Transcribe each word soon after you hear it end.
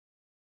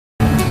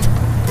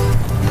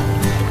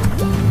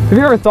Have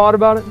you ever thought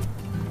about it?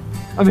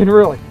 I mean,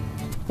 really,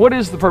 what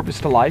is the purpose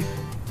to life?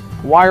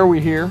 Why are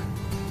we here?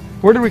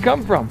 Where did we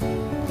come from?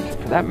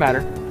 For that matter,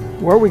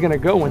 where are we going to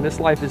go when this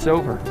life is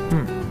over?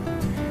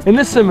 In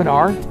this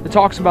seminar that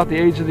talks about the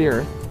age of the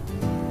earth,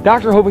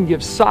 Dr. Hovind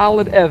gives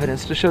solid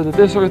evidence to show that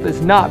this earth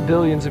is not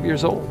billions of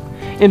years old.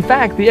 In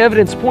fact, the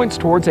evidence points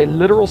towards a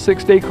literal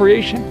 6-day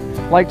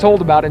creation, like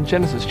told about in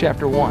Genesis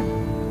chapter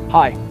 1.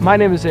 Hi, my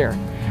name is Aaron,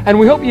 and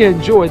we hope you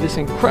enjoy this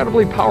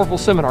incredibly powerful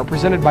seminar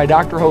presented by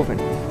Dr.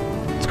 Hovind.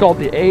 It's called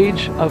The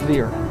Age of the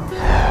Earth.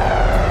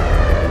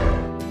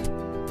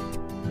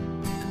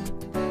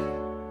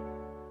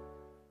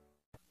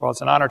 Well,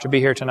 it's an honor to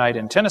be here tonight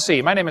in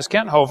Tennessee. My name is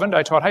Kent Hovind.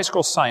 I taught high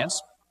school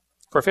science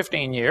for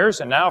 15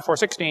 years, and now for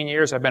 16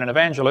 years I've been an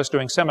evangelist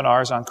doing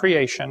seminars on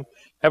creation,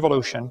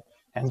 evolution,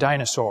 and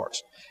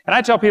dinosaurs. And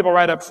I tell people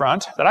right up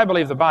front that I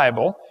believe the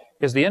Bible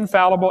is the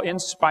infallible,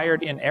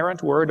 inspired,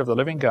 inerrant word of the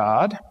living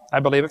God. I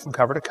believe it from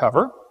cover to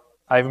cover.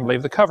 I even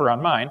believe the cover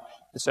on mine.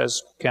 It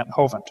says Kent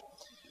Hovind.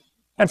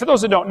 And for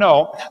those that don't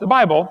know, the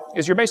Bible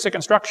is your basic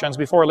instructions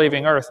before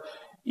leaving earth.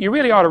 You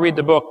really ought to read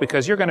the book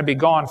because you're going to be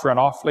gone for an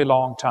awfully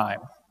long time.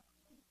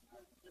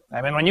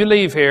 I mean, when you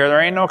leave here, there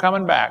ain't no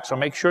coming back, so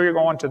make sure you're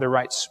going to the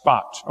right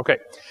spot. Okay.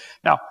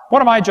 Now,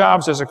 one of my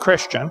jobs as a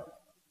Christian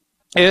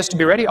is to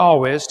be ready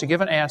always to give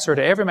an answer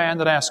to every man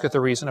that asketh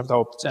the reason of the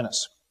hope that's in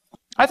us.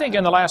 I think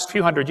in the last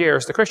few hundred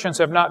years, the Christians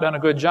have not done a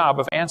good job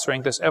of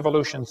answering this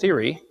evolution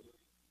theory,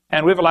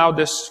 and we've allowed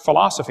this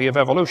philosophy of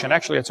evolution,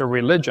 actually it's a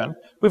religion,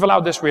 we've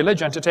allowed this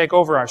religion to take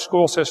over our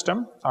school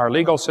system, our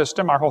legal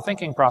system. Our whole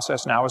thinking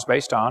process now is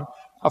based on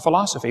a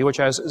philosophy which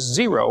has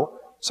zero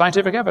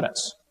scientific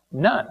evidence.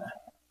 None.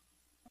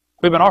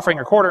 We've been offering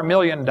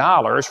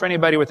 $250,000 for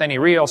anybody with any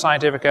real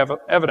scientific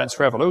evidence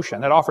for evolution.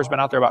 That offer's been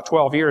out there about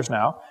 12 years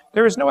now.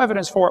 There is no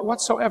evidence for it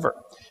whatsoever.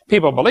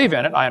 People believe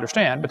in it, I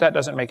understand, but that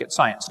doesn't make it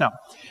science. Now,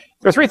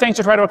 there are three things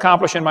to try to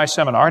accomplish in my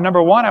seminar.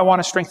 Number one, I want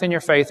to strengthen your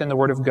faith in the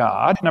Word of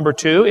God. Number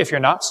two, if you're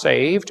not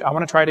saved, I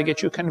want to try to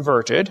get you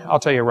converted. I'll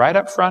tell you right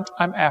up front,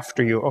 I'm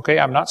after you, okay?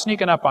 I'm not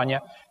sneaking up on you.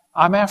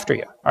 I'm after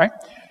you, all right?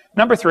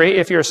 Number three,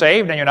 if you're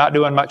saved and you're not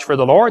doing much for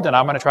the Lord, then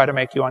I'm going to try to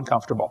make you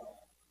uncomfortable.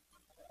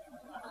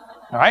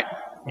 All right?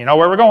 You know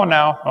where we're going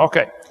now.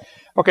 Okay.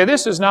 Okay,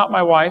 this is not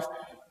my wife.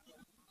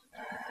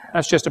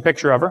 That's just a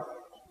picture of her.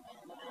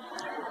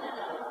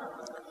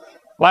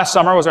 Last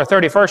summer was our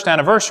 31st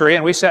anniversary,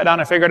 and we sat down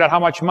and figured out how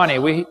much money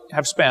we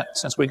have spent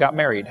since we got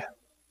married.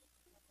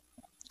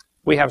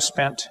 We have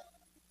spent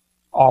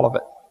all of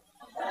it.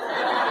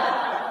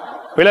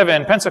 We live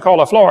in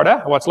Pensacola,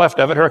 Florida. What's left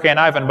of it, Hurricane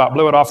Ivan about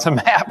blew it off the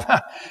map.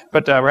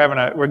 But we're having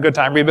a good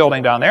time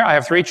rebuilding down there. I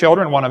have 3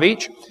 children, 1 of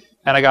each.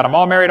 And I got them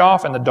all married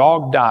off, and the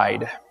dog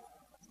died.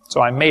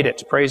 So I made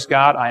it. Praise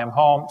God, I am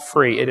home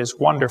free. It is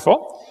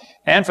wonderful.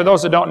 And for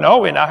those that don't know,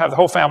 we now have the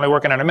whole family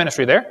working in our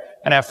ministry there,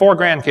 and have 4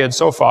 grandkids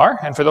so far.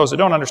 And for those that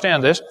don't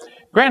understand this,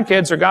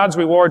 grandkids are God's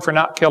reward for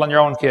not killing your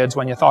own kids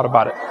when you thought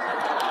about it.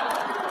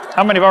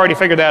 How many have already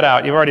figured that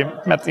out? You've already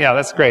met, yeah,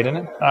 that's great, isn't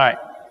it? All right.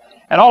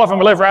 And all of them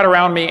live right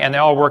around me, and they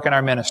all work in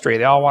our ministry.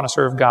 They all want to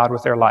serve God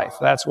with their life.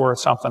 That's worth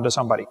something to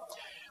somebody.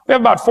 We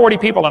have about 40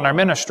 people in our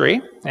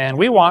ministry, and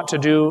we want to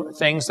do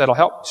things that'll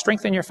help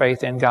strengthen your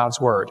faith in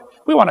God's Word.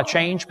 We want to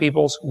change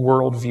people's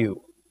worldview.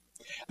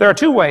 There are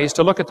 2 ways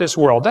to look at this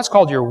world. That's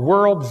called your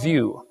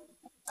worldview.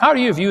 How do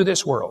you view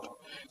this world?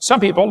 Some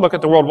people look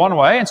at the world one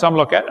way, and some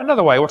look at it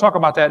another way. We'll talk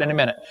about that in a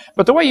minute.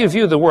 But the way you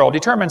view the world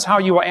determines how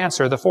you will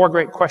answer the 4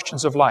 great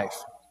questions of life.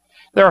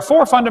 There are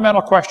 4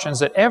 fundamental questions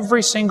that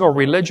every single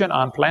religion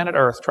on planet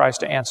Earth tries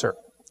to answer.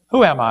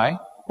 Who am I?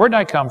 Where did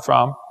I come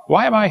from?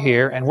 Why am I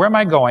here? And where am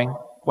I going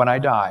when I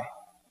die?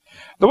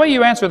 The way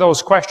you answer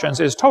those questions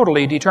is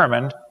totally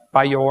determined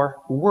by your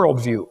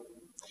worldview.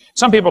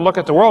 Some people look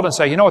at the world and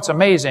say, you know, it's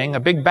amazing, a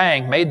Big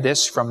Bang made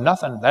this from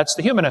nothing. That's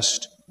the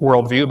humanist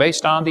worldview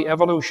based on the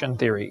evolution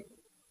theory.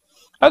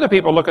 Other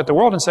people look at the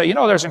world and say, you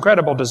know, there's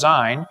incredible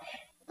design.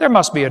 There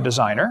must be a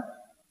designer.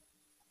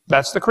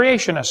 That's the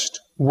creationist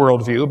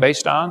worldview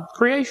based on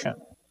creation.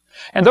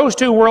 And those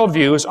 2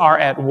 worldviews are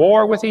at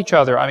war with each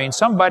other. I mean,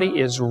 somebody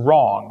is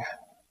wrong.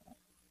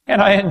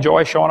 And I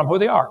enjoy showing them who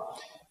they are.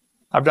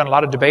 I've done a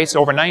lot of debates,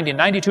 over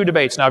 92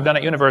 debates now I've done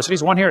at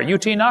universities. One here at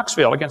UT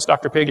Knoxville against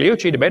Dr.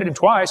 Pigliucci. Debated him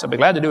twice. I'll be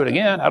glad to do it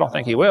again. I don't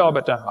think he will,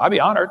 but I'll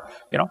be honored.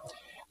 You know,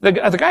 the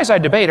guys I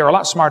debate are a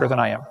lot smarter than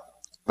I am.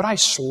 But I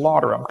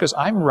slaughter them because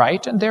I'm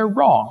right and they're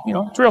wrong. You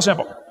know, it's real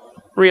simple.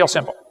 Real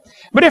simple.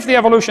 But if the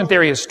evolution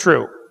theory is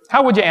true,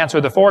 how would you answer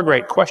the 4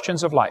 great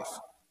questions of life?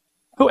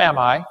 Who am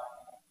I?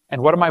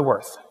 And what am I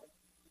worth?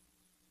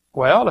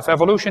 Well, if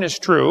evolution is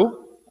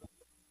true,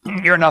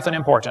 you're nothing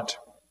important.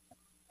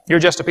 You're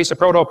just a piece of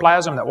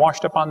protoplasm that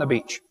washed up on the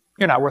beach.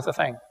 You're not worth a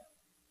thing.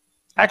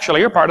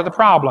 Actually, you're part of the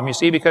problem, you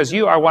see, because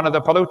you are one of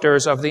the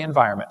polluters of the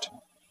environment.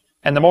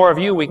 And the more of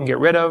you we can get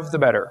rid of, the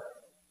better.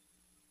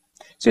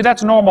 See,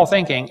 that's normal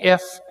thinking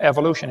if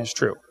evolution is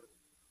true.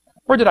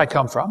 Where did I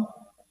come from?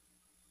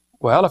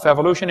 Well, if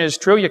evolution is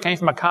true, you came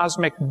from a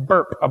cosmic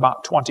burp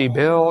about 20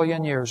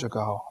 billion years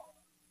ago.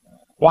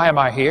 Why am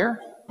I here?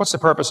 What's the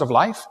purpose of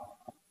life?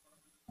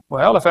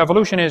 Well, if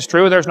evolution is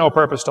true, there's no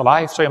purpose to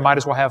life, so you might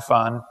as well have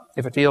fun.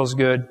 If it feels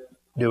good,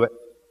 do it.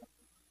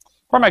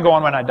 Where am I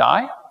going when I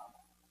die?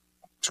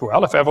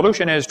 Well, if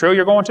evolution is true,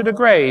 you're going to the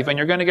grave and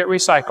you're going to get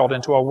recycled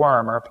into a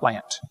worm or a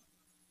plant.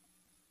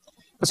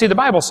 But see, the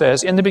Bible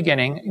says, in the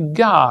beginning,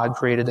 God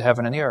created the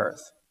heaven and the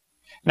earth.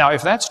 Now,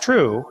 if that's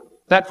true,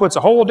 that puts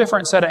a whole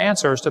different set of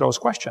answers to those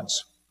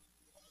questions.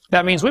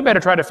 That means we better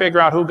try to figure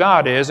out who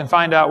God is and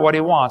find out what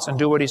He wants and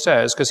do what He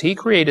says, because He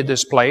created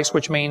this place,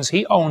 which means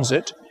He owns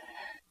it,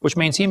 which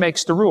means He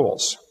makes the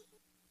rules.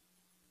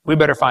 We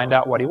better find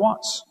out what He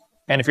wants.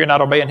 And if you're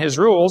not obeying His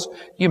rules,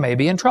 you may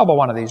be in trouble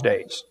one of these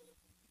days.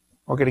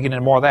 We're going to get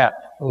into more of that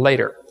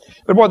later.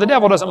 But boy, the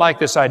devil doesn't like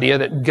this idea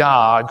that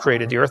God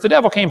created the earth. The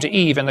devil came to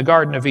Eve in the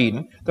Garden of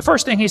Eden. The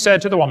first thing he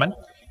said to the woman,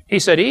 he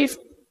said, Eve,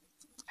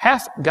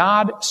 hath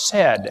God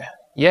said?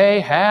 Yea,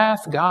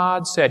 hath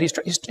God said?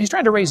 He's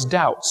trying to raise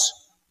doubts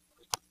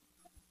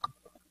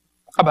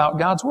about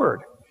God's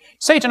Word.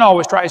 Satan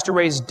always tries to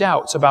raise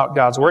doubts about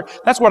God's Word.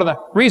 That's one of the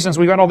reasons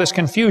we've got all this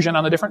confusion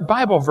on the different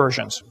Bible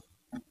versions.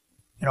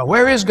 You know,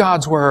 where is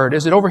God's Word?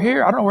 Is it over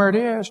here? I don't know where it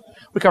is.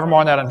 We cover more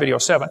on that in video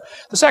 7.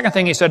 The second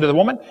thing he said to the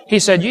woman, he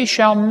said, ye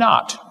shall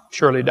not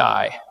surely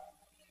die.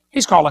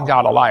 He's calling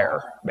God a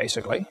liar,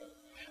 basically.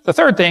 The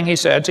third thing he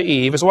said to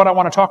Eve is what I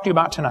want to talk to you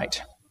about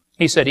tonight.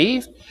 He said,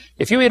 Eve,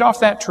 if you eat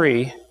off that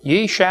tree,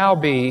 ye shall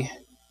be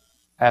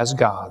as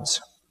gods.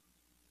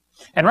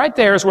 And right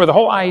there is where the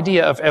whole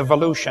idea of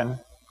evolution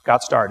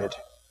got started.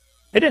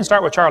 It didn't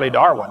start with Charlie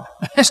Darwin.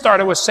 It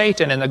started with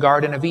Satan in the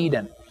Garden of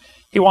Eden.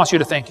 He wants you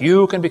to think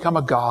you can become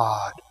a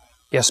god.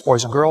 Yes,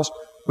 boys and girls,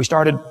 we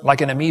started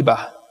like an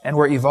amoeba, and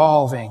we're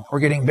evolving. We're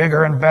getting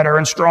bigger and better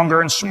and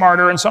stronger and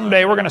smarter, and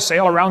someday we're going to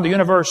sail around the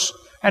universe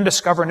and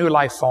discover new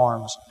life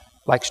forms,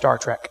 like Star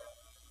Trek.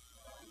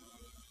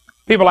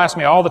 People ask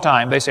me all the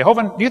time, they say,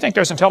 Hovind, do you think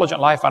there's intelligent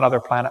life on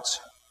other planets?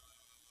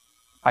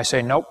 I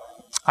say, nope.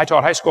 I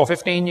taught high school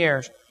 15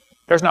 years.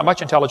 There's not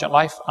much intelligent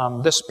life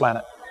on this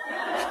planet.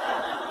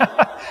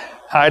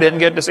 I didn't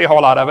get to see a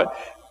whole lot of it.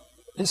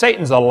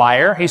 Satan's a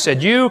liar. He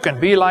said, you can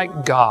be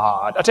like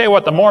God. I'll tell you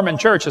what, the Mormon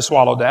church has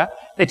swallowed that.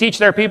 They teach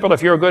their people,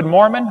 if you're a good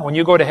Mormon, when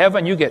you go to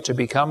heaven, you get to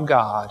become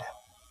God.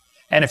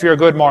 And if you're a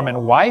good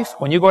Mormon wife,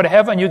 when you go to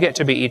heaven, you get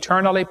to be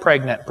eternally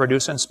pregnant,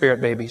 producing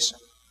spirit babies.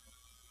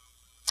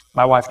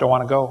 My wife don't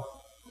want to go.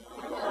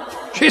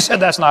 She said,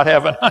 that's not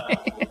heaven, honey.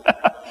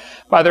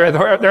 By the way,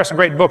 there are some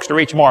great books to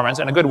reach Mormons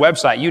and a good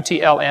website,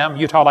 UTLM,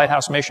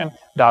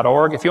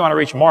 UtahLighthouseMission.org. If you want to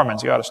reach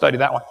Mormons, you ought to study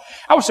that one.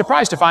 I was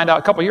surprised to find out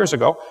a couple years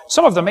ago,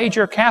 some of the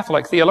major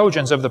Catholic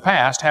theologians of the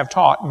past have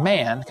taught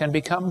man can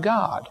become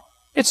God.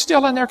 It's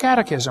still in their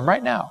catechism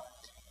right now.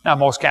 Now,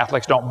 most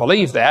Catholics don't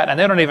believe that, and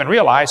they don't even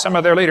realize some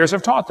of their leaders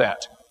have taught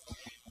that.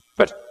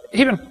 But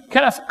even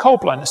Kenneth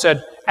Copeland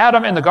said,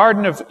 Adam in the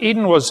Garden of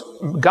Eden was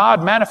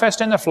God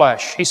manifest in the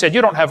flesh. He said,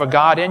 you don't have a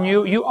God in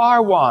you, you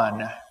are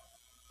one.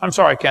 I'm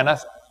sorry,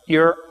 Kenneth,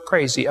 you're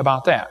crazy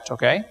about that,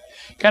 okay?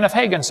 Kenneth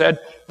Hagin said,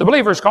 the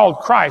believer's called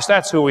Christ,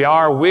 that's who we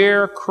are,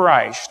 we're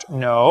Christ.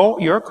 No,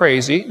 you're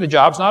crazy, the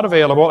job's not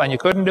available, and you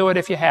couldn't do it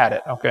if you had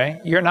it, okay?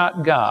 You're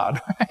not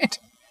God, right?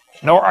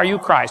 Nor are you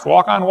Christ.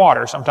 Walk on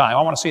water sometime,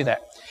 I want to see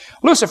that.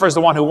 Lucifer's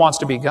the one who wants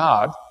to be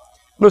God.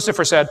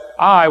 Lucifer said,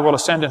 I will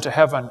ascend into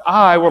heaven.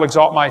 I will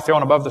exalt my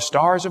throne above the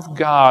stars of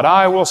God.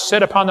 I will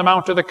sit upon the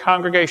mount of the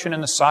congregation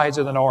in the sides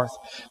of the north.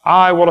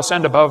 I will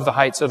ascend above the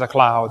heights of the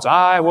clouds.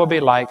 I will be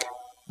like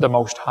the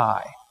Most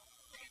High.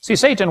 See,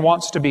 Satan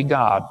wants to be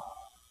God,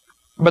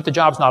 but the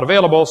job's not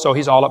available, so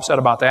he's all upset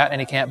about that, and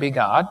he can't be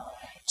God.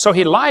 So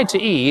he lied to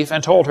Eve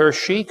and told her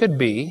she could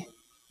be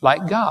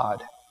like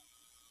God.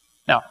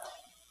 Now,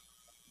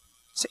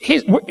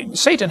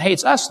 Satan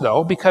hates us,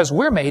 though, because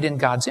we're made in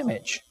God's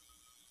image.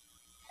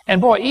 And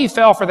boy, Eve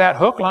fell for that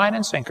hook, line,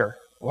 and sinker.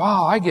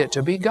 Wow, I get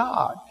to be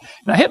God.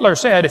 Now, Hitler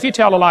said, if you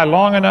tell a lie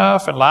long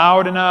enough and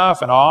loud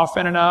enough and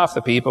often enough,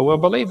 the people will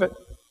believe it.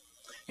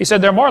 He said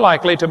they're more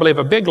likely to believe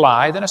a big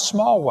lie than a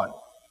small one.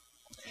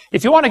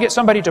 If you want to get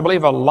somebody to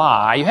believe a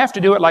lie, you have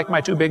to do it like my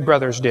two big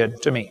brothers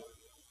did to me.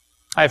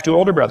 I have two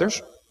older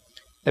brothers.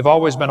 They've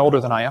always been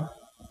older than I am.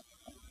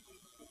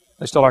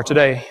 They still are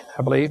today,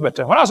 I believe. But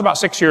when I was about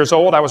 6 years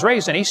old, I was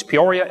raised in East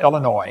Peoria,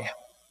 Illinois.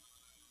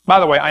 By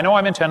the way, I know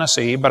I'm in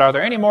Tennessee, but are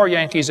there any more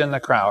Yankees in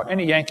the crowd?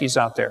 Any Yankees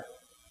out there?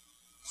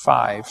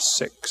 5,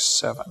 6,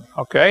 7.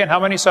 Okay, and how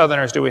many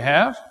Southerners do we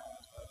have?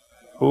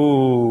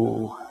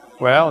 Ooh,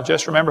 well,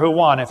 just remember who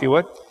won, if you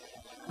would.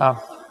 I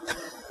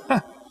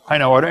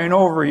know it ain't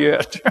over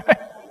yet.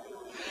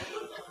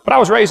 But I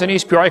was raised in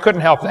East Peoria. I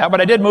couldn't help that,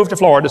 but I did move to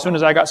Florida as soon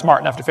as I got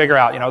smart enough to figure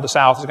out, the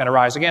South is going to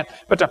rise again.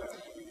 But I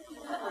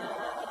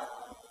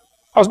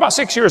was about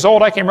 6 years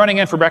old. I came running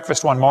in for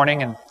breakfast one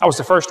morning, and I was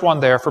the first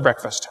one there for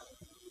breakfast.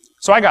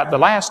 So I got the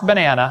last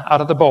banana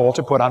out of the bowl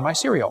to put on my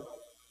cereal.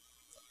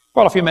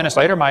 Well, a few minutes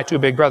later, my two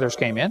big brothers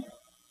came in.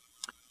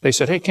 They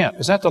said, hey, Kent,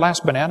 is that the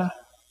last banana?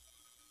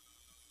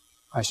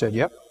 I said,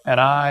 yep, and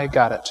I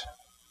got it.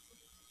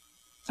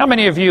 How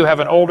many of you have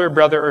an older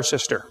brother or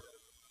sister?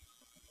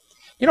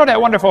 You know that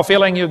wonderful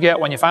feeling you get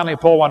when you finally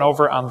pull one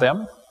over on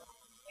them?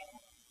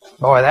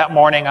 Boy, that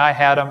morning I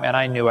had them and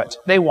I knew it.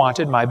 They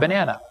wanted my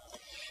banana.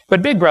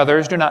 But big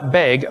brothers do not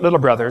beg little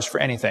brothers for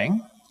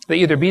anything. They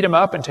either beat them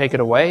up and take it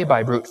away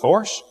by brute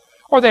force,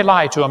 or they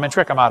lie to them and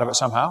trick them out of it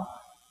somehow.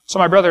 So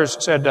my brothers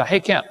said, hey,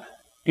 Kent,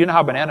 do you know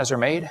how bananas are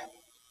made?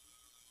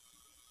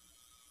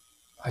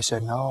 I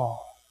said, no.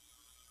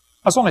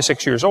 I was only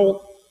 6 years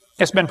old.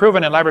 It's been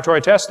proven in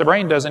laboratory tests the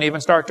brain doesn't even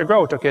start to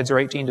grow till kids are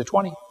 18 to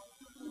 20.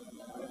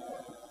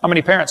 How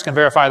many parents can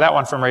verify that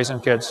one from raising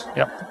kids?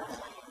 Yep.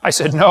 I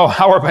said, no,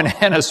 how are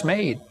bananas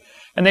made?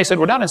 And they said,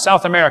 well, down in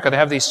South America, they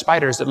have these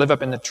spiders that live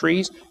up in the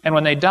trees, and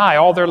when they die,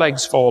 all their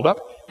legs fold up,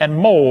 and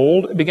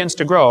mold begins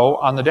to grow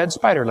on the dead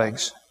spider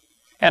legs.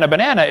 And a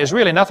banana is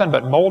really nothing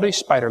but moldy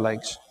spider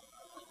legs.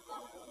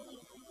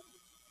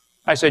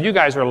 I said, you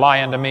guys are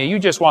lying to me. You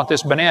just want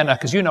this banana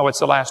because you know it's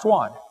the last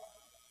one.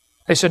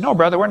 They said, no,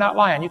 brother, we're not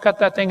lying. You cut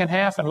that thing in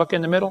half and look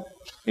in the middle.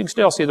 You can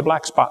still see the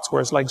black spots where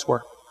his legs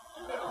were.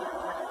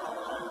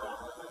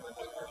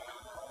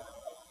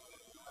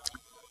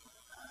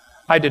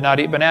 I did not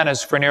eat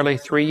bananas for nearly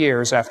 3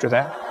 years after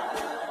that.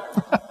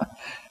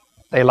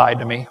 They lied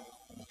to me.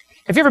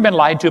 Have you ever been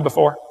lied to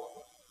before?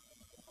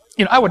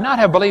 You know, I would not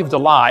have believed the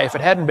lie if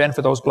it hadn't been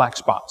for those black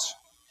spots.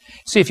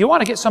 See, if you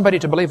want to get somebody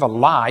to believe a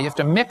lie, you have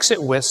to mix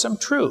it with some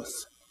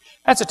truth.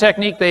 That's a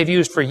technique they've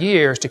used for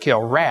years to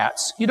kill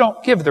rats. You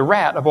don't give the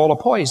rat a bowl of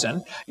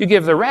poison. You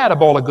give the rat a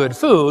bowl of good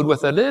food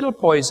with a little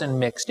poison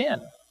mixed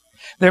in.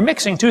 They're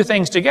mixing two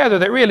things together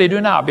that really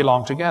do not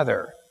belong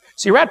together.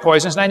 See, rat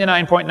poison is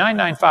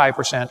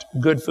 99.995%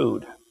 good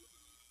food.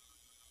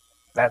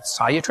 That's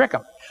how you trick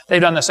them.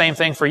 They've done the same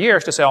thing for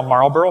years to sell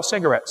Marlboro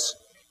cigarettes.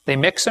 They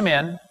mix them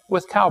in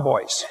with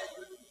cowboys.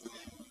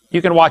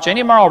 You can watch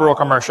any Marlboro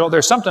commercial.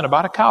 There's something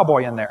about a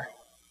cowboy in there.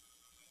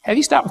 Have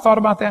you stopped and thought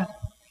about that?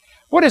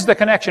 What is the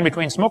connection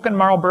between smoking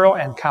Marlboro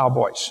and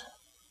cowboys?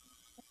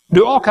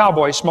 Do all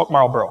cowboys smoke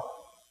Marlboro?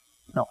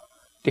 No.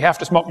 Do you have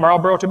to smoke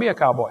Marlboro to be a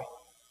cowboy?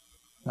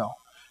 No.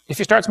 If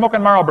you start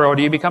smoking Marlboro,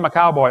 do you become a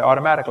cowboy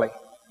automatically?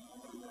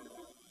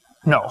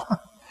 No.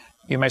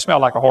 You may smell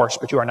like a horse,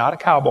 but you are not a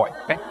cowboy.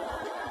 Okay?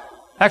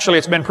 Actually,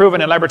 it's been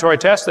proven in laboratory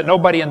tests that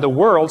nobody in the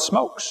world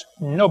smokes.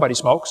 Nobody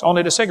smokes.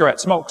 Only the cigarette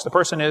smokes. The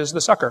person is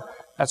the sucker.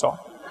 That's all.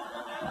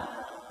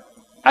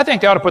 I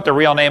think they ought to put the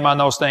real name on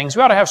those things.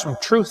 We ought to have some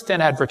truth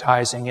in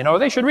advertising. You know,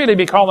 they should really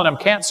be calling them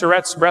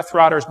cancerettes, breath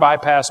rotters,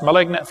 bypass,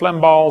 malignant phlegm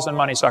balls, and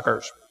money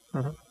suckers.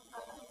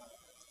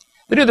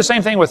 They do the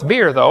same thing with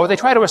beer, though. They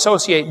try to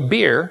associate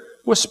beer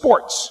with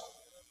sports.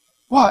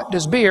 What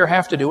does beer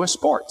have to do with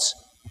sports?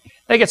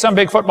 They get some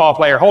big football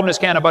player holding his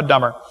can of Bud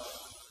Dummer.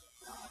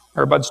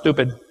 Or Bud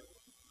Stupid.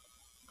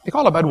 They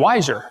call it Bud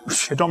Wiser.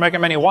 It don't make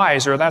him any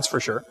wiser, that's for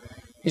sure.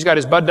 He's got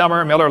his Bud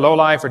Dummer, Miller Low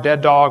Life, or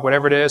Dead Dog,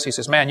 whatever it is. He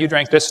says, man, you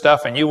drink this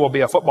stuff and you will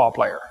be a football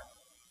player.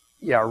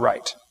 Yeah,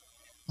 right.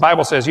 The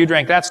Bible says you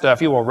drink that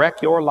stuff, you will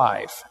wreck your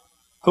life.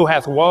 Who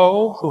hath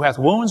woe, who hath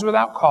wounds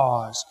without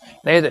cause,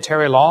 they that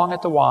tarry long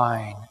at the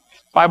wine.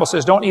 The Bible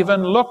says don't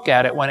even look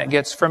at it when it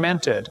gets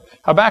fermented.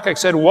 Habakkuk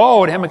said,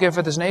 woe to him who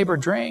giveth his neighbor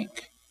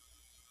drink.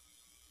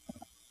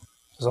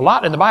 There's a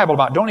lot in the Bible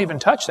about don't even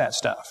touch that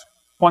stuff.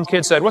 One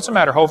kid said, what's the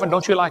matter, Hovind?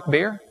 Don't you like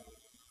beer?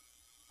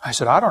 I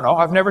said, I don't know.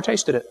 I've never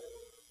tasted it.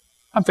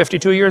 I'm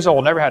 52 years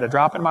old, never had a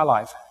drop in my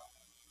life.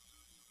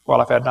 Well,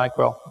 I've had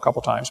NyQuil a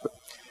couple times. But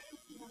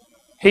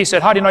he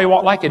said, how do you know you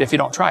won't like it if you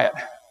don't try it?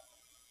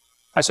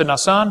 I said, now,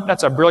 son,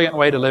 that's a brilliant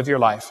way to live your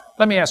life.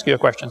 Let me ask you a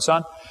question,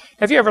 son.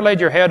 Have you ever laid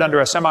your head under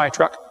a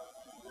semi-truck?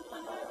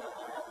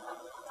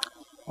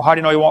 Well, how do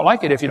you know you won't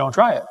like it if you don't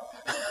try it?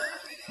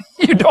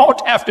 You don't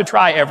have to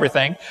try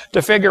everything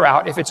to figure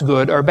out if it's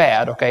good or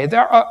bad, okay?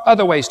 There are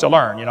other ways to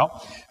learn, you know,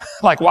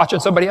 like watching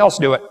somebody else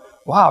do it.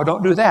 Wow,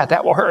 don't do that.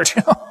 That will hurt,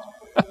 you know.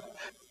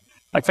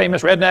 Like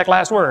famous redneck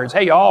last words.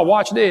 Hey, y'all,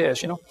 watch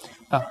this, you know.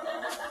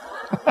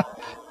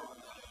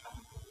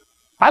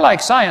 I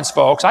like science,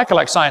 folks. I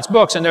collect science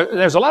books, and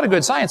there's a lot of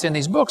good science in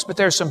these books, but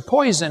there's some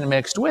poison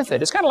mixed with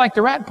it. It's kind of like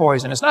the rat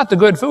poison. It's not the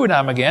good food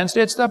I'm against,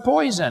 it's the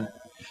poison.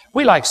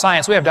 We like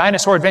science. We have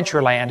Dinosaur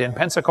Adventureland in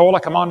Pensacola.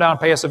 Come on down,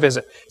 pay us a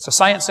visit. It's a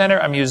science center,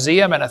 a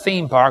museum, and a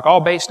theme park, all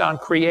based on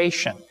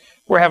creation.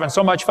 We're having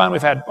so much fun.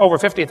 We've had over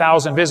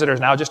 50,000 visitors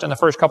now just in the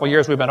first couple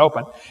years we've been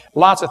open.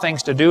 Lots of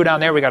things to do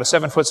down there. We got a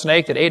 7-foot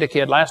snake that ate a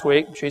kid last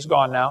week. She's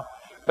gone now.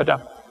 But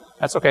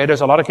that's okay.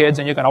 There's a lot of kids,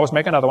 and you can always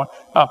make another one.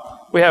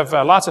 We have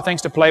lots of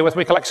things to play with.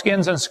 We collect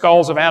skins and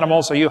skulls of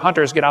animals, so you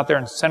hunters get out there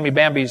and send me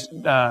Bambi's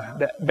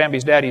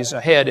daddy's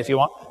head if you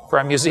want for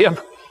our museum.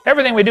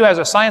 Everything we do has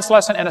a science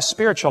lesson and a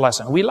spiritual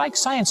lesson. We like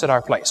science at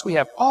our place. We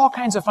have all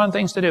kinds of fun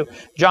things to do.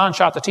 John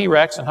shot the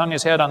T-Rex and hung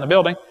his head on the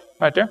building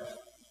right there.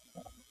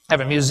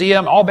 Have a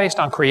museum all based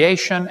on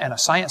creation and a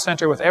science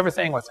center with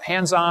everything with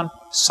hands-on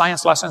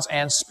science lessons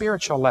and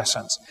spiritual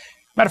lessons.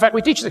 Matter of fact,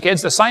 we teach the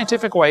kids the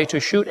scientific way to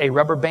shoot a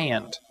rubber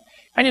band.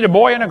 I need a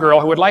boy and a girl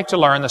who would like to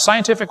learn the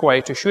scientific way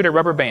to shoot a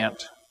rubber band.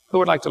 Who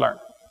would like to learn?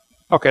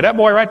 Okay, that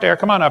boy right there,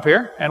 come on up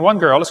here. And one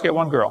girl, let's get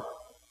one girl.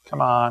 Come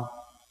on.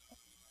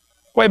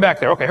 Way back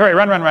there. Okay, hurry,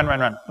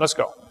 run. Let's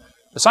go.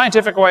 The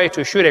scientific way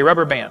to shoot a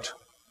rubber band.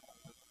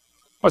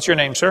 What's your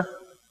name, sir?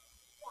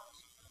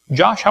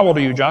 Josh, how old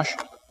are you, Josh?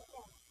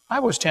 I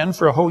was 10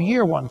 for a whole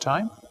year one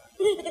time.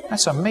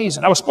 That's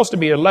amazing. I was supposed to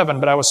be 11,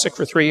 but I was sick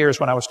for 3 years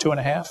when I was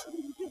 2.5.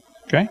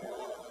 Okay?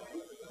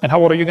 And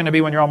how old are you going to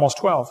be when you're almost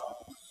 12?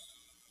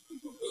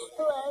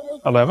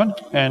 11.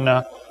 And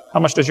how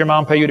much does your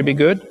mom pay you to be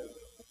good?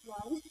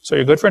 So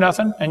you're good for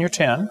nothing, and you're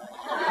 10.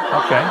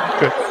 Okay,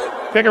 good.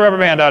 Pick a rubber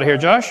band out of here,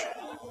 Josh.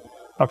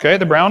 Okay,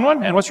 the brown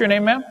one. And what's your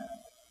name, ma'am?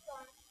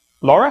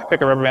 Laura.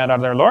 Pick a rubber band out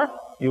of there, Laura.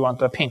 You want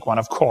the pink one,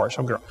 of course.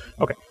 Oh, girl.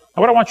 Okay.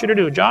 Now what I want you to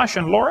do, Josh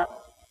and Laura,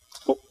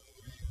 we're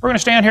going to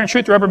stand here and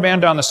shoot the rubber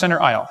band down the center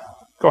aisle.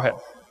 Go ahead.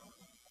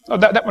 Oh,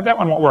 that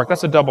one won't work.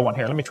 That's a double one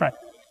here. Let me try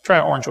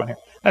an orange one here.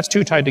 That's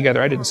two tied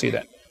together. I didn't see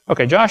that.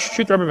 Okay, Josh,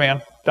 shoot the rubber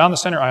band down the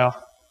center aisle.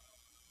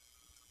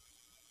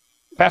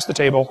 Past the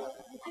table,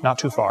 not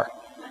too far.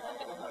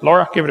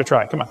 Laura, give it a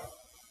try. Come on.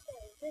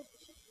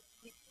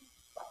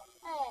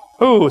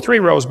 Ooh, 3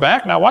 rows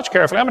back. Now watch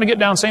carefully. I'm going to get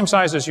down same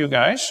size as you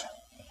guys.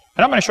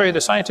 And I'm going to show you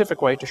the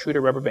scientific way to shoot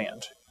a rubber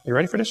band. You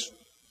ready for this?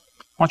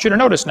 I want you to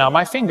notice now,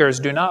 my fingers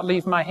do not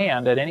leave my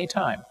hand at any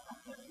time.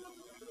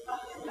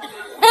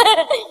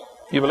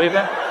 You believe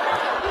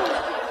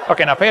that?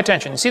 Okay, now pay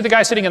attention. You see the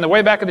guy sitting in the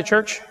way back of the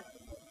church?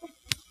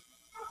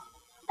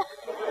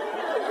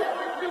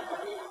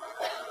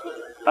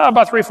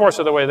 About 3/4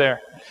 of the way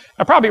there.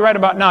 Now, probably right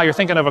about now, you're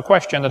thinking of a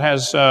question that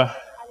has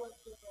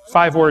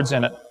 5 words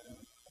in it.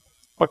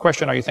 What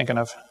question are you thinking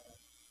of?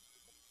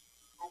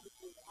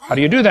 How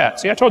do you do that?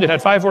 See, I told you it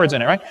had 5 words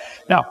in it, right?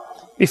 Now,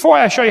 before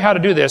I show you how to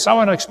do this, I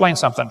want to explain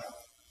something.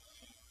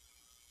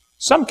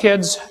 Some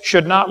kids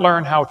should not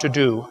learn how to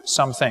do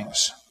some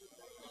things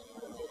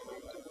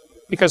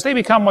because they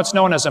become what's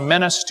known as a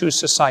menace to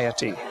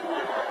society.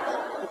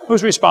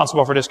 Who's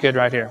responsible for this kid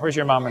right here? Where's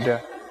your mom and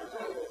dad?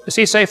 Is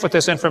he safe with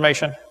this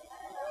information?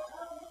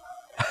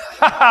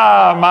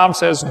 Mom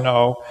says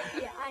no.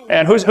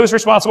 And who's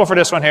responsible for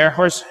this one here?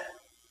 Where's...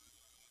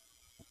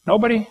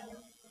 Nobody?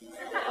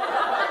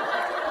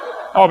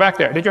 Oh, back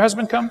there. Did your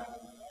husband come?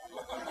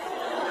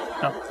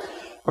 No.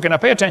 Okay, now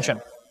pay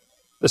attention.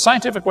 The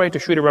scientific way to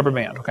shoot a rubber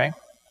band, okay?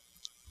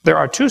 There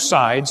are 2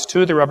 sides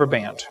to the rubber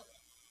band.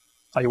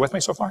 Are you with me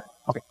so far?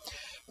 Okay.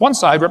 One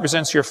side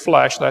represents your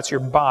flesh, that's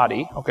your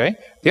body, okay?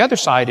 The other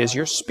side is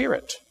your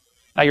spirit.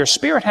 Now, your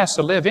spirit has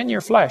to live in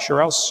your flesh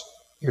or else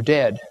you're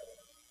dead.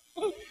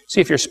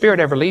 See, if your spirit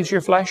ever leaves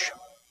your flesh,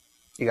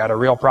 you got a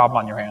real problem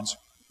on your hands.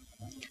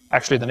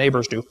 Actually, the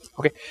neighbors do.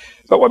 Okay,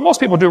 but what most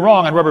people do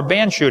wrong in rubber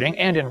band shooting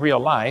and in real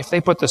life, they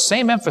put the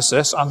same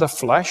emphasis on the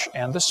flesh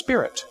and the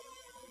spirit.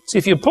 See,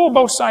 if you pull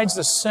both sides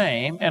the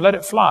same and let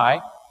it fly,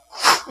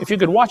 if you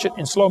could watch it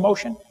in slow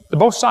motion,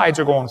 both sides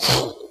are going...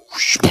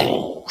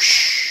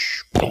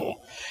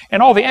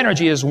 And all the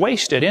energy is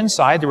wasted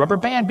inside the rubber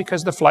band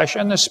because the flesh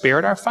and the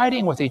spirit are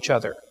fighting with each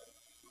other.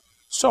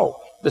 So,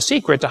 the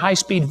secret to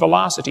high-speed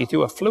velocity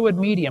through a fluid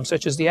medium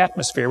such as the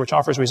atmosphere, which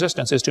offers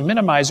resistance, is to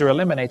minimize or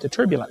eliminate the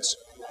turbulence.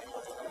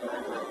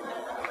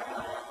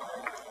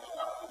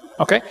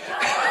 Okay?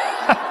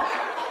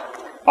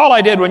 All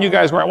I did when you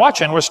guys weren't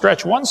watching was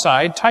stretch one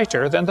side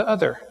tighter than the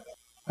other.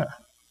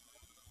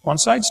 One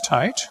side's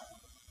tight.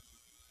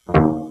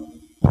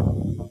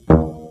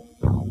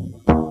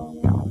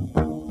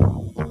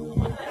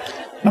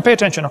 Now pay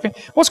attention, okay?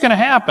 What's going to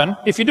happen,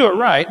 if you do it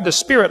right, the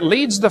spirit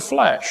leads the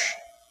flesh,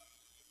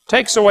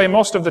 takes away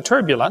most of the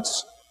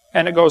turbulence,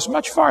 and it goes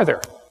much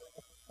farther.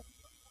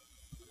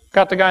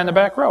 Got the guy in the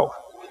back row.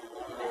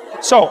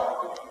 So,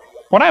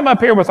 when I'm up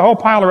here with a whole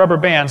pile of rubber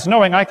bands,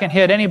 knowing I can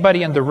hit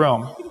anybody in the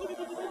room,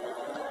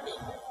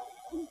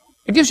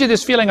 it gives you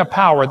this feeling of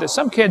power that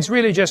some kids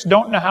really just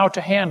don't know how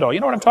to handle. You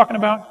know what I'm talking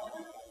about?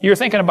 You're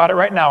thinking about it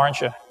right now, aren't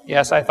you?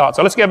 Yes, I thought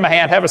so. Let's give them a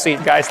hand. Have a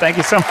seat, guys. Thank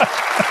you so much.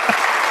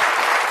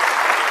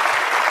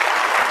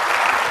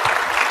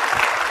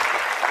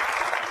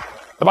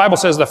 The Bible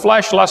says, the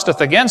flesh lusteth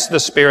against the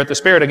spirit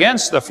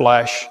against the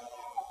flesh.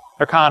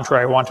 They're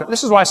contrary one to another.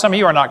 This is why some of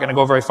you are not going to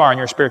go very far in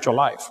your spiritual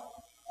life.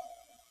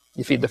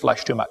 You feed the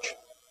flesh too much.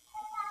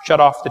 Shut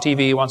off the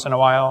TV once in a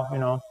while, you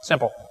know,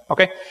 simple.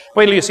 Okay?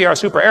 Wait till you see our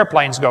super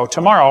airplanes go.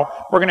 Tomorrow,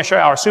 we're going to show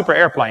you our super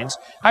airplanes.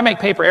 I make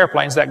paper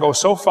airplanes that go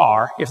so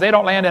far, if they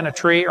don't land in a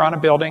tree or on a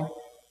building,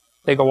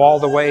 they go all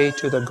the way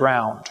to the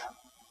ground.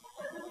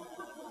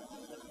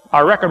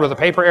 Our record with a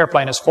paper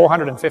airplane is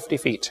 450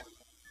 feet.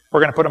 We're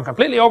going to put them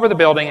completely over the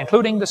building,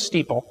 including the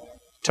steeple,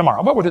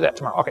 tomorrow. But we'll do that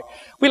tomorrow. Okay.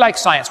 We like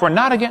science. We're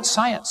not against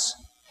science.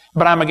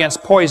 But I'm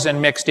against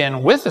poison mixed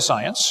in with the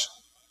science.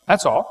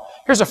 That's all.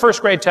 Here's a first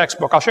grade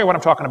textbook. I'll show you what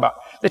I'm talking about.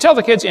 They tell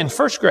the kids in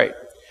first grade,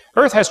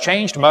 Earth has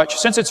changed much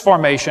since its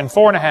formation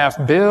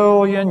 4.5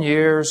 billion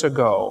years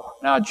ago.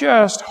 Now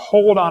just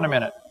hold on a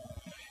minute.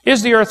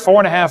 Is the Earth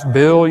 4.5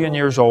 billion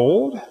years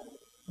old?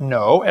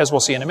 No, as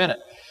we'll see in a minute.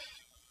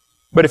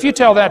 But if you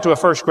tell that to a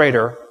first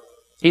grader,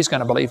 he's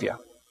going to believe you.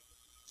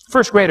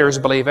 First graders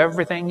believe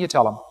everything you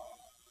tell them.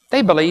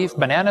 They believe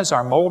bananas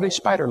are moldy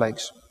spider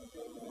legs.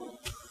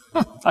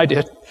 I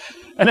did.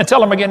 And then tell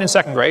them again in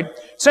second grade,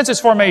 since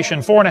its formation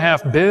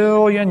 4.5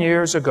 billion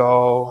years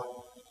ago,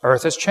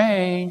 Earth has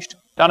changed.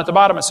 Down at the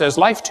bottom it says,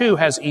 life too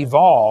has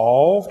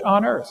evolved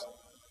on Earth.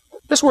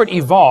 This word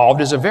evolved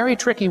is a very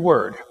tricky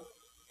word.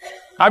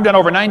 I've done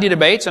over 90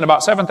 debates and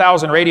about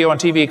 7,000 radio and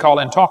TV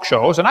call-in talk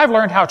shows, and I've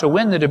learned how to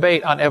win the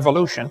debate on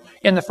evolution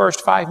in the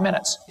first 5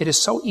 minutes. It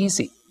is so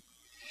easy.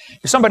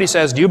 If somebody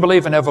says, do you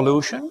believe in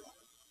evolution?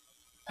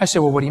 I say,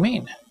 well, what do you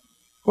mean?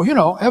 Well, you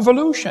know,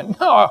 evolution.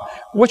 No,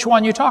 which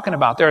one are you talking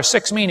about? There are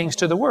 6 meanings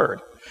to the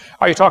word.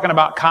 Are you talking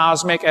about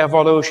cosmic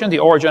evolution, the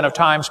origin of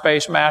time,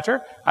 space,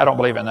 matter? I don't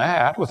believe in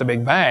that, with the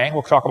Big Bang.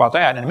 We'll talk about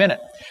that in a minute.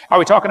 Are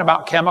we talking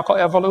about chemical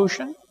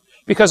evolution?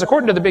 Because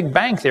according to the Big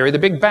Bang theory, the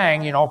Big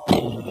Bang, you know,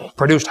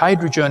 produced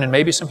hydrogen and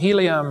maybe some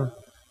helium.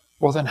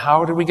 Well, then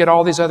how did we get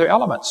all these other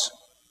elements?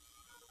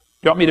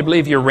 Do you want me to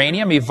believe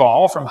uranium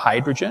evolved from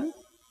hydrogen?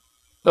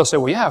 They'll say,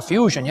 well, you have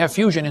fusion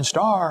in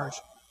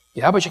stars.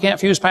 Yeah, but you can't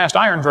fuse past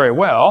iron very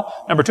well.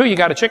 Number 2, you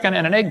got a chicken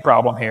and an egg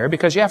problem here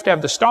because you have to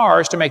have the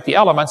stars to make the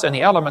elements and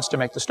the elements to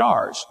make the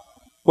stars.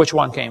 Which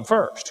one came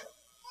first?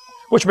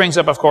 Which brings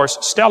up, of course,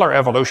 stellar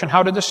evolution.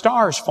 How did the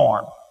stars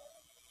form?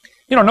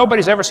 You know,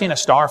 nobody's ever seen a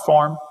star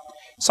form.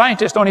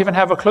 Scientists don't even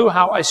have a clue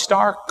how a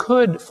star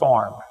could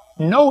form.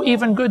 No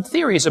even good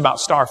theories about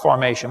star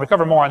formation. We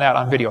cover more on that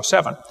on video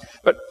 7.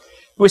 But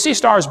we see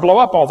stars blow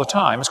up all the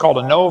time. It's called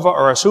a nova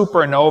or a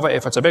supernova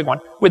if it's a big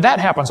one.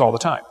 That happens all the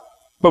time.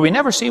 But we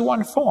never see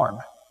one form.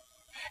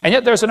 And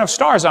yet there's enough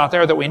stars out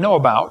there that we know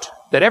about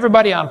that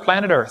everybody on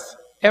planet Earth,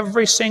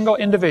 every single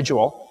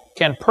individual,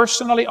 can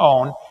personally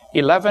own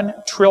 11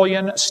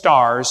 trillion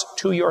stars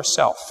to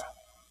yourself.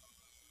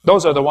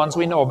 Those are the ones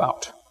we know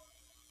about.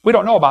 We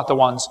don't know about the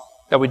ones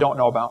that we don't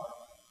know about.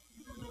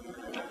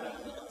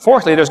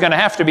 Fourthly, there's going to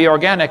have to be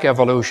organic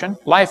evolution.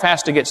 Life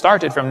has to get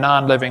started from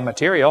non-living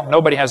material.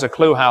 Nobody has a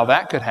clue how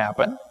that could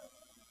happen.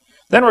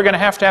 Then we're going to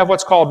have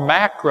what's called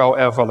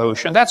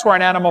macroevolution. That's where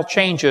an animal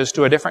changes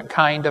to a different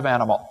kind of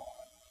animal.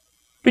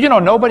 But you know,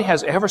 nobody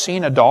has ever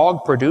seen a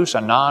dog produce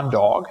a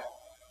non-dog.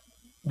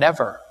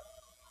 Never.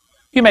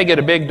 You may get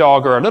a big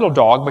dog or a little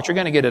dog, but you're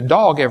going to get a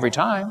dog every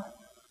time.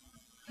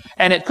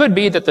 And it could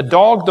be that the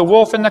dog, the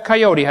wolf, and the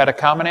coyote had a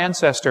common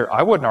ancestor.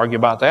 I wouldn't argue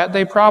about that.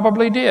 They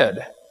probably did.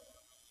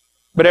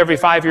 But every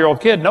 5-year-old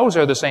kid knows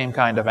they're the same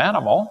kind of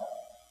animal.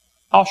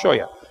 I'll show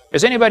you.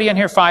 Is anybody in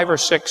here 5 or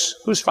 6?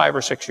 Who's 5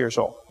 or 6 years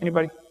old?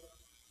 Anybody?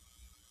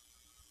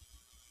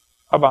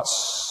 How about,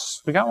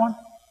 we got one?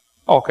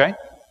 Okay.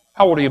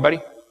 How old are you, buddy?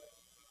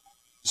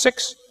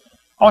 6?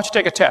 I want you to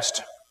take a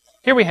test.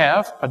 Here we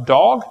have a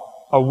dog,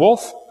 a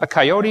wolf, a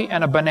coyote,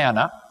 and a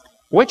banana.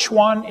 Which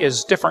one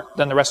is different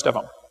than the rest of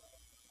them?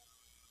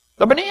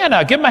 The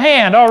banana. Give him a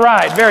hand. All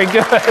right. Very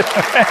good.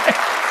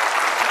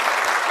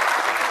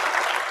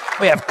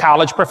 We have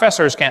college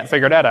professors can't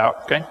figure that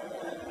out. Okay.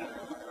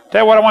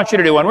 Tell you what I want you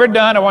to do. When we're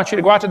done, I want you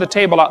to go out to the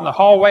table out in the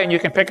hallway and you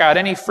can pick out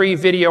any free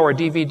video or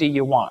DVD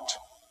you want.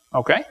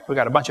 Okay? We've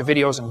got a bunch of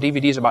videos and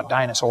DVDs about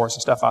dinosaurs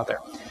and stuff out there.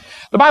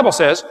 The Bible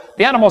says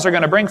the animals are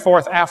going to bring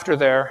forth after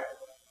their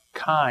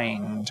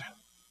kind.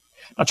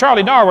 Now,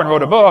 Charlie Darwin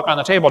wrote a book on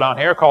the table down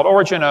here called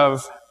Origin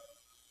of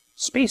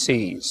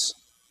Species.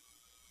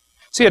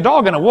 See, a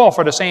dog and a wolf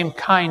are the same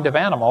kind of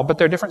animal, but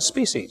they're different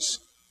species.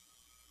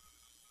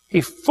 He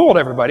fooled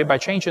everybody by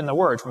changing the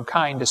word from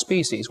kind to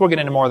species. We'll get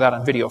into more of that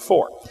on video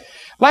 4.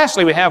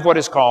 Lastly, we have what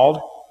is called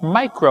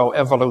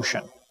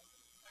microevolution.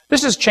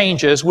 This is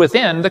changes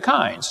within the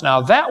kinds. Now,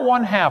 that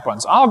one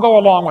happens. I'll go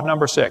along with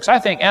number 6. I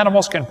think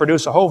animals can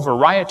produce a whole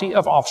variety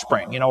of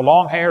offspring. You know,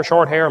 long hair,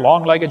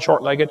 long-legged,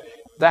 short-legged.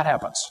 That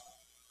happens.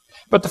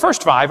 But the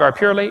first 5 are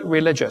purely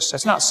religious.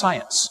 It's not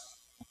science.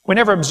 We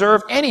never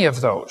observe any of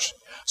those.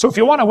 So if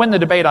you want to win the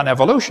debate on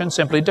evolution,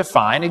 simply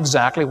define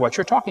exactly what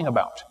you're talking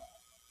about.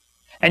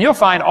 And you'll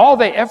find all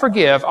they ever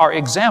give are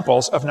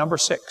examples of number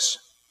 6,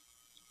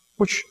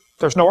 which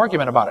there's no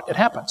argument about it. It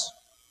happens.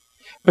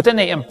 But then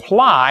they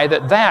imply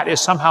that that is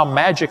somehow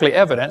magically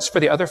evidence for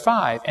the other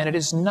 5, and it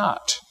is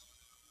not.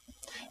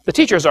 The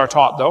teachers are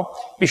taught, though,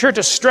 be sure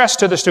to stress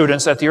to the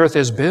students that the earth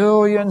is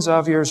billions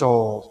of years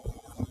old.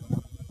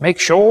 Make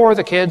sure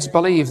the kids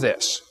believe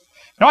this.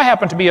 Now, I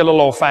happen to be a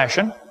little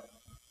old-fashioned.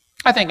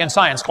 I think in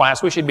science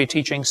class we should be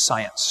teaching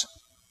science.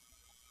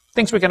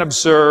 Things we can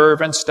observe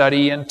and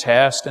study and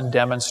test and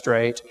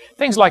demonstrate.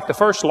 Things like the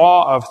first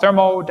law of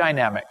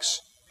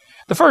thermodynamics.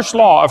 The first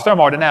law of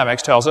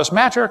thermodynamics tells us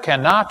matter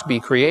cannot be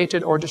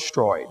created or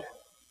destroyed.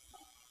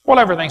 Well,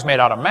 everything's made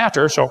out of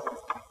matter, so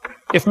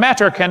if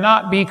matter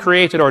cannot be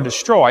created or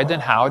destroyed, then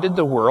how did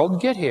the world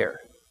get here?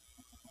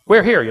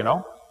 We're here, you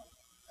know.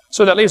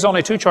 So that leaves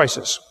only 2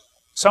 choices.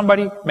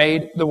 Somebody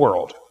made the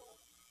world,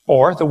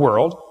 or the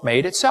world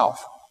made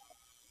itself.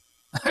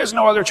 There's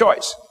no other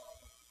choice.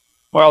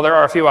 Well, there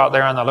are a few out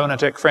there on the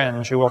lunatic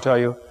fringe who will tell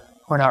you,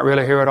 we're not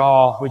really here at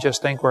all. We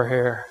just think we're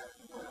here.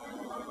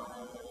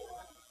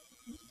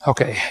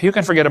 Okay, you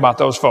can forget about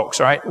those folks,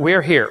 all right?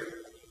 We're here.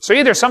 So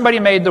either somebody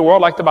made the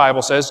world like the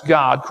Bible says,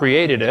 God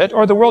created it,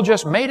 or the world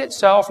just made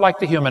itself like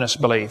the humanists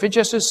believe. It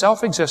just is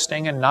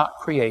self-existing and not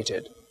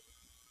created.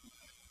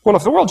 Well,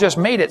 if the world just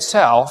made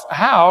itself,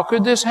 how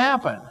could this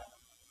happen?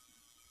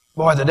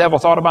 Boy, the devil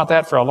thought about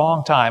that for a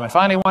long time. And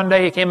finally, one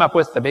day, he came up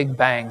with the Big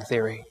Bang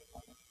Theory.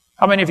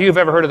 How many of you have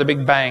ever heard of the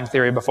Big Bang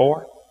Theory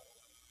before?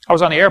 I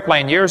was on the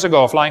airplane years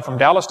ago flying from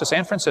Dallas to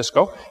San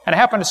Francisco, and I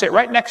happened to sit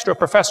right next to a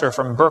professor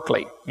from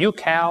Berkeley,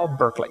 UCal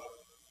Berkeley.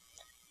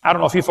 I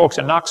don't know if you folks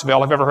in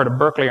Knoxville have ever heard of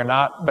Berkeley or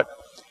not, but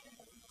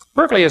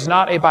Berkeley is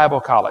not a Bible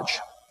college.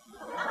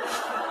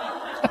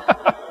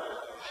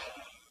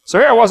 So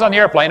here I was on the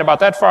airplane about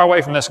that far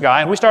away from this guy,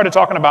 and we started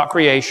talking about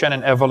creation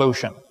and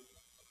evolution.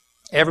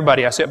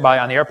 Everybody I sit by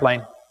on the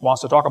airplane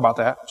wants to talk about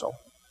that, so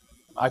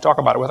I talk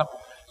about it with him.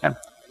 And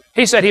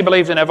he said he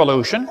believed in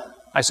evolution.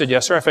 I said,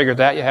 yes, sir, I figured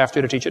that. You have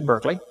to teach at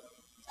Berkeley.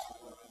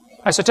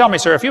 I said, tell me,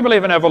 sir, if you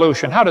believe in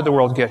evolution, how did the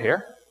world get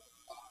here?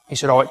 He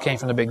said, oh, it came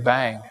from the Big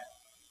Bang.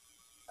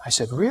 I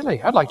said,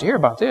 really? I'd like to hear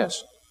about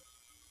this.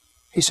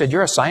 He said,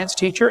 you're a science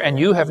teacher and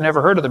you have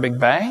never heard of the Big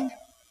Bang?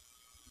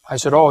 I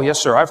said, oh, yes,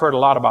 sir, I've heard a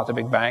lot about the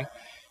Big Bang.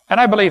 And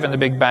I believe in the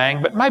Big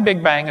Bang, but my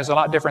Big Bang is a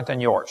lot different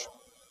than yours.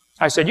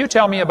 I said, you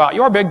tell me about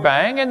your Big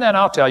Bang, and then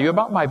I'll tell you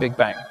about my Big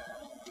Bang.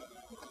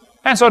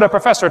 And so the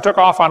professor took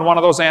off on one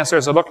of those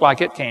answers that looked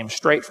like it came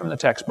straight from the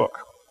textbook.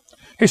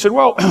 He said,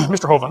 well,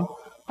 Mr. Hovind,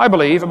 I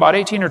believe about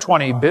 18 or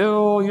 20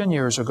 billion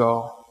years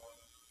ago.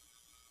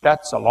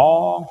 That's a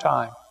long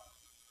time.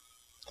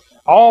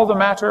 All the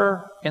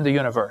matter in the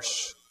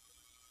universe.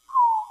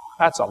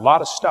 That's a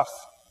lot of stuff.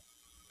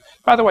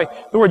 By the way,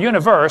 the word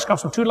universe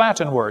comes from two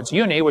Latin words,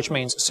 uni, which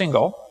means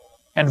single,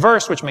 and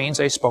verse, which means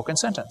a spoken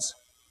sentence.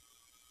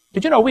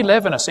 Did you know we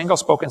live in a single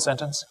spoken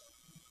sentence?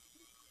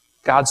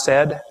 God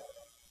said,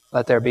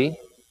 let there be.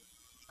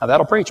 Now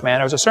that'll preach, man.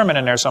 There's a sermon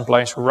in there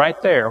someplace right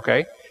there,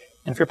 okay?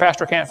 And if your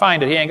pastor can't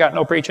find it, he ain't got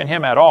no preach in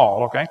him at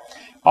all, okay?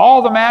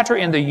 All the matter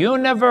in the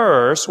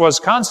universe was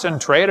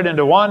concentrated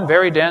into one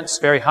very dense,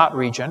 very hot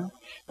region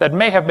that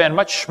may have been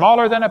much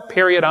smaller than a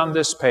period on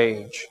this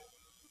page.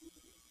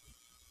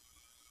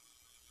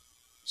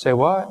 Say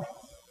what?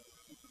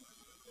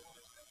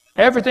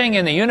 Everything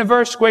in the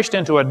universe squished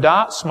into a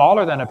dot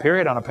smaller than a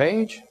period on a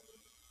page?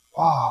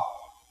 Wow.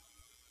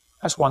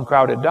 That's one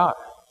crowded dot.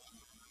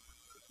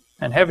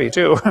 And heavy,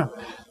 too.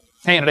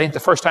 Hey, and it ain't the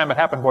first time it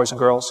happened, boys and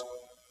girls.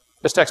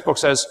 This textbook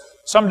says,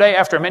 someday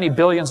after many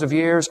billions of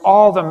years,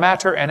 all the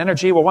matter and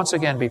energy will once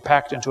again be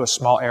packed into a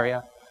small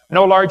area,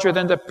 no larger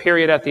than the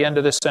period at the end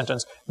of this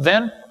sentence.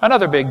 Then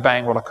another Big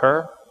Bang will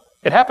occur.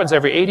 It happens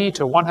every 80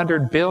 to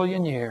 100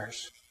 billion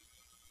years.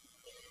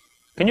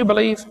 Can you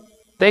believe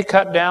they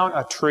cut down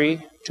a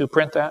tree to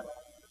print that?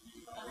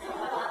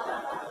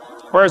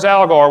 Where's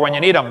Al Gore when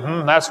you need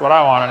him? That's what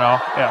I want to know.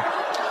 Yeah.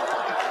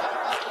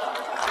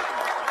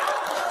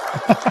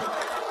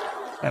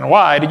 And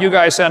why did you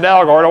guys send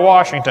Al Gore to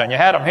Washington? You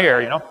had him here,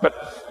 you know. But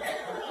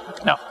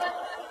no.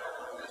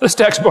 This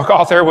textbook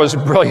author was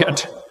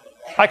brilliant.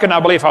 I could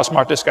not believe how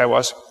smart this guy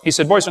was. He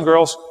said, boys and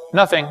girls,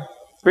 nothing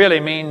really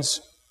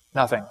means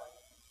nothing.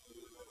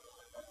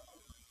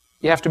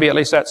 You have to be at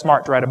least that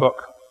smart to write a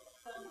book.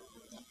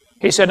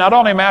 He said not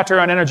only matter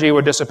and energy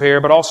would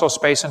disappear, but also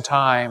space and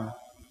time.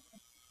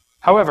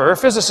 However,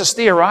 physicists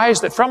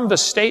theorized that from the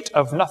state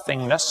of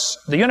nothingness,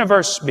 the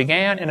universe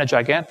began in a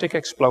gigantic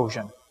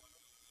explosion.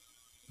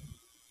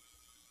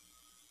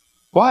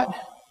 What?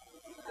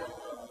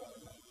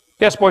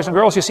 Yes, boys and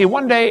girls, you see,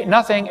 one day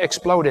nothing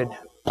exploded.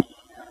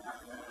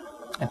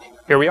 And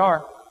here we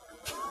are.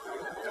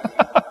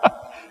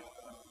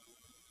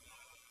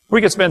 We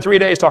could spend 3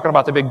 days talking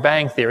about the Big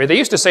Bang Theory. They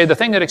used to say the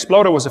thing that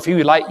exploded was a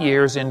few light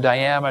years in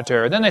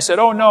diameter. Then they said,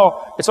 oh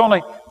no, it's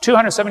only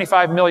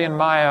 275 million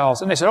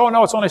miles. And they said, oh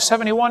no, it's only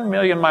 71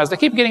 million miles. They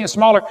keep getting it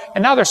smaller,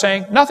 and now they're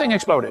saying nothing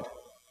exploded.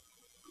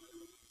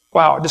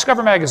 Wow,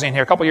 Discover magazine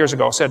here a couple years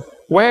ago said,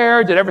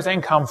 where did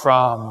everything come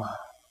from?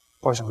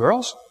 Boys and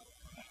girls,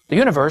 the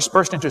universe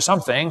burst into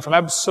something from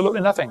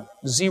absolutely nothing.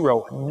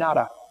 Zero,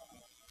 nada.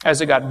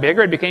 As it got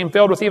bigger, it became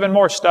filled with even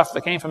more stuff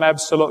that came from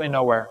absolutely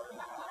nowhere.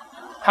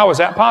 How is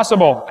that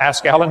possible?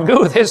 Ask Alan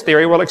Guth. His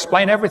theory will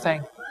explain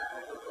everything.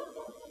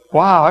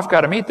 Wow, I've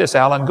got to meet this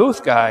Alan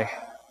Guth guy.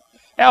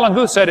 Alan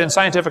Guth said in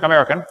Scientific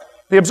American,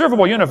 the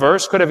observable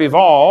universe could have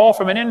evolved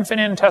from an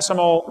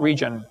infinitesimal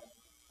region.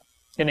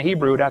 In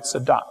Hebrew, that's a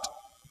dot.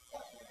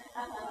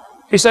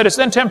 He said it's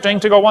then tempting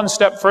to go one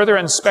step further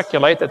and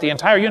speculate that the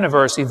entire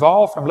universe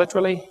evolved from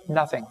literally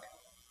nothing.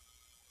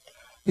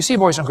 You see,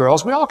 boys and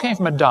girls, we all came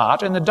from a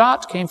dot, and the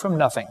dot came from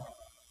nothing.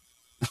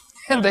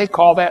 And they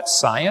call that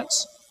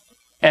science?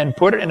 And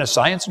put it in a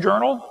science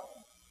journal?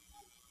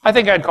 I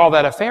think I'd call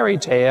that a fairy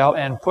tale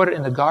and put it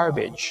in the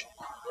garbage.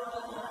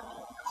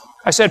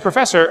 I said,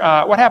 Professor,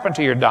 what happened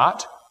to your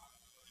dot?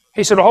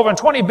 He said, well, Hovind,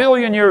 20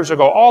 billion years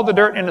ago, all the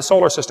dirt in the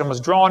solar system was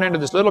drawn into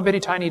this little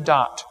bitty tiny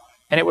dot.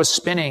 And it was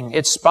spinning.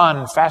 It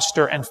spun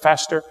faster and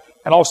faster.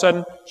 And all of a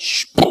sudden,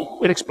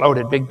 it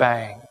exploded, Big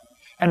Bang.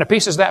 And the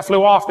pieces that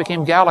flew off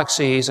became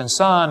galaxies and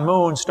sun,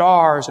 moon,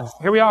 stars. And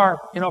here we are,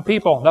 you know,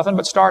 people, nothing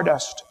but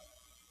stardust.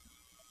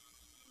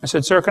 I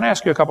said, sir, can I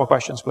ask you a couple of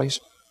questions, please?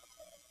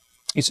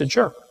 He said,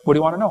 sure. What do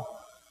you want to know?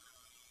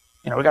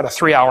 You know, we got a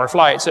 3-hour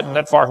flight sitting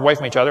that far away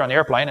from each other on the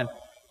airplane. And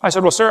I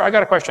said, well, sir, I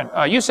got a question.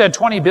 You said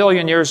 20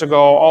 billion years ago,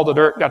 all the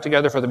dirt got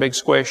together for the big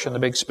squish and the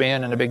big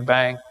spin and the big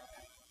bang.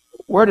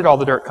 Where did all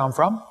the dirt come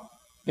from?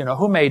 You know,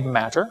 who made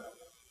matter?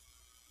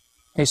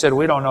 He said,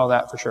 we don't know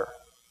that for sure.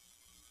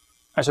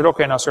 I said,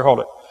 okay, now, sir, hold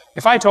it.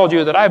 If I told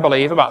you that I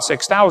believe about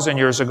 6,000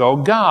 years ago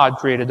God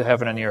created the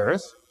heaven and the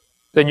earth,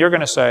 then you're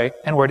going to say,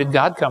 and where did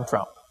God come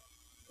from?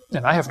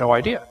 And I have no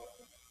idea.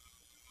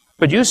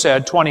 But you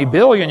said 20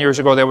 billion years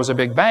ago there was a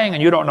big bang,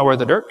 and you don't know where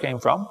the dirt came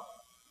from.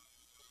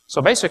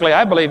 So basically,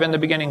 I believe in the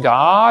beginning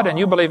God, and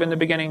you believe in the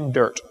beginning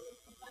dirt.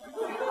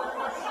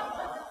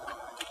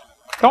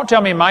 Don't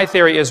tell me my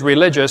theory is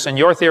religious and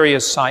your theory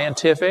is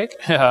scientific.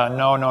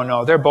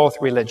 No. They're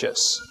both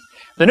religious.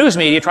 The news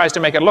media tries to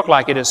make it look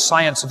like it is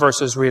science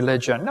versus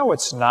religion. No,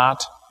 it's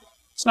not.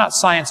 It's not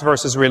science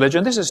versus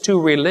religion. This is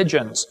two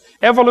religions.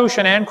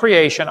 Evolution and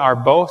creation are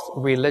both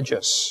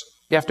religious.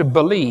 You have to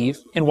believe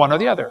in one or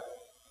the other.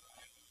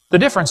 The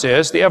difference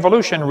is the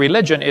evolution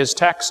religion is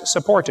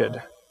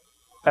tax-supported.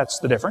 That's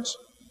the difference.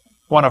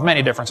 One of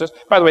many differences.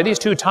 By the way, these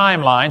two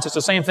timelines, it's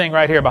the same thing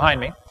right here behind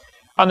me.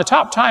 On the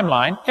top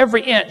timeline,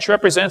 every inch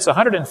represents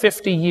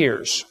 150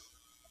 years.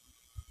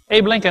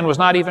 Abe Lincoln was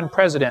not even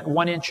president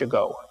 1 inch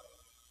ago.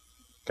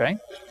 Okay?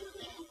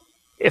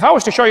 If I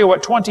was to show you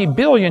what 20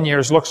 billion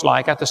years looks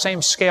like at the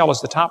same scale as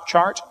the top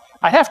chart,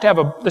 I'd have to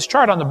have this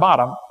chart on the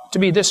bottom to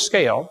be this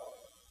scale.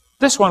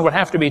 This one would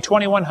have to be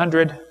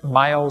 2,100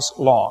 miles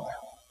long.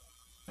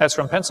 That's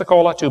from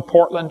Pensacola to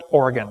Portland,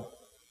 Oregon.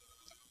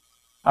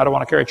 I don't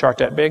want to carry a chart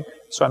that big,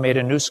 so I made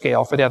a new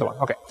scale for the other one.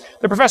 Okay.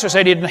 The professor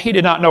said he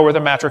did not know where the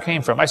matter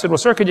came from. I said, well,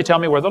 sir, could you tell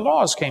me where the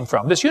laws came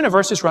from? This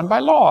universe is run by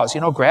laws.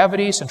 You know,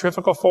 gravity,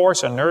 centrifugal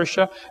force,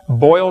 inertia,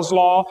 Boyle's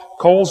law,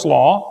 Cole's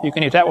law. You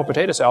can eat that with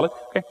potato salad.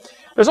 Okay.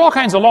 There's all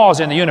kinds of laws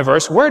in the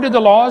universe. Where did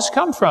the laws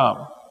come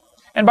from?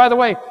 And by the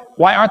way,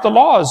 why aren't the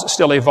laws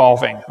still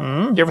evolving?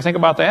 Do you ever think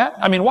about that?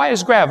 I mean, why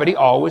is gravity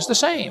always the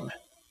same?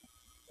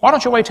 Why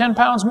don't you weigh 10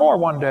 pounds more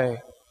one day?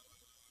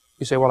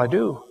 You say, well, I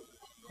do.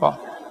 Well,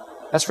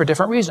 that's for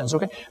different reasons,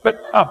 okay? But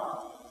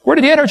where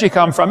did the energy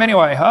come from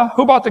anyway, huh?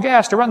 Who bought the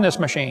gas to run this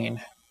machine?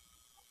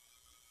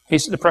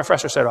 The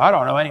professor said, I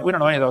don't know we don't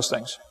know any of those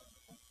things.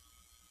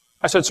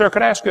 I said, sir,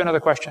 could I ask you another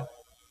question?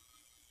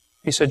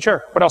 He said,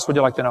 sure. What else would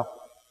you like to know?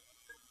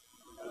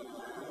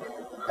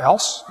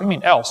 Else? What do you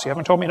mean else? You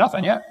haven't told me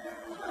nothing yet.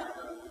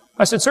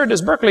 I said, sir,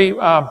 does Berkeley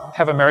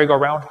have a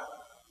merry-go-round?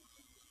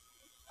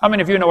 How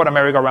many of you know what a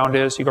merry-go-round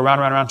is? You go round,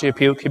 round, round till you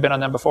puke. You've been on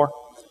them before?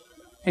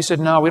 He said,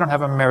 no, we don't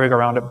have a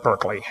merry-go-round at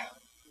Berkeley.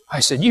 I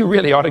said, you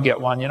really ought to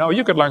get one. You know,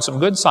 you could learn some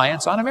good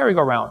science on a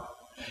merry-go-round.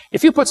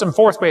 If you put some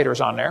fourth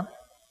graders on there,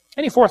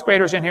 any fourth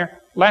graders in here?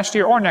 Last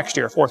year or next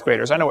year, fourth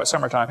graders. I know it's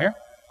summertime here.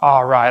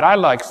 All right, I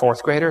like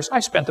fourth graders. I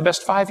spent the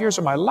best 5 years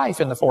of my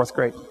life in the fourth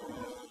grade.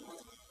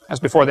 That's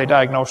before they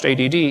diagnosed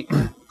ADD.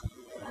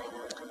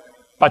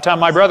 By the time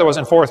my brother was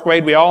in fourth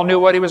grade, we all knew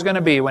what he was going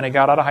to be when he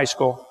got out of high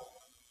school.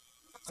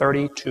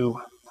 32.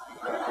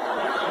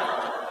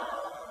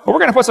 But we're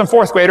going to put some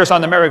fourth graders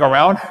on the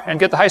merry-go-round and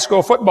get the high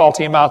school football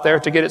team out there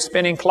to get it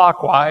spinning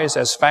clockwise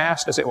as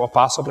fast as it will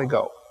possibly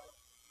go.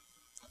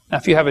 Now,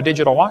 if you have a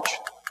digital watch,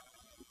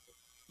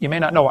 you may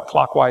not know what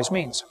clockwise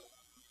means.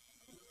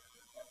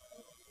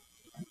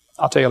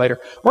 I'll tell you later.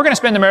 We're going to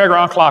spin the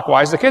merry-go-round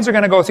clockwise. The kids are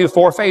going to go through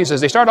 4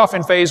 phases. They start off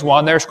in phase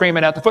 1. They're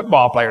screaming at the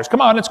football players.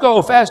 Come on, let's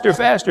go. Faster,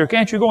 faster.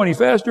 Can't you go any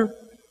faster?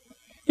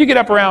 You get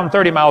up around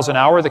 30 miles an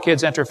hour. The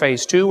kids enter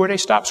phase 2 where they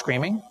stop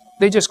screaming.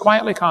 They just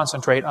quietly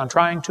concentrate on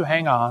trying to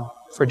hang on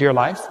for dear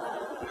life.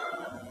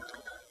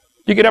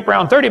 You get up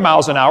around 30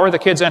 miles an hour. The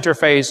kids enter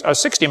phase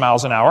 60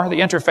 miles an hour.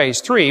 They enter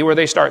phase 3 where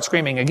they start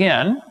screaming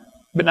again.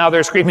 But now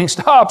they're screaming,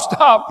 stop,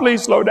 stop,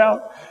 please slow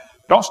down.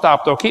 Don't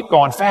stop, though. Keep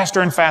going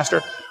faster and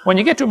faster. When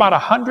you get to about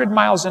 100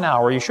 miles an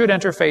hour, you should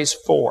enter phase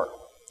 4.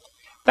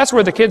 That's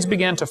where the kids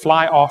begin to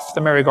fly off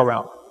the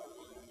merry-go-round.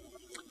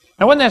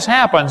 Now, when this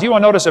happens, you will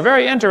notice a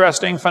very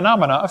interesting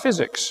phenomena of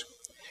physics.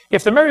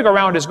 If the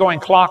merry-go-round is going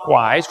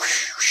clockwise,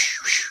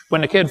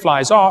 when the kid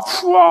flies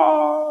off,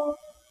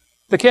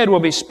 the kid will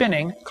be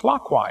spinning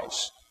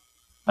clockwise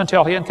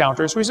until he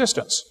encounters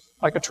resistance,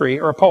 like a tree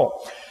or a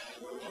pole.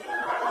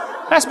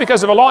 That's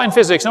because of a law in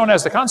physics known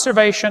as the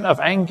conservation of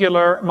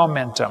angular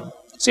momentum.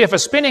 See, if a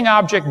spinning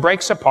object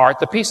breaks apart,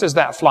 the pieces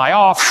that fly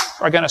off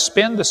are going to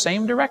spin the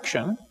same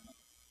direction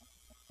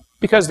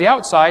because the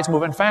outside's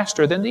moving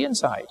faster than the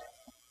inside.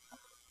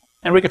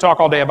 And we could talk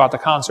all day about the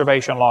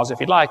conservation laws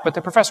if you'd like, but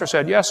the professor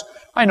said, yes,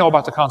 I know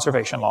about the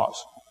conservation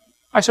laws.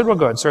 I said, well,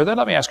 good, sir. Then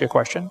let me ask you a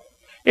question.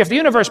 If the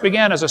universe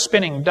began as a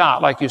spinning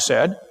dot, like you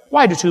said,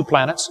 why do 2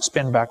 planets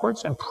spin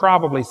backwards and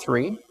probably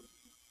 3?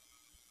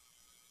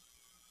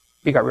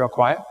 He got real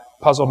quiet,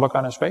 puzzled look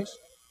on his face.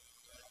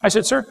 I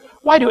said, sir,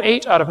 why do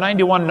 8 out of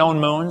 91 known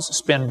moons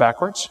spin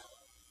backwards?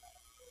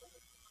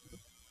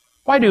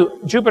 Why do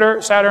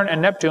Jupiter, Saturn,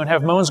 and Neptune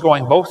have moons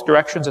going both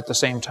directions at the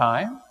same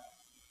time?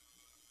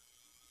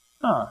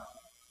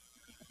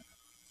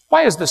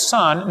 Why is the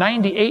sun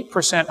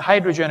 98%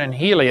 hydrogen and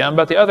helium,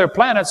 but the other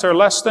planets are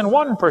less than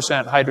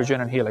 1%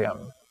 hydrogen and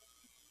helium?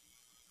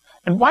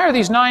 And why are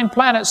these 9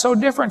 planets so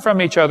different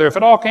from each other? If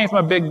it all came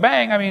from a Big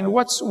Bang, I mean,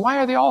 why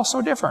are they all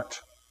so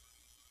different?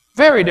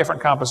 Very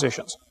different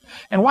compositions.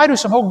 And why do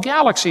some whole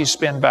galaxies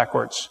spin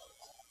backwards?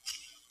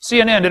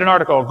 CNN did an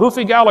article,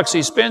 Goofy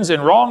Galaxy spins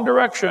in wrong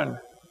direction.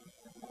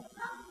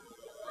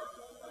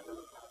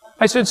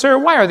 I said, sir,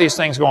 why are these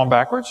things going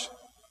backwards?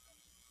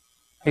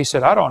 He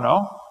said, I don't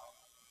know.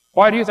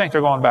 Why do you think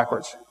they're going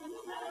backwards?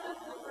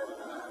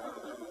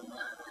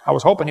 I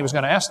was hoping he was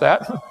going to ask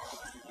that.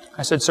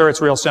 I said, sir,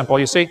 it's real simple.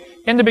 You see,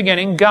 in the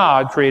beginning,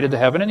 God created the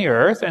heaven and the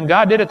earth, and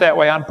God did it that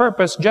way on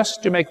purpose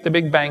just to make the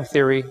Big Bang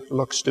Theory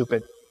look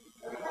stupid.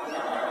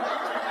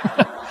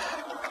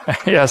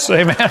 Yes,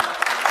 amen.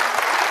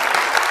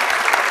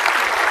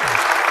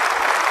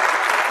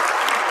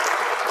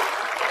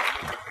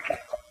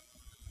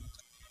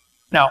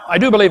 Now, I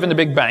do believe in the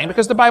Big Bang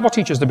because the Bible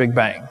teaches the Big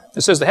Bang.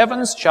 It says, the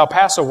heavens shall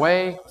pass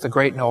away with a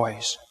great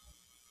noise.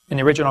 In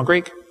the original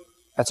Greek,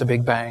 that's a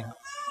Big Bang.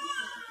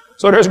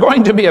 So there's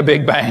going to be a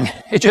Big Bang.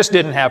 It just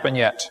didn't happen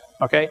yet.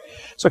 Okay?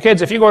 So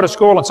kids, if you go to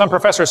school and some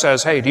professor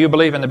says, hey, do you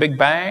believe in the Big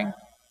Bang?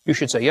 You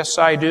should say, yes,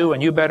 I do,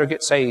 and you better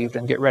get saved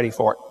and get ready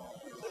for it.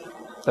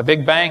 The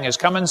Big Bang is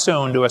coming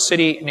soon to a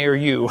city near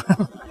you.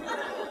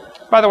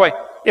 By the way,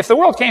 if the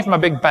world came from a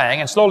Big Bang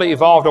and slowly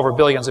evolved over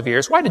billions of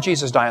years, why did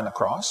Jesus die on the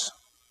cross?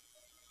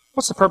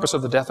 What's the purpose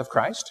of the death of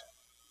Christ?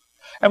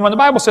 And when the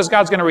Bible says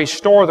God's going to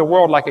restore the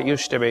world like it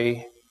used to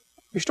be,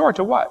 restore it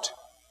to what?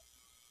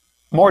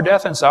 More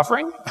death and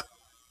suffering?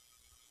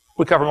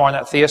 We cover more on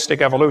that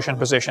theistic evolution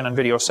position in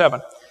video 7.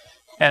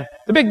 And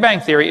the Big Bang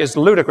Theory is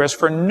ludicrous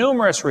for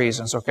numerous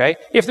reasons, okay?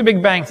 If the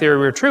Big Bang Theory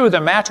were true, the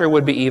matter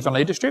would be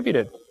evenly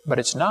distributed. But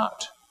it's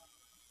not.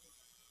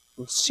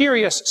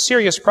 Serious,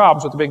 serious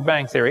problems with the Big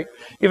Bang Theory.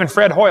 Even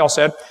Fred Hoyle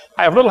said,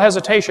 I have little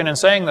hesitation in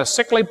saying the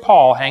sickly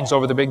pall hangs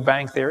over the Big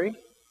Bang Theory.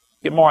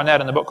 Get more on that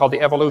in the book called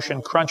The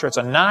Evolution Cruncher. It's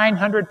a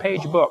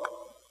 900-page book.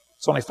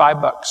 It's only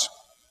 $5.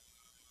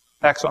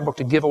 Excellent book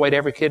to give away to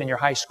every kid in your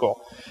high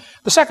school.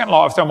 The second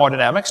law of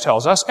thermodynamics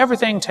tells us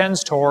everything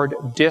tends toward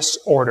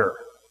disorder.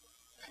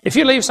 If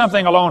you leave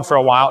something alone for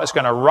a while, it's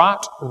going to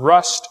rot,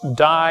 rust,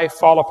 die,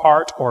 fall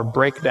apart, or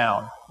break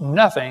down.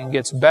 Nothing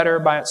gets better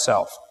by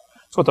itself.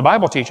 That's what the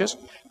Bible teaches.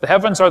 The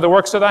heavens are the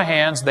works of thy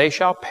hands. They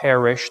shall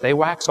perish. They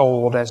wax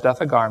old as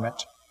doth a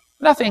garment.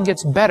 Nothing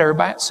gets better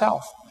by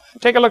itself.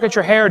 Take a look at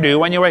your hairdo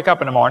when you wake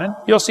up in the morning.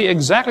 You'll see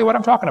exactly what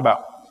I'm talking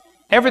about.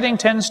 Everything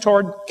tends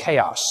toward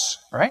chaos,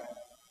 right?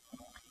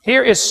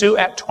 Here is Sue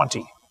at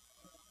 20.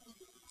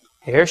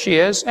 Here she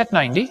is at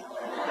 90.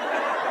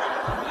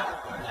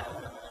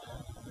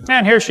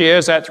 And here she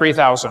is at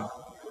 3,000.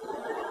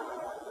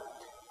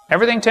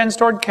 Everything tends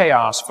toward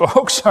chaos,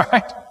 folks, all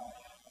right?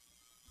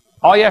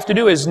 All you have to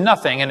do is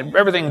nothing, and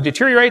everything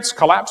deteriorates,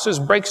 collapses,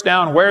 breaks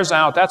down, wears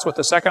out. That's what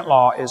the second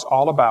law is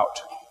all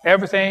about.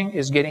 Everything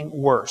is getting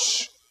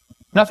worse.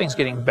 Nothing's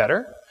getting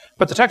better.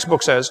 But the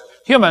textbook says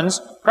humans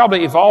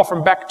probably evolved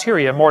from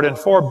bacteria more than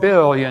 4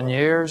 billion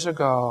years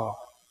ago.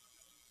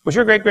 Was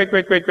your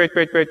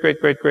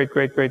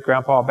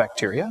great-great-great-great-great-great-great-great-great-great-grandpa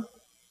bacteria?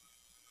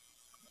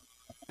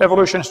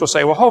 Evolutionists will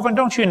say, well, Hovind,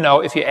 don't you know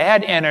if you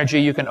add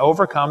energy, you can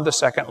overcome the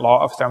second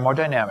law of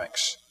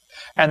thermodynamics?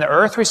 And the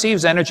earth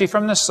receives energy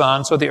from the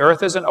sun, so the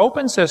earth is an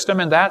open system,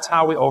 and that's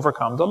how we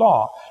overcome the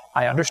law.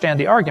 I understand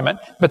the argument,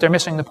 but they're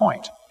missing the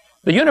point.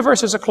 The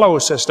universe is a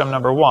closed system,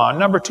 number one.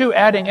 Number two,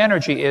 adding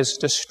energy is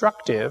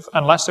destructive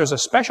unless there's a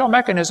special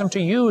mechanism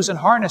to use and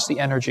harness the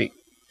energy.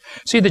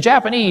 See, the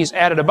Japanese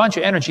added a bunch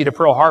of energy to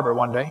Pearl Harbor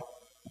one day.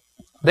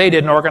 They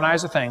didn't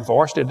organize a thing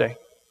for us, did they?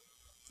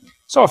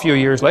 So a few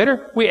years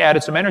later, we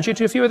added some energy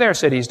to a few of their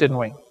cities, didn't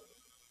we?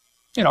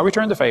 You know,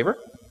 returned the favor.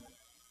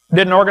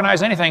 Didn't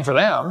organize anything for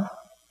them.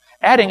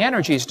 Adding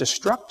energy is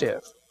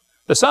destructive.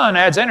 The sun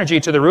adds energy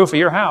to the roof of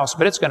your house,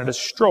 but it's going to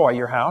destroy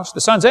your house.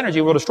 The sun's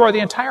energy will destroy the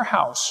entire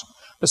house.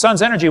 The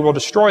sun's energy will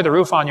destroy the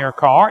roof on your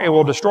car. It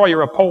will destroy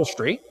your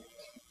upholstery.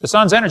 The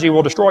sun's energy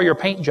will destroy your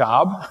paint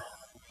job.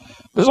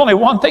 There's only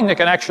one thing that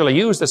can actually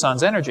use the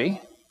sun's energy: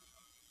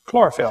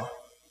 chlorophyll.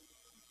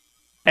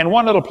 And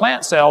one little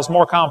plant cell is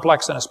more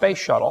complex than a space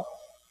shuttle.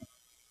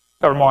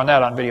 Cover more on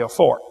that on video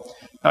 4.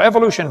 Now,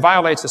 evolution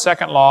violates the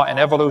second law, and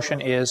evolution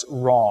is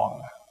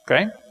wrong.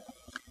 Okay?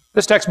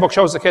 This textbook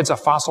shows the kids a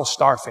fossil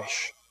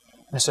starfish.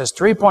 And it says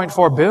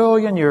 3.4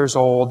 billion years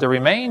old, the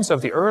remains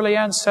of the early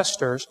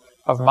ancestors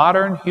of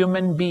modern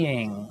human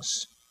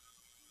beings.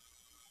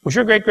 Was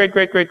your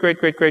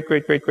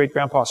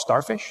great-great-great-great-great-great-great-great-great-great-grandpa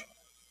starfish?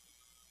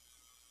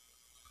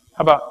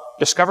 How about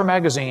Discover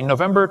Magazine,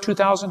 November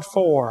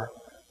 2004.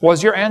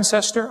 Was your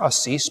ancestor a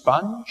sea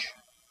sponge?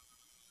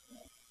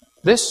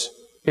 This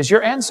is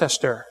your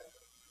ancestor.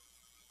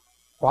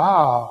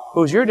 Wow,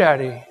 who's your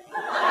daddy?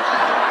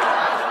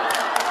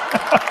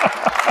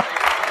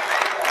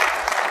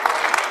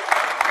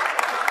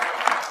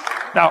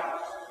 Now,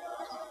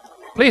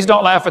 please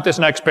don't laugh at this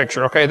next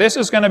picture, okay? This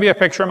is going to be a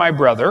picture of my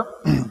brother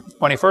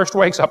when he first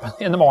wakes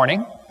up in the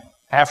morning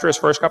after his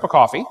first cup of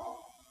coffee,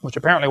 which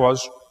apparently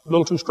was a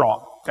little too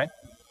strong, okay?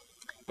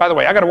 By the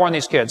way, I got to warn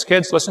these kids.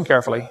 Kids, listen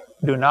carefully.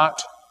 Do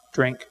not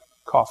drink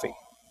coffee.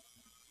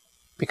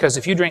 Because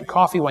if you drink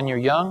coffee when you're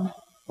young,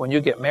 when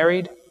you get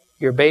married,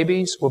 your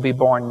babies will be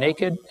born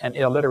naked and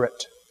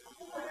illiterate.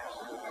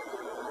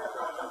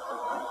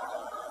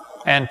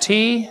 And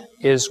tea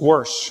is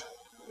worse.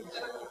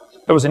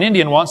 There was an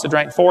Indian once that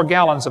drank 4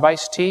 gallons of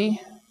iced tea.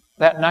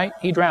 That night,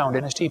 he drowned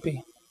in his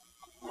teepee.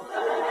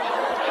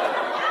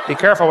 Be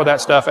careful with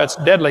that stuff. That's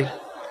deadly.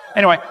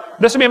 Anyway,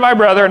 this will be my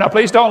brother. Now,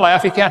 please don't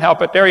laugh. He can't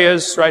help it. There he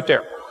is, right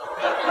there.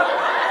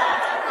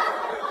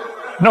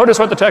 Notice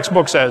what the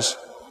textbook says.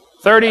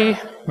 30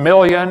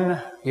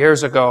 million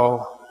years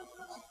ago.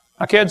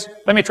 Now, kids,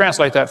 let me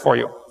translate that for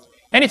you.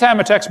 Anytime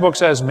a textbook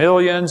says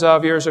millions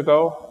of years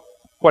ago,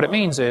 what it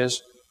means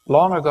is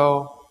long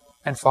ago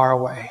and far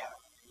away.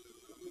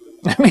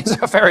 That means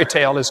a fairy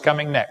tale is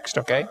coming next,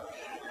 okay?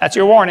 That's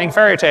your warning,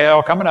 fairy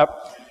tale coming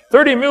up.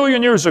 30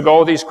 million years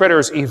ago, these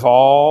critters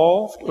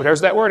evolved. Well,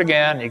 there's that word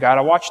again. You got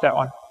to watch that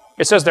one.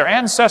 It says they're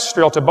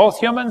ancestral to both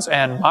humans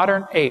and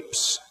modern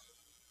apes.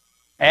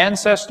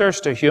 Ancestors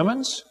to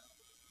humans?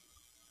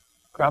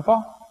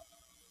 Grandpa?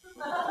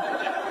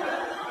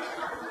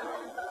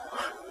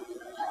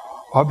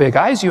 What big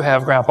eyes you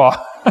have, Grandpa.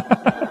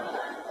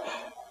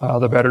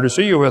 The better to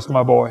see you with,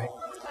 my boy.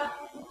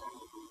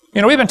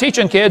 You know, we've been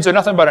teaching kids they're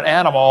nothing but an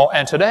animal,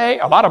 and today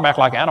a lot of them act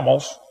like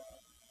animals.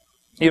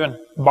 Even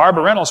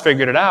Barbara Reynolds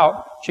figured it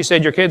out. She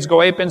said, your kids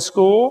go ape in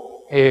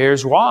school?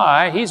 Here's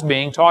why. He's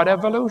being taught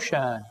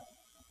evolution.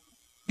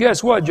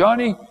 Guess what,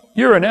 Johnny?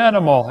 You're an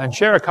animal and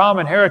share a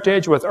common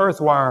heritage with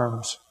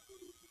earthworms.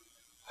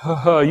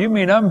 You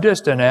mean I'm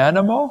just an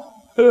animal?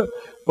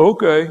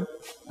 Okay.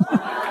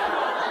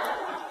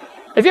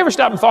 Have you ever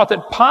stopped and thought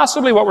that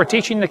possibly what we're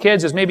teaching the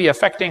kids is maybe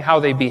affecting how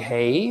they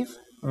behave?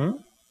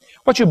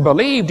 What you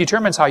believe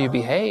determines how you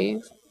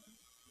behave.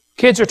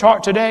 Kids are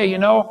taught today, you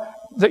know,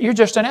 that you're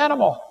just an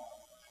animal.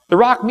 The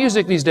rock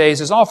music these days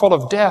is all full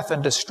of death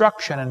and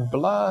destruction and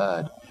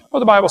blood. Well,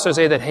 the Bible says,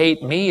 they that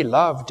hate me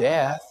love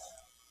death.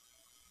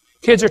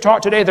 Kids are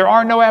taught today there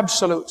are no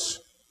absolutes.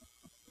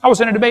 I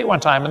was in a debate one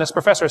time and this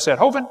professor said,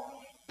 Hovind,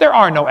 there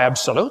are no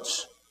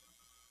absolutes.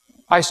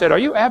 I said, are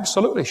you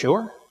absolutely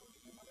sure?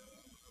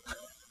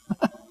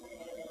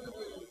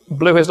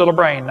 Blew his little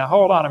brain. Now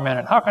hold on a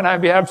minute. How can I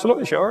be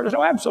absolutely sure? There's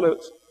no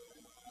absolutes.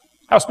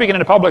 I was speaking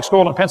in a public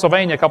school in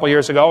Pennsylvania a couple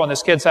years ago, and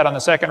this kid sat on the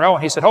second row,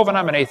 and he said, Hovind,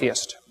 I'm an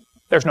atheist.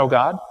 There's no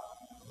God.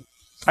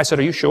 I said,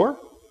 are you sure?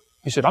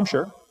 He said, I'm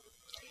sure.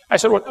 I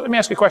said, well, let me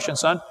ask you a question,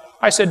 son.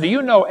 I said, do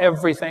you know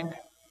everything?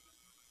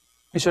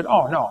 He said,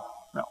 oh, no.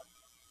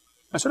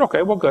 I said,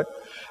 okay, well, good.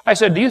 I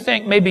said, do you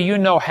think maybe you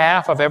know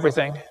half of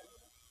everything?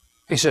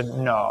 He said,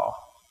 no.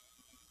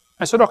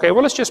 I said, okay,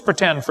 well, let's just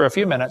pretend for a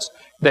few minutes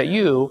that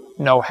you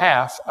know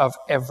half of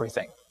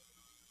everything.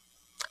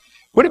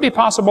 Would it be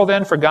possible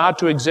then for God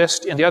to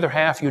exist in the other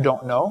half you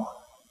don't know?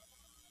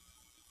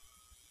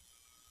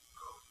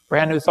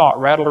 Brand new thought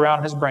rattled around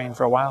in his brain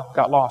for a while.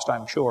 Got lost,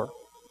 I'm sure.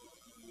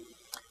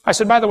 I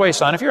said, by the way,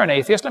 son, if you're an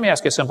atheist, let me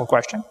ask you a simple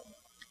question.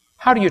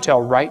 How do you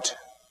tell right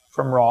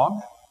from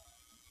wrong?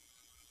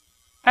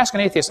 Ask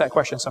an atheist that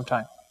question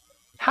sometime.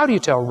 How do you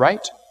tell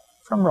right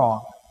from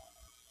wrong?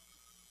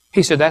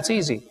 He said, that's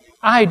easy.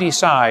 I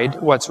decide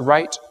what's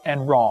right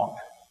and wrong.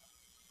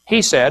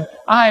 He said,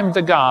 I'm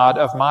the God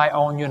of my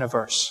own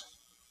universe.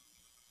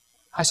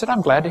 I said,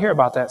 I'm glad to hear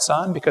about that,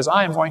 son, because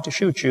I am going to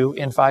shoot you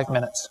in 5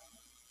 minutes.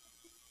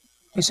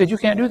 He said, you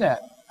can't do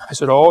that. I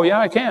said, oh, yeah,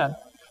 I can.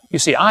 You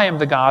see, I am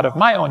the God of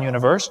my own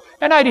universe,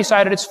 and I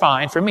decided it's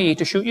fine for me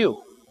to shoot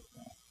you.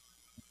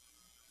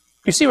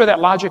 You see where that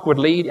logic would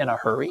lead in a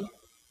hurry?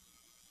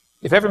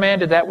 If every man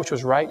did that which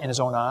was right in his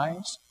own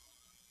eyes,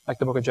 like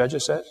the book of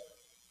Judges says,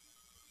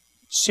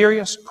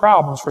 serious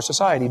problems for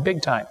society,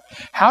 big time.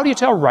 How do you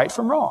tell right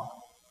from wrong?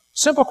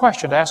 Simple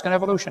question to ask an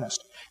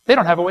evolutionist. They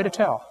don't have a way to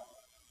tell.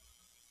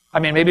 I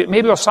mean, maybe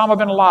Osama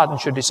bin Laden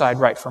should decide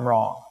right from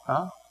wrong.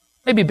 Huh?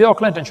 Maybe Bill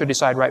Clinton should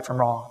decide right from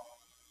wrong.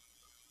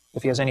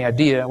 If he has any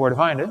idea where to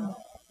find it.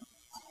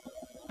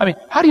 I mean,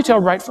 how do you tell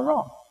right from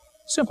wrong?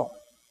 Simple.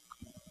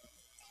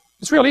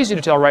 It's real easy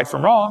to tell right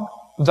from wrong.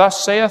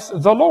 Thus saith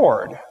the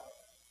Lord.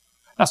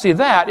 Now see,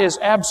 that is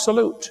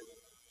absolute.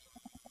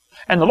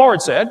 And the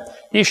Lord said,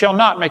 ye shall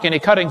not make any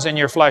cuttings in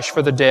your flesh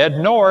for the dead,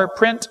 nor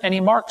print any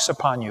marks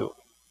upon you.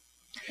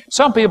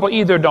 Some people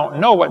either don't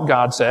know what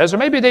God says, or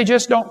maybe they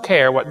just don't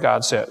care what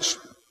God says.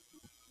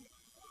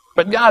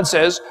 But God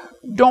says,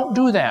 don't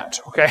do that,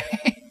 okay?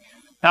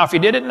 Now, if you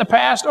did it in the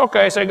past,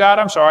 okay, say, God,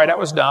 I'm sorry, that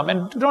was dumb,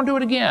 and don't do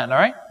it again, all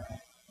right?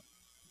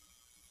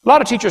 A lot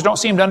of teachers don't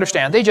seem to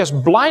understand. They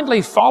just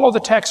blindly follow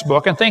the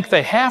textbook and think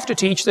they have to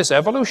teach this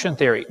evolution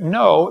theory.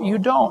 No, you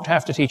don't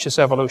have to teach this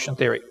evolution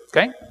theory,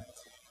 okay?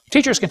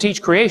 Teachers can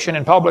teach creation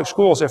in public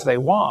schools if they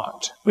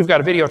want. We've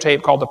got a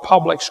videotape called the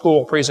Public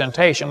School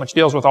Presentation, which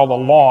deals with all the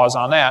laws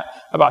on that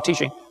about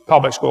teaching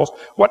public schools,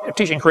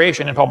 teaching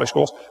creation in public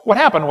schools. What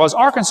happened was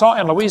Arkansas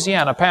and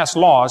Louisiana passed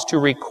laws to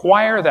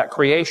require that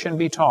creation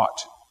be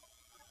taught.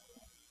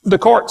 The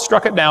court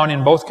struck it down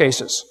in both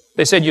cases.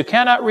 They said you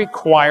cannot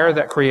require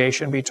that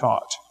creation be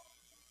taught.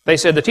 They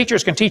said the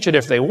teachers can teach it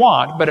if they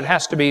want, but it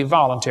has to be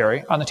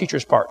voluntary on the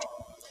teacher's part.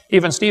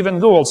 Even Stephen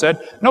Gould said,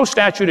 no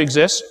statute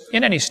exists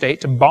in any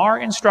state to bar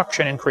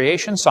instruction in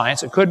creation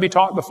science. It could be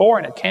taught before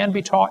and it can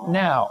be taught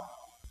now.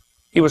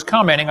 He was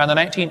commenting on the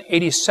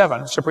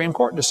 1987 Supreme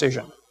Court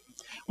decision.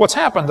 What's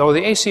happened, though,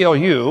 the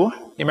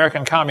ACLU, the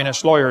American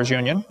Communist Lawyers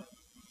Union,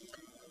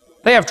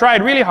 They have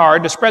tried really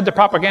hard to spread the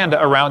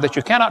propaganda around that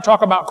you cannot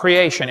talk about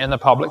creation in the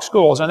public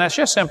schools, and that's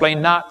just simply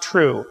not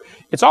true.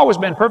 It's always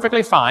been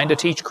perfectly fine to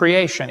teach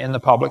creation in the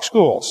public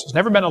schools. There's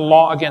never been a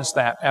law against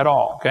that at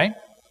all, okay?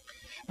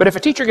 But if a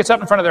teacher gets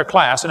up in front of their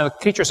class and the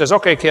teacher says,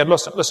 okay, kid,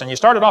 listen, you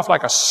started off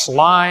like a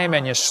slime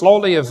and you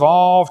slowly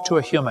evolved to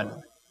a human.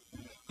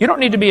 You don't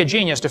need to be a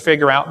genius to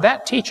figure out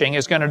that teaching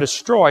is going to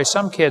destroy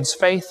some kid's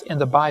faith in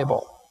the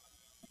Bible.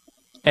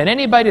 And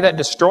anybody that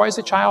destroys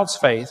a child's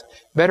faith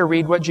better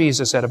read what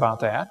Jesus said about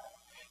that.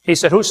 He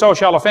said, whoso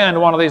shall offend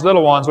one of these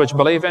little ones which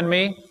believe in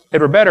me,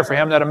 it were better for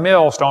him that a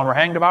millstone were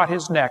hanged about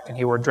his neck and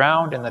he were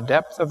drowned in the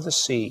depth of the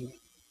sea.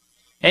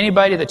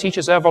 Anybody that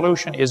teaches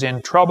evolution is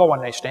in trouble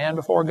when they stand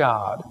before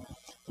God.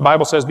 The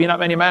Bible says, be not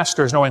many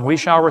masters, knowing we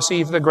shall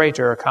receive the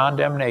greater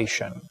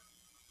condemnation.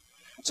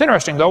 It's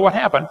interesting, though, what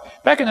happened.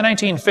 Back in the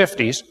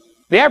 1950s,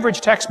 the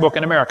average textbook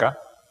in America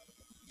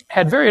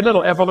had very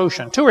little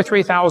evolution. 2,000 or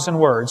 3,000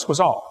 words was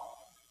all.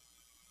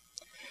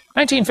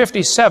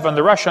 1957,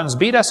 the Russians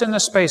beat us in the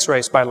space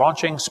race by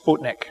launching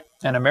Sputnik,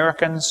 and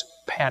Americans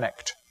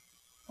panicked.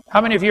 How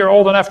many of you are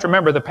old enough to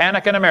remember the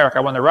panic in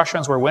America when the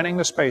Russians were winning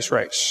the space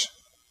race?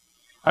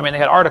 I mean, they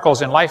had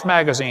articles in Life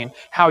magazine,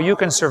 how you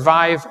can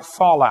survive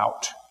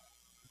fallout.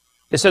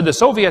 They said the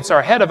Soviets are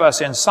ahead of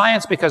us in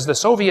science because the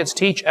Soviets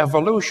teach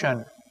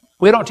evolution.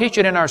 We don't teach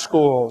it in our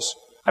schools.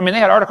 I mean, they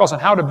had articles on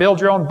how to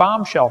build your own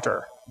bomb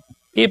shelter.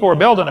 People were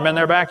building them in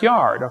their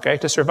backyard, okay,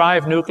 to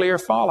survive nuclear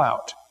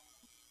fallout.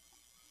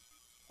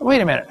 Wait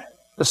a minute.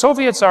 The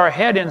Soviets are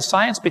ahead in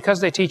science because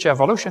they teach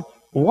evolution.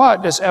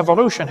 What does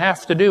evolution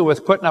have to do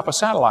with putting up a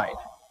satellite?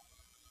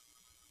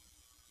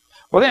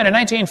 Well, then, in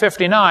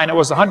 1959, it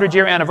was the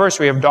 100-year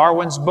anniversary of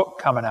Darwin's book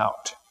coming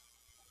out.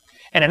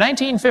 And in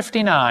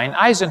 1959,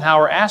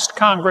 Eisenhower asked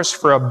Congress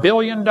for $1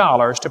 billion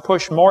to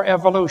push more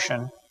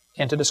evolution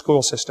into the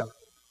school system.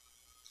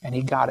 And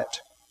he got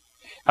it.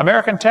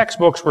 American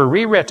textbooks were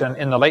rewritten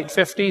in the late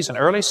 50s and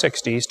early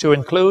 60s to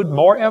include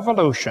more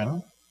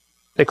evolution.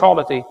 They called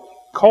it the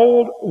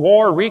Cold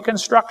War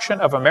Reconstruction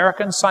of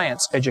American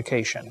Science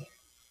Education.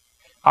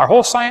 Our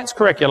whole science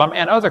curriculum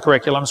and other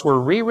curriculums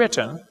were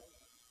rewritten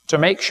to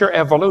make sure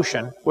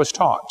evolution was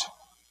taught.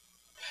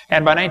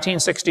 And by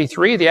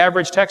 1963, the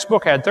average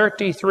textbook had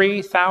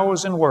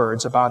 33,000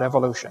 words about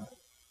evolution.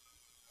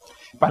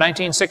 By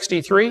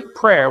 1963,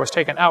 prayer was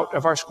taken out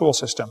of our school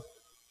system.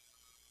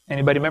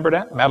 Anybody remember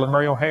that? Madeleine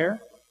Murray O'Hair?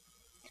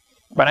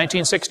 By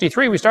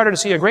 1963, we started to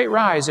see a great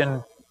rise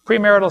in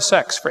premarital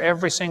sex for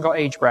every single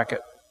age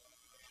bracket.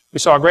 We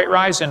saw a great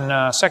rise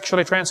in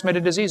sexually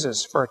transmitted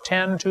diseases for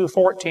 10 to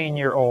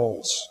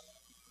 14-year-olds.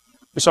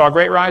 We saw a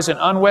great rise in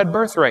unwed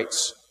birth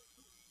rates.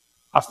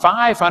 A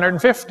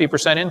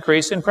 550%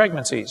 increase in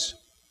pregnancies.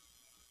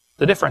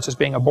 The difference is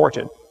being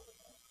aborted.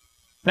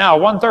 Now,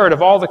 1/3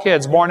 of all the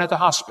kids born at the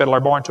hospital are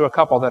born to a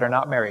couple that are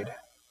not married.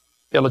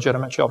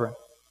 Illegitimate children.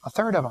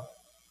 1/3 of them.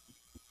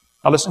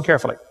 Now listen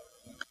carefully.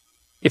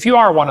 If you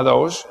are one of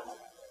those,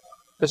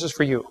 this is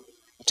for you.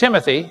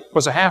 Timothy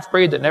was a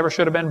half-breed that never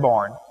should have been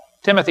born.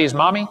 Timothy's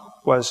mommy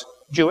was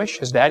Jewish.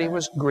 His daddy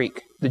was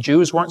Greek. The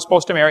Jews weren't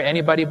supposed to marry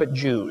anybody but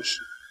Jews.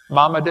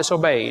 Mama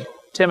disobeyed.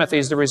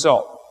 Timothy's the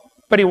result.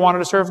 But he wanted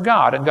to serve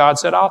God, and God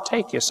said, I'll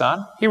take you,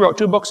 son. He wrote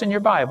 2 books in your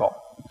Bible.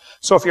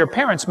 So if your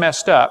parents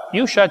messed up,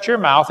 you shut your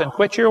mouth and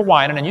quit your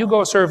whining, and you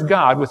go serve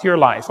God with your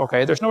life,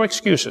 okay? There's no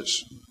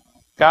excuses.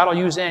 God will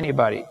use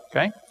anybody,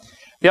 okay?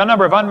 The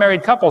number of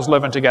unmarried couples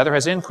living together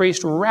has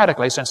increased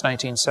radically since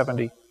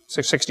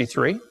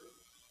 1963.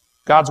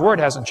 God's word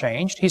hasn't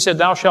changed. He said,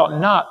 thou shalt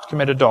not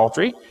commit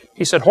adultery.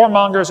 He said,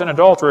 whoremongers and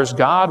adulterers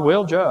God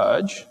will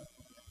judge.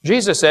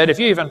 Jesus said, if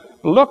you even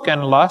look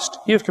in lust,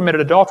 you've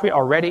committed adultery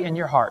already in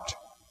your heart.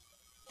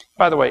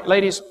 By the way,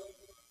 ladies,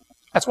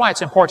 that's why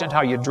it's important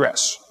how you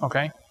dress,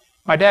 okay?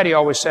 My daddy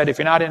always said, if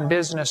you're not in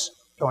business,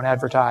 don't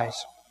advertise.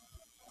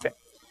 Okay.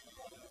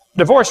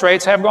 Divorce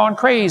rates have gone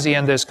crazy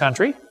in this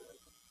country.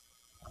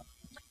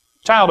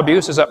 Child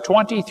abuse is up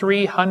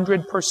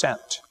 2,300%.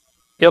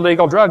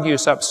 Illegal drug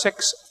use up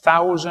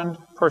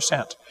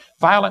 6,000%.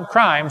 Violent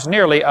crimes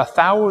nearly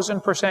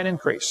 1,000%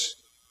 increase.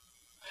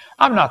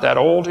 I'm not that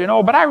old, you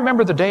know, but I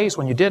remember the days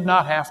when you did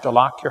not have to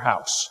lock your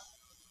house.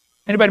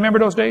 Anybody remember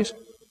those days?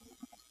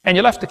 And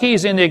you left the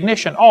keys in the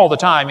ignition all the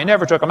time. You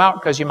never took them out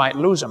because you might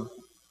lose them.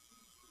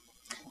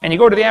 And you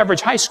go to the average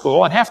high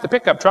school, and half the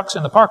pickup trucks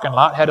in the parking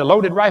lot had a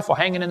loaded rifle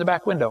hanging in the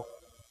back window.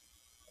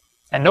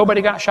 And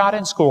nobody got shot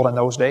in school in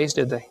those days,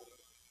 did they?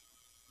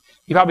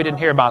 You probably didn't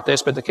hear about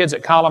this, but the kids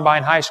at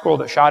Columbine High School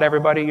that shot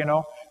everybody, you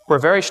know, were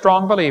very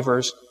strong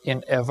believers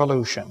in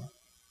evolution.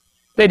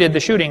 They did the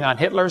shooting on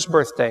Hitler's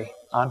birthday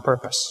on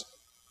purpose.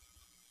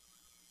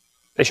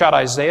 They shot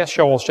Isaiah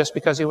Shoals just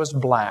because he was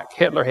black.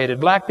 Hitler hated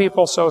black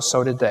people, so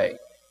did they.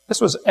 This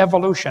was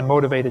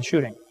evolution-motivated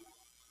shooting.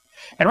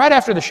 And right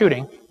after the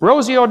shooting,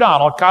 Rosie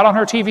O'Donnell got on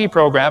her TV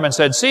program and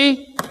said,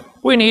 see,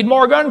 we need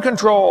more gun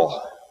control.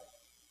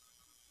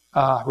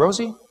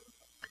 Rosie,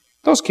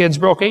 those kids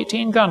broke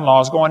 18 gun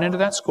laws going into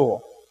that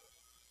school.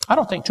 I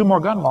don't think 2 more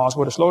gun laws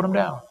would have slowed them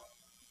down.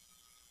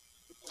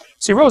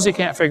 See, Rosie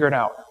can't figure it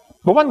out.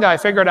 But one guy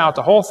figured out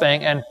the whole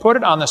thing and put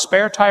it on the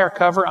spare tire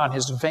cover on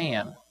his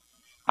van.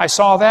 I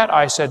saw that.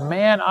 I said,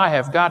 man, I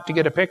have got to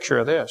get a picture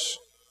of this.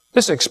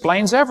 This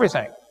explains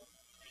everything.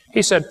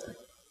 He said,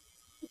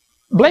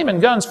 blaming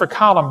guns for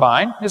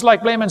Columbine is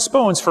like blaming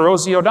spoons for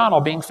Rosie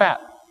O'Donnell being fat.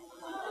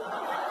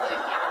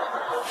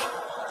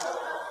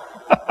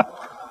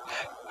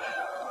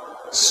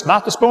 It's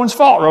not the spoon's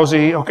fault,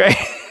 Rosie, okay?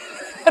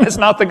 And it's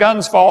not the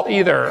gun's fault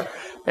either.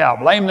 Yeah,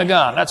 blame the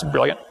gun. That's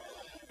brilliant.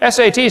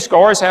 SAT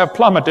scores have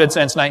plummeted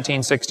since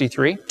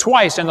 1963.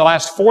 Twice in the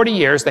last 40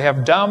 years, they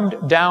have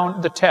dumbed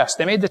down the test.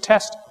 They made the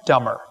test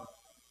dumber.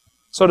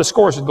 So the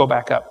scores would go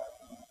back up.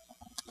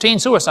 Teen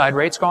suicide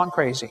rate's gone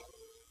crazy.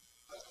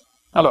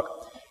 Now look,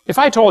 if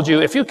I told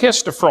you if you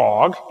kissed a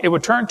frog, it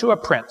would turn to a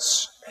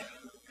prince.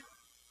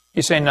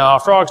 You say, no,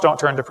 frogs don't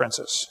turn to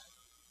princes.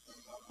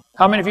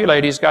 How many of you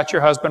ladies got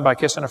your husband by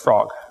kissing a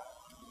frog?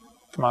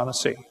 Come on,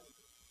 let's see.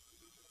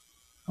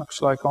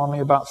 Looks like only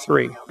about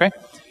 3, okay?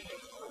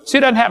 See,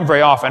 it doesn't happen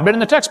very often, but in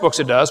the textbooks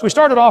it does. We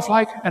started off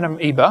like an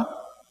amoeba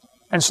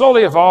and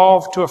slowly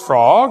evolved to a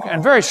frog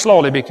and very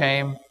slowly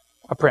became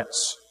a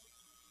prince.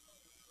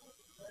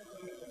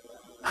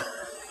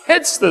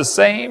 It's the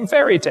same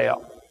fairy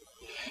tale.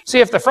 See,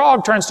 if the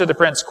frog turns to the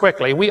prince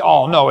quickly, we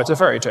all know it's a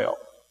fairy tale.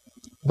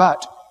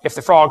 But if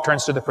the frog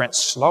turns to the prince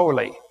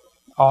slowly,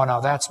 oh, now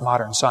that's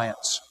modern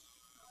science.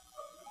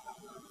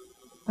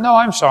 No,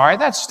 I'm sorry,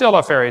 that's still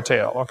a fairy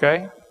tale,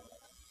 okay?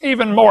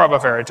 Even more of a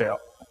fairy tale.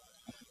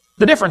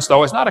 The difference,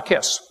 though, is not a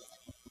kiss.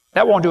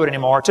 That won't do it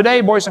anymore.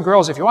 Today, boys and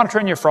girls, if you want to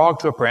turn your frog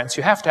to a prince,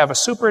 you have to have a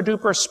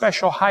super-duper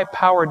special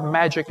high-powered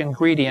magic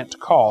ingredient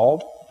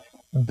called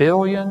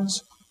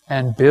billions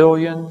and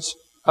billions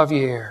of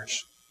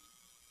years.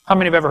 How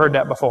many have ever heard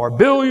that before?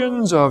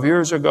 Billions of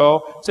years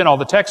ago. It's in all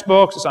the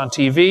textbooks. It's on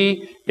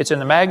TV. It's in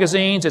the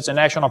magazines. It's in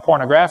National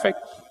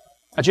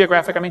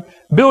Geographic, I mean.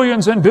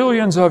 Billions and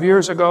billions of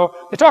years ago.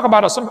 They talk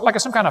about it like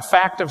some kind of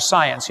fact of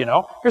science, you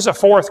know. Here's a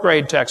 4th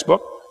grade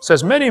textbook. It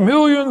says many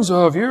millions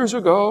of years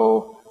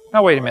ago.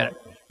 Now, wait a minute.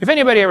 If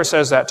anybody ever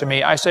says that to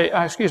me, I say,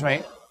 excuse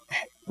me,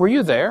 were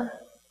you there?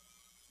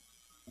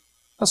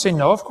 They'll say,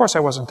 no, of course I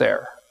wasn't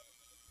there.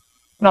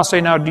 And I'll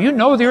say, now, do you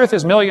know the earth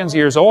is millions of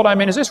years old? I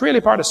mean, is this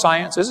really part of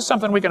science? Is this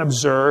something we can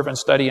observe and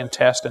study and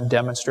test and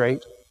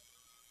demonstrate?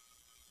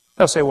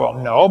 They'll say, well,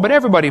 no, but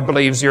everybody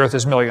believes the earth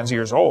is millions of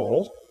years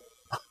old.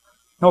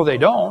 No, they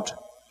don't.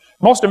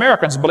 Most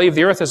Americans believe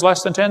the earth is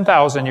less than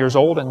 10,000 years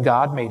old and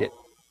God made it.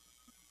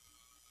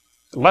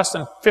 Less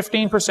than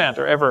 15%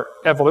 are ever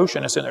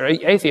evolutionists or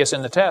atheists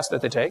in the test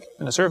that they take,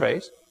 in the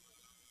surveys.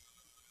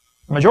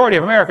 The majority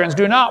of Americans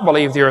do not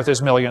believe the earth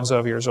is millions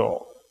of years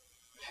old.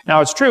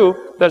 Now, it's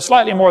true that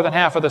slightly more than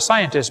half of the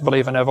scientists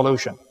believe in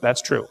evolution.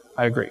 That's true.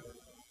 I agree.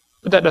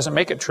 But that doesn't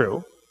make it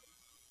true.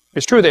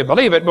 It's true they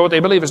believe it, but what they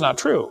believe is not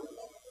true.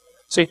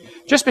 See,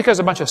 just because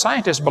a bunch of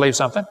scientists believe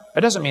something,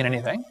 that doesn't mean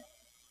anything.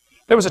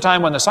 There was a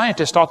time when the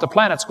scientists thought the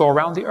planets go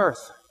around the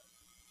earth.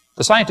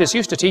 The scientists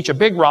used to teach a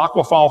big rock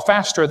will fall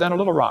faster than a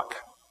little rock.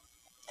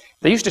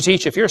 They used to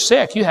teach if you're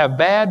sick, you have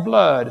bad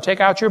blood. Take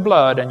out your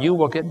blood and you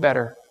will get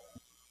better.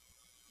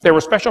 There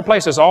were special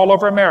places all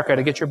over America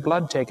to get your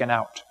blood taken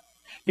out.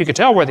 You could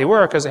tell where they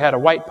were because they had a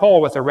white pole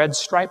with a red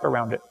stripe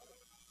around it.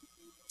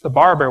 The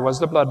barber was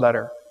the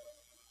bloodletter.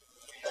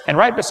 And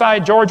right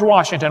beside George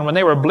Washington, when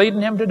they were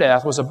bleeding him to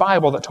death, was a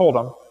Bible that told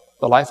him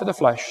the life of the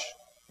flesh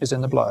is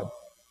in the blood.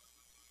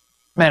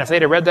 Man, if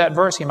they'd have read that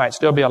verse, he might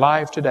still be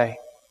alive today.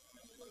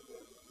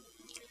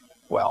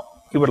 Well,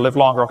 he would have lived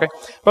longer, okay?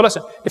 But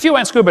listen, if you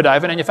went scuba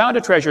diving and you found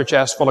a treasure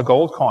chest full of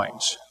gold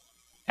coins,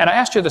 and I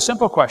asked you the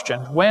simple question,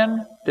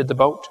 when did the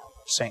boat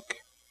sink?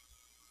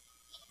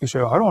 You say,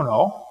 I don't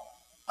know.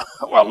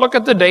 Well, look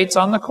at the dates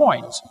on the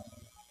coins.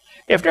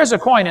 If there's a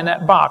coin in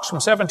that box from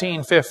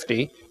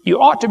 1750, you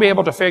ought to be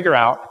able to figure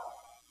out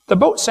the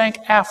boat sank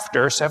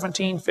after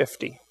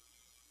 1750.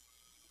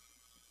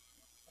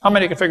 How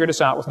many can figure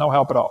this out with no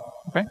help at all?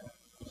 Okay?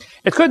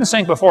 It couldn't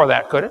sink before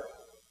that, could it?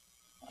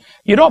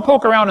 You don't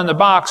poke around in the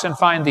box and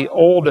find the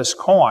oldest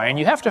coin.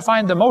 You have to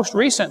find the most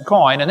recent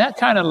coin, and that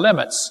kind of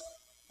limits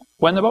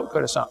when the boat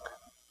could have sunk.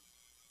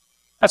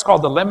 That's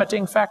called the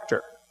limiting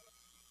factor.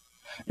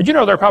 Did you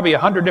know there are probably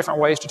 100 different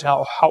ways to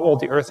tell how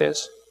old the earth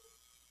is?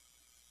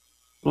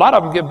 A lot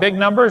of them give big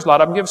numbers, a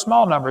lot of them give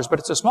small numbers, but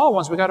it's the small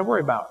ones we got to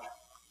worry about.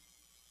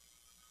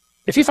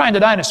 If you find a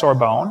dinosaur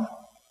bone,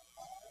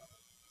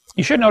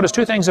 you should notice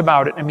 2 things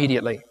about it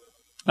immediately.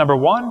 Number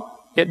 1,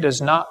 it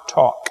does not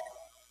talk.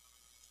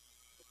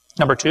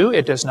 Number 2,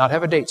 it does not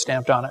have a date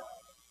stamped on it.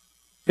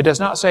 It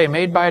does not say,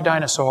 made by a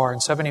dinosaur in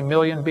 70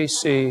 million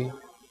BC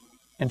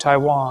in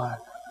Taiwan.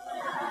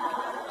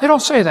 They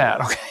don't say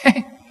that,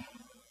 okay?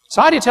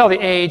 So how do you tell the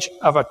age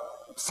of a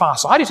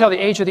fossil? How do you tell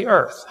the age of the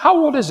earth? How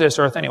old is this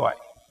earth anyway?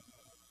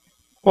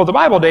 Well, the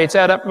Bible dates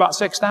add up about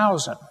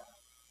 6,000.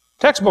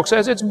 Textbook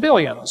says it's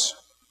billions.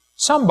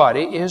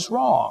 Somebody is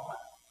wrong.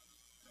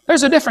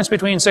 There's a difference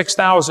between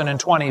 6,000 and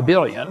 20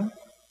 billion.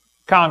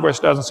 Congress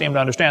doesn't seem to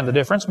understand the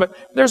difference, but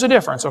there's a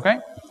difference, okay?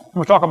 And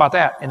we'll talk about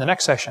that in the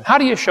next session. How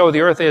do you show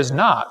the earth is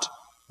not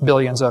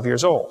billions of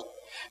years old?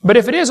 But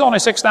if it is only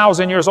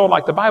 6,000 years old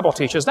like the Bible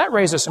teaches, that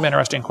raises some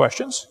interesting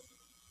questions.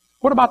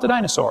 What about the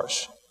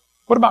dinosaurs?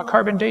 What about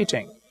carbon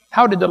dating?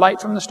 How did the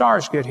light from the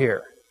stars get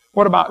here?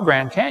 What about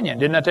Grand Canyon?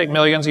 Didn't that take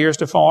millions of years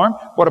to form?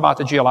 What about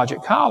the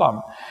geologic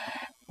column?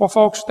 Well,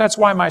 folks, that's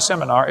why my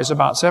seminar is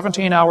about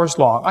 17 hours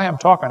long. I am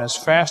talking as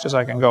fast as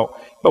I can go.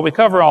 But we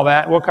cover all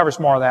that. We'll cover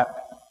some more of that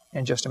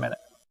in just a minute.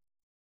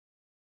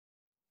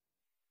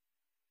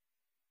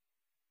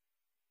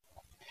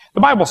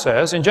 The Bible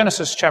says in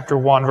Genesis chapter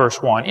 1,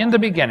 verse 1, in the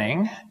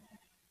beginning,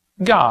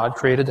 God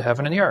created the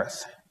heaven and the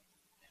earth.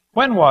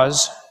 When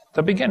was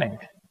the beginning?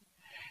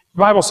 The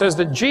Bible says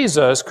that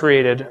Jesus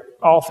created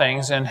all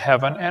things in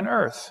heaven and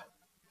earth.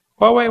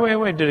 Well,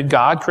 wait. Did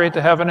God create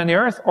the heaven and the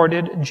earth, or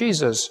did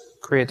Jesus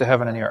create the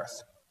heaven and the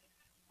earth?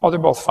 Well, they're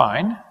both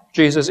fine.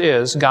 Jesus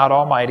is God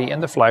Almighty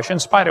in the flesh, in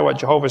spite of what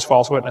Jehovah's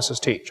false witnesses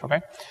teach, okay?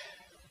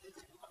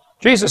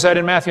 Jesus said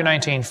in Matthew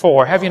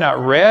 19:4, have you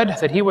not read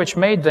that he which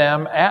made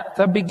them at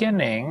the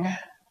beginning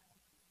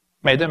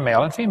made them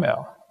male and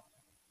female?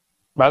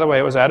 By the way,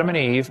 it was Adam and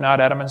Eve,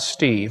 not Adam and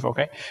Steve,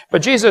 okay?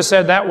 But Jesus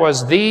said that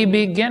was the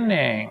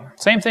beginning.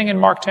 Same thing in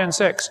Mark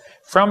 10:6.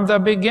 From the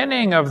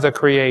beginning of the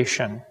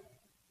creation,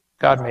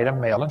 God made them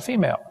male and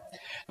female.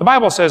 The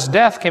Bible says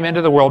death came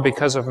into the world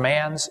because of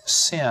man's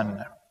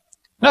sin.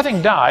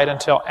 Nothing died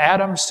until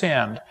Adam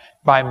sinned.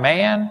 By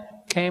man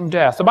came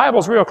death. The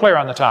Bible's real clear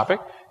on the topic,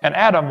 and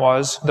Adam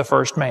was the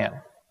first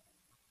man.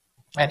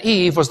 And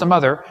Eve was the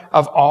mother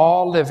of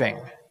all living.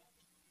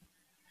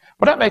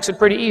 Well, that makes it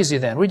pretty easy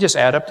then. We just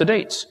add up the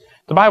dates.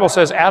 The Bible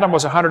says Adam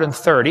was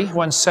 130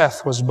 when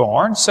Seth was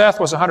born. Seth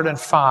was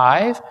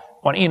 105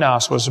 when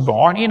Enos was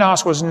born.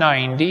 Enos was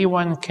 90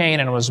 when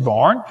Canaan was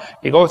born.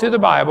 You go through the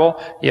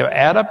Bible, you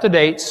add up the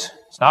dates.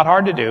 It's not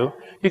hard to do.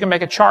 You can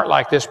make a chart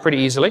like this pretty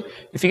easily.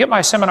 If you get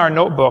my seminar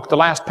notebook, the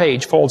last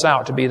page folds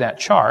out to be that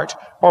chart,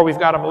 or we've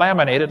got them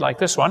laminated like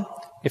this one,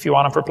 if you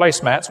want them for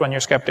placemats when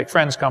your skeptic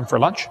friends come for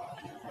lunch.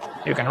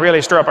 You can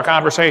really stir up a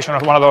conversation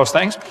with one of those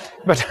things.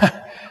 But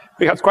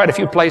we got quite a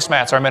few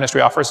placemats our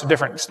ministry offers,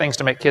 different things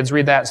to make kids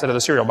read that instead of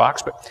the cereal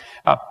box.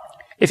 But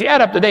if you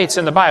add up the dates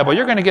in the Bible,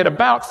 you're going to get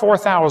about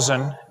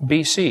 4,000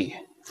 BC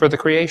for the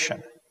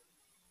creation.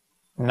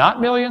 Not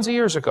millions of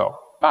years ago,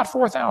 about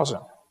 4,000.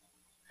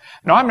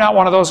 Now, I'm not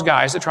one of those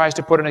guys that tries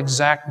to put an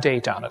exact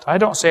date on it. I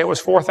don't say it was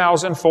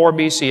 4004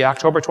 BC,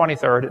 October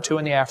 23rd at 2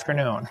 in the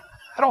afternoon.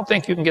 I don't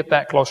think you can get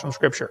that close from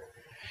Scripture.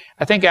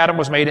 I think Adam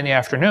was made in the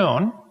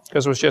afternoon,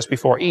 because it was just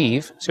before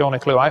Eve. It's the only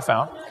clue I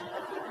found.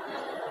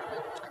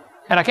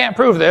 And I can't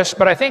prove this,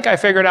 but I think I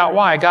figured out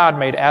why God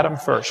made Adam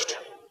first.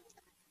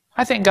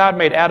 I think God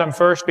made Adam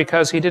first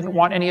because he didn't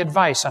want any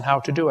advice on how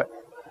to do it.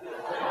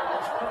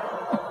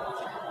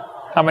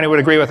 How many would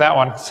agree with that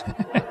one?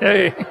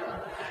 Hey.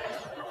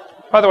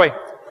 By the way,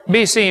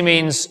 BC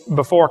means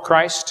before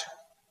Christ.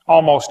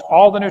 Almost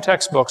all the new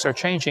textbooks are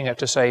changing it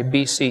to say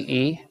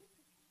BCE,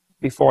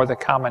 before the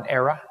Common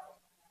Era.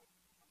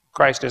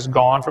 Christ is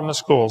gone from the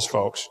schools,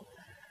 folks.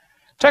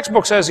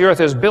 Textbook says the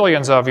earth is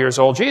billions of years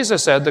old.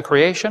 Jesus said the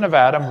creation of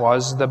Adam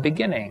was the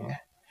beginning.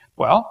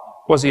 Well,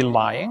 was he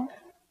lying?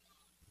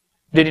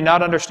 Did he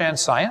not understand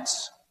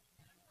science?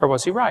 Or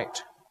was he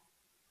right?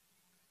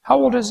 How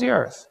old is the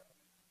earth?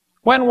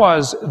 When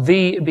was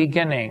the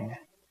beginning?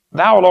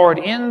 Thou, Lord,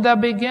 in the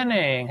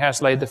beginning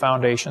hast laid the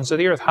foundations of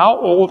the earth. How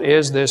old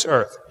is this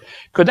earth?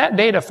 Could that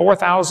date of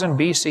 4000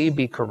 BC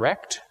be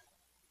correct?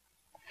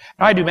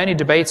 Now, I do many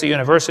debates at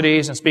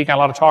universities and speak on a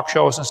lot of talk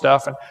shows and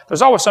stuff, and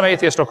there's always some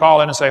atheist who'll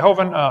call in and say,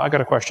 Hovind, I got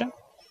a question.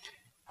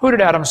 Who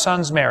did Adam's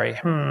sons marry?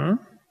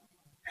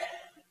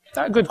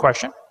 A good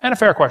question, and a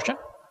fair question.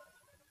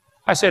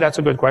 I say that's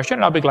a good question,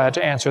 and I'll be glad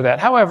to answer that.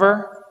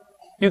 However,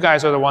 you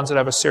guys are the ones that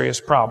have a serious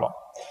problem.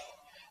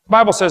 The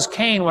Bible says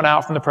Cain went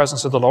out from the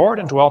presence of the Lord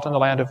and dwelt in the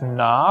land of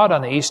Nod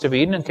on the east of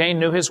Eden, and Cain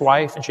knew his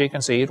wife, and she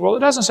conceived. Well,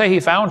 it doesn't say he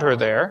found her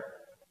there,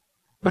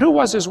 but who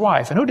was his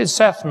wife, and who did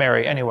Seth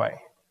marry anyway?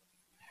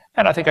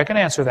 And I think I can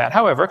answer that.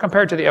 However,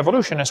 compared to the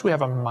evolutionists, we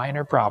have a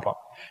minor problem.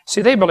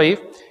 See, they believe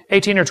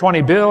 18 or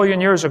 20 billion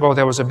years ago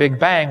there was a big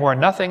bang where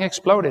nothing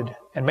exploded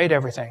and made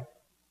everything.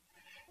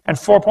 And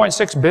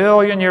 4.6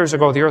 billion years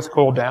ago the earth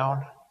cooled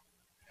down,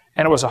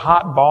 and it was a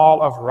hot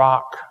ball of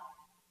rock.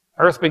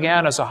 Earth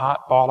began as a hot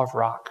ball of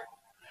rock.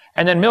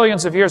 And then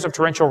millions of years of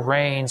torrential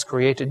rains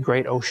created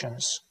great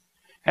oceans.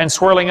 And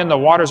swirling in the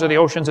waters of the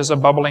oceans is a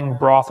bubbling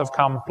broth of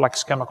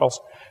complex chemicals.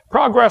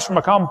 Progress from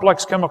a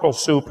complex chemical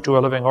soup to a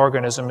living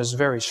organism is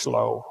very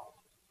slow.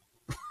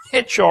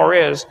 It sure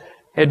is.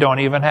 It don't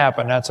even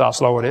happen. That's how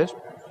slow it is.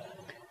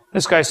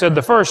 This guy said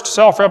the first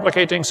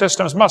self-replicating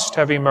systems must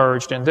have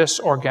emerged in this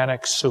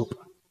organic soup.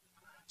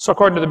 So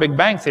according to the Big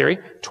Bang Theory,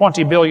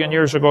 20 billion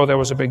years ago there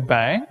was a Big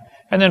Bang.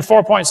 And then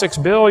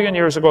 4.6 billion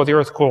years ago the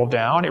earth cooled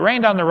down. It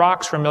rained on the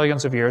rocks for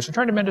millions of years and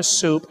turned them into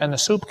soup, and the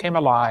soup came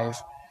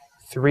alive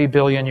 3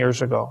 billion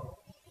years ago.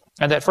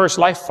 And that first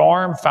life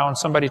form found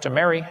somebody to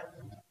marry.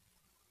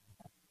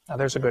 Now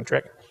there's a good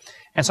trick.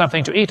 And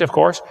something to eat, of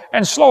course,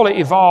 and slowly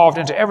evolved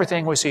into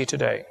everything we see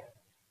today.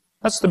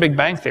 That's the Big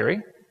Bang Theory.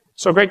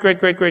 So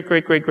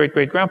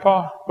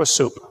great-great-great-great-great-great-great-great-grandpa was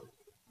soup.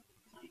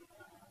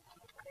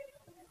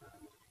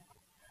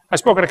 I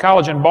spoke at a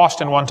college in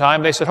Boston one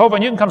time. They said,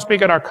 Hovind, you can come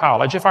speak at our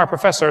college if our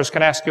professors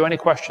can ask you any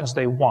questions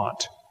they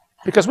want.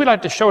 Because we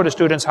like to show to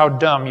students how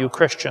dumb you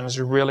Christians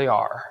really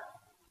are.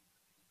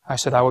 I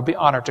said, I would be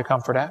honored to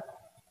come for that.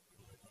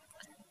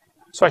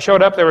 So I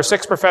showed up. There were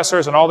 6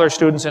 professors and all their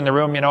students in the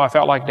room. You know, I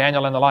felt like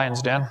Daniel in the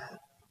lion's den.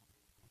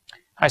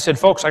 I said,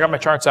 folks, I got my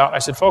charts out. I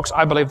said, folks,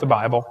 I believe the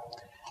Bible.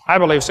 I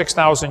believe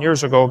 6,000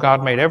 years ago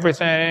God made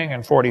everything,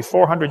 and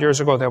 4,400 years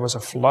ago there was a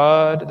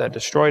flood that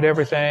destroyed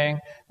everything.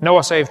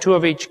 Noah saved 2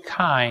 of each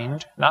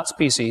kind, not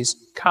species,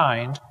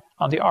 kind,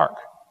 on the ark.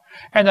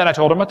 And then I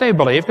told them what they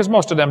believe, because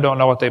most of them don't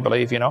know what they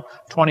believe, you know.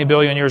 20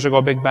 billion years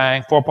ago, Big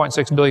Bang.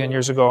 4.6 billion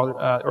years ago,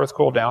 Earth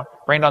cooled down,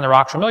 rained on the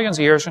rocks for millions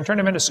of years, and turned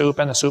them into soup,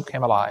 and the soup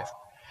came alive.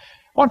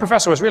 One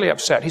professor was really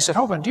upset. He said,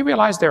 Hovind, do you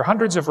realize there are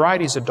hundreds of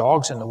varieties of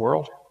dogs in the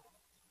world?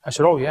 I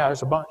said, oh yeah,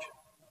 there's a bunch.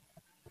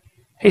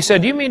 He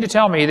said, do you mean to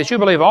tell me that you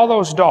believe all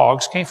those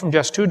dogs came from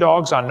just 2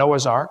 dogs on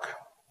Noah's Ark?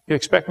 You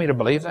expect me to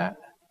believe that?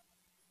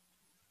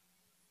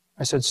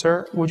 I said,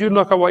 sir, would you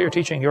look at what you're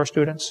teaching your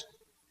students?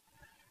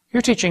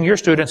 You're teaching your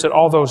students that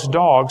all those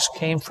dogs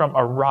came from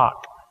a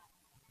rock.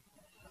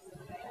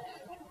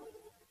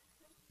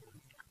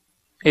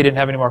 He didn't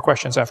have any more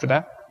questions after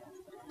that.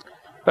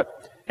 But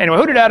anyway,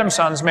 who did Adam's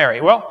sons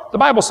marry? Well, the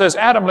Bible says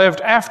Adam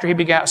lived after he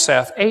begat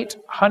Seth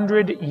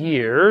 800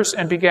 years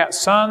and begat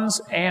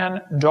sons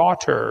and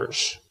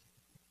daughters.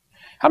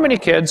 How many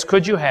kids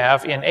could you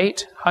have in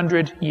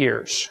 800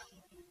 years?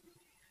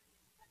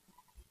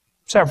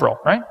 Several,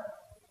 right?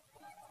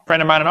 A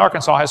friend of mine in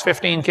Arkansas has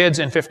 15 kids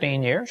in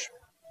 15 years.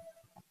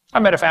 I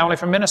met a family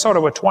from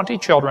Minnesota with 20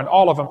 children,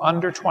 all of them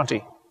under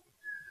 20.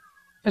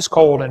 It's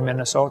cold in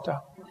Minnesota.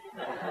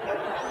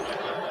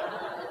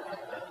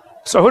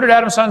 So who did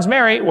Adam's sons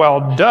marry?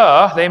 Well,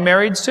 duh, they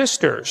married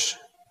sisters.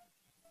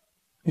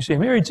 You say,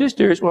 married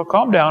sisters? Well,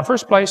 calm down.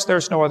 First place,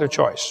 there's no other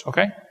choice,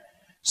 okay?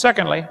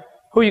 Secondly,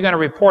 who are you going to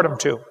report them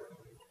to?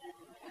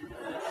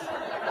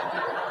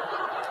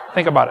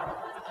 Think about it.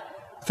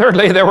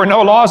 Thirdly, there were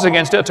no laws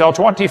against it till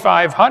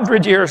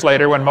 2,500 years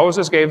later when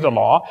Moses gave the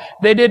law.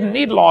 They didn't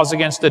need laws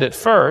against it at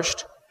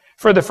first.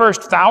 For the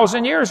first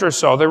 1,000 years or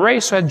so, the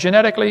race had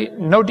genetically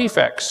no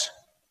defects.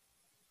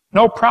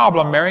 No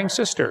problem marrying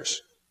sisters.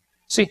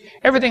 See,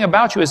 everything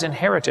about you is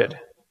inherited.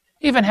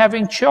 Even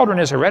having children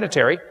is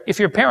hereditary. If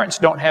your parents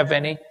don't have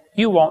any,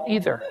 you won't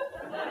either.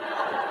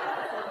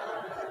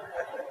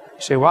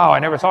 You say, wow, I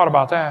never thought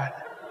about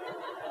that.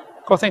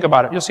 Go think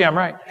about it. You'll see I'm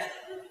right.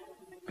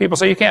 People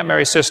say you can't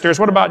marry sisters.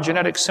 What about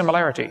genetic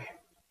similarity?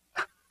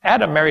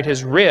 Adam married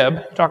his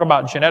rib. Talk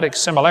about genetic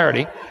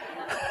similarity.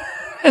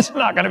 It's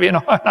not going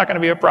to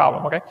be a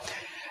problem, okay?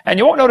 And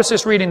you won't notice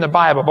this reading the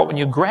Bible, but when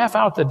you graph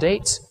out the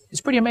dates,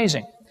 it's pretty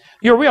amazing.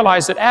 You'll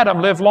realize that Adam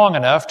lived long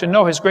enough to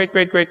know his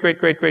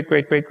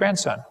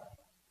great-great-great-great-great-great-great-great-grandson.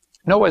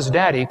 Noah's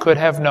daddy could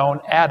have known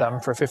Adam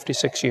for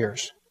 56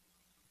 years.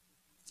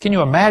 Can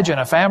you imagine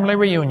a family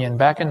reunion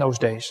back in those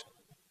days?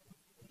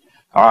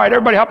 All right,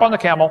 everybody hop on the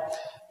camel.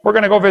 We're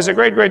going to go visit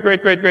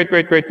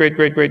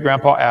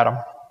great-great-great-great-great-great-great-great-great-grandpa Adam.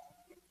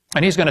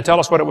 And he's going to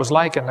tell us what it was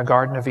like in the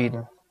Garden of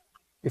Eden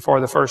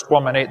before the first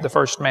woman ate the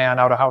first man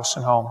out of house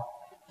and home.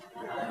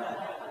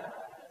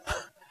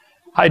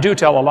 I do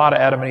tell a lot of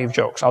Adam and Eve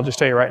jokes. I'll just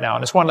tell you right now.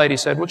 And this one lady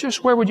said, well,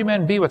 just where would you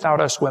men be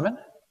without us women?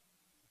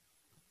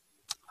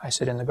 I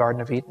said, in the Garden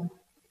of Eden.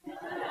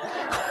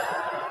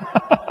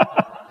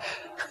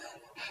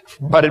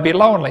 But it'd be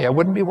lonely. It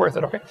wouldn't be worth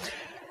it, okay?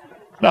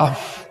 Now,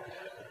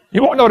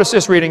 you won't notice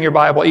this reading your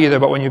Bible either,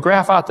 but when you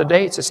graph out the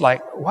dates, it's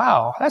like,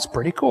 wow, that's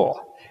pretty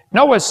cool.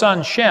 Noah's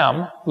son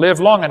Shem lived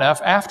long enough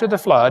after the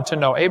flood to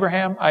know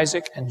Abraham,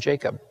 Isaac, and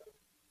Jacob.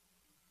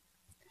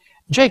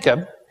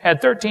 Jacob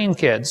had 13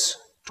 kids,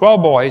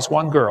 12 boys,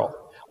 1 girl.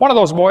 One of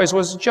those boys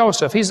was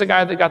Joseph. He's the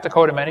guy that got the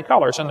coat of many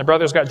colors, and the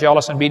brothers got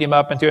jealous and beat him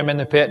up and threw him in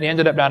the pit, and he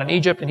ended up down in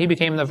Egypt, and he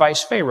became the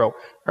vice pharaoh,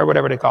 or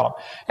whatever they call him.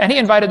 And he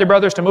invited the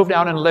brothers to move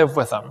down and live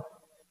with him.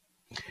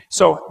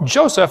 So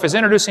Joseph is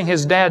introducing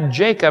his dad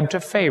Jacob to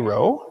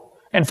Pharaoh,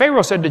 and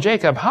Pharaoh said to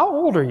Jacob, how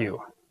old are you?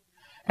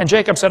 And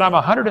Jacob said, I'm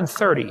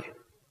 130.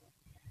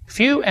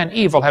 Few and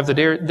evil have the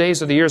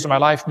days of the years of my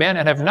life been,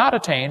 and have not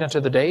attained unto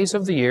the days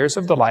of the years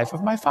of the life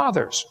of my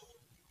fathers.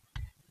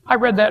 I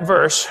read that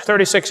verse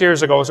 36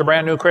 years ago as a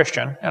brand new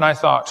Christian, and I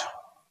thought,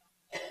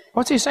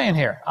 what's he saying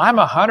here? I'm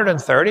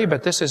 130,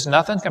 but this is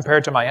nothing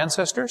compared to my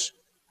ancestors?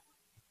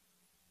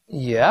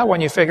 Yeah,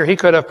 when you figure he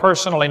could have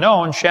personally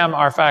known Shem,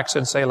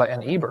 Arphaxad, Selah,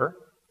 and Eber.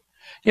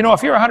 You know,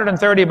 if you're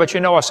 130, but you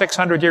know a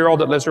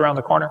 600-year-old that lives around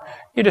the corner,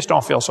 you just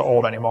don't feel so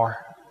old anymore.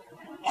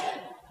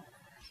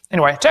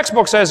 Anyway,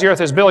 textbook says the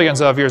earth is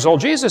billions of years old.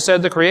 Jesus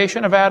said the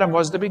creation of Adam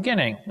was the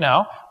beginning.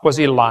 Now, was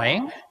he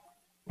lying?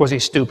 Was he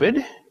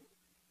stupid?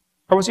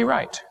 Or was he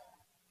right?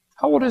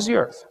 How old is the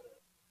earth?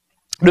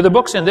 Do the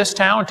books in this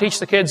town teach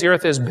the kids the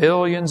earth is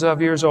billions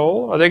of years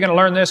old? Are they going to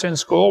learn this in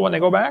school when they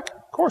go back?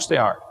 Of course they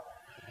are.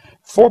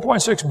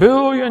 4.6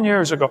 billion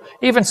years ago.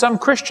 Even some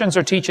Christians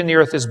are teaching the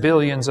earth is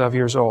billions of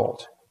years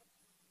old.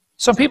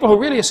 Some people who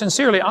really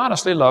sincerely,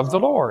 honestly love the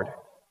Lord.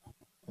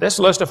 This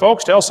list of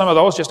folks tells some of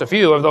those, just a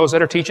few of those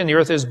that are teaching the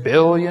earth is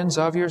billions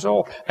of years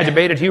old. I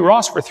debated Hugh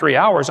Ross for 3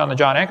 hours on the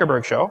John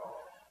Ankerberg show.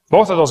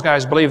 Both of those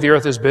guys believe the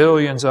earth is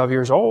billions of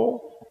years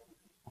old.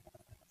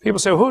 People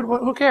say,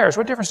 who cares?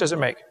 What difference does it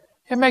make?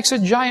 It makes a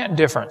giant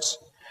difference.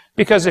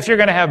 Because if you're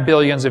going to have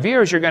billions of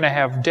years, you're going to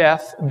have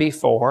death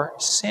before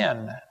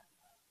sin.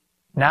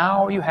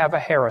 Now you have a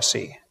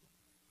heresy.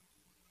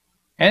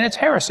 And it's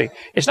heresy.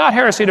 It's not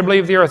heresy to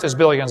believe the earth is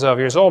billions of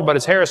years old, but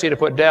it's heresy to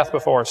put death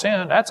before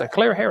sin. That's a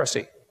clear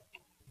heresy.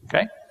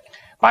 Okay?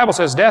 The Bible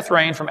says death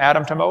reigned from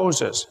Adam to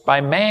Moses.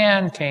 By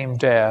man came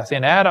death.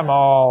 In Adam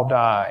all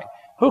die.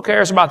 Who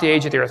cares about the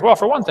age of the earth? Well,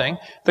 for one thing,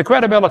 the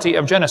credibility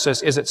of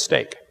Genesis is at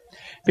stake.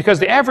 Because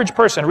the average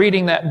person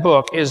reading that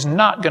book is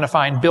not going to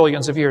find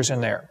billions of years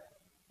in there.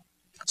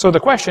 So the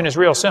question is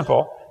real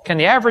simple. Can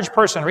the average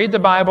person read the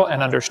Bible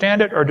and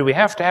understand it, or do we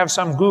have to have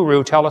some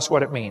guru tell us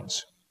what it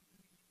means?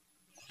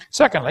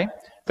 Secondly,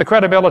 the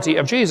credibility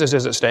of Jesus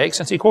is at stake,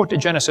 since He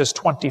quoted Genesis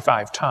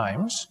 25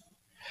 times.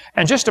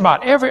 And just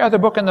about every other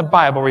book in the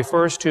Bible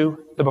refers to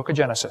the book of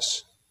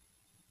Genesis.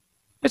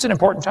 It's an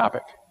important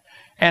topic.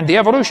 And the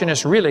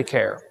evolutionists really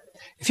care.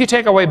 If you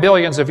take away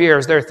billions of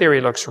years, their theory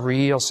looks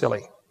real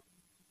silly.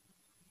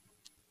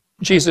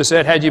 Jesus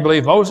said, had you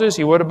believed Moses,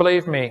 you would have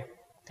believed me.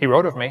 He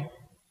wrote of me.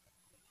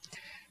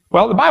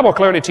 Well, the Bible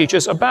clearly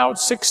teaches about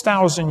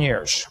 6,000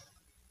 years.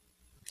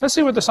 Let's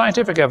see what the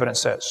scientific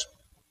evidence says.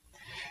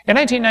 In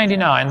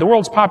 1999, the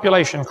world's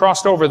population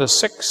crossed over the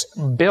 6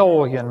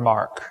 billion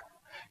mark.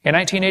 In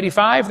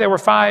 1985, there were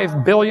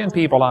 5 billion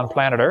people on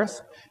planet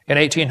Earth. In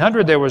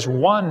 1800, there was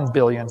 1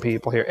 billion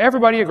people here.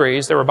 Everybody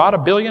agrees there were about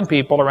 1 billion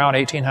people around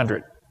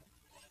 1800.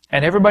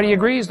 And everybody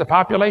agrees the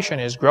population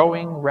is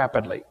growing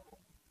rapidly.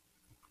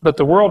 But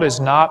the world is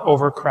not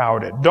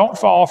overcrowded. Don't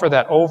fall for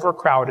that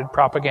overcrowded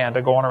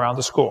propaganda going around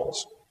the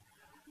schools.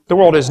 The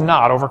world is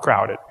not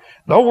overcrowded.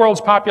 The whole world's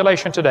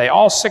population today,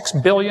 all 6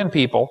 billion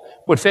people,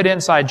 would fit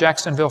inside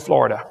Jacksonville,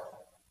 Florida.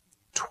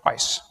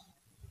 Twice.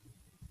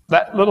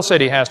 That little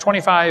city has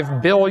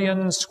 25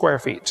 billion square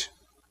feet.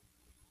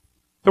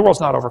 The world's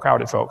not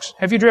overcrowded, folks.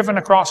 Have you driven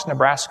across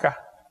Nebraska?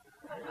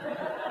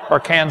 Or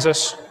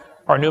Kansas?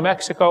 Or New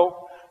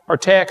Mexico? Or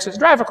Texas?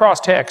 Drive across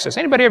Texas.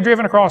 Anybody ever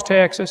driven across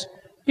Texas?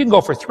 You can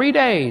go for 3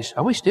 days.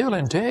 Are we still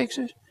in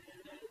Texas?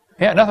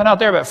 Yeah, nothing out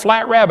there but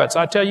flat rabbits,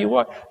 I tell you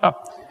what.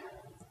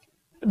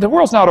 The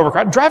world's not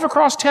overcrowded. Drive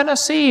across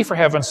Tennessee, for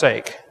heaven's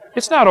sake.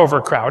 It's not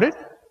overcrowded.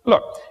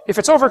 Look, if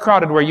it's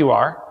overcrowded where you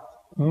are,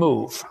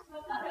 move.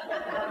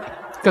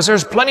 Because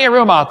there's plenty of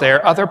room out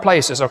there, other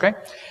places, okay?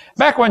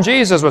 Back when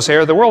Jesus was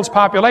here, the world's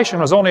population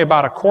was only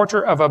about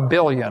 250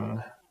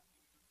 million.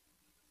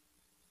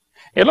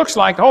 It looks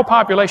like the whole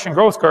population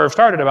growth curve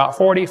started about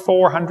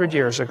 4,400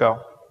 years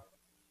ago.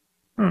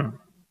 Now,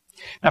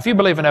 if you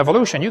believe in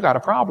evolution, you got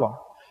a problem.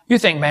 You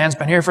think man's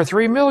been here for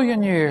 3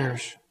 million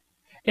years.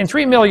 In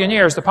 3 million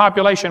years, the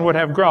population would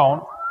have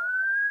grown.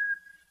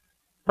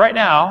 Right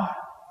now,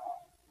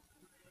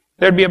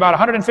 there'd be about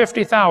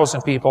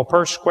 150,000 people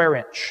per square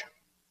inch.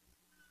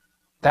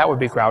 That would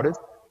be crowded.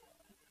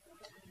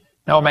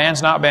 No,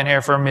 man's not been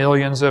here for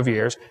millions of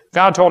years.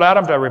 God told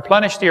Adam to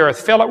replenish the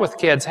earth, fill it with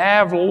kids,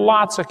 have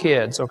lots of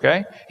kids,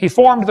 okay? He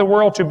formed the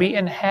world to be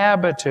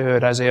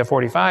inhabited, Isaiah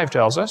 45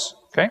 tells us,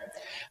 okay?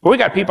 But we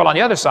got people on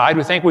the other side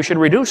who think we should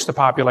reduce the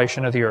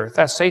population of the earth.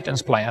 That's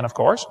Satan's plan, of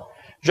course.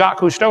 Jacques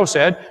Cousteau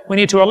said we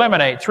need to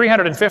eliminate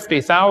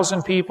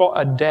 350,000 people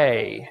a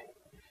day.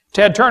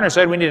 Ted Turner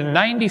said we need a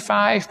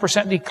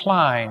 95%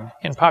 decline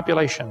in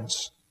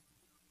populations.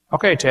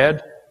 Okay,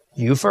 Ted,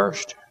 you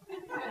first.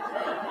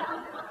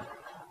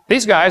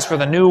 These guys for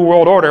the New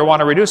World Order want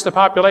to reduce the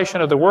population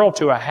of the world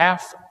to 500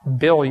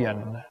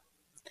 million.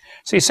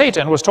 See,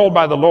 Satan was told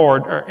by the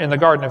Lord in the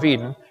Garden of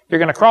Eden, you're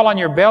going to crawl on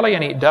your belly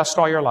and eat dust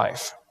all your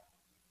life.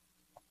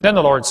 Then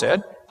the Lord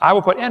said, I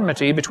will put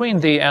enmity between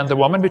thee and the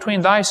woman,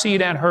 between thy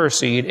seed and her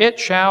seed. It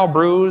shall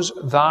bruise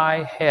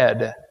thy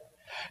head.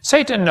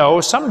 Satan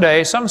knows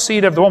someday some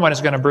seed of the woman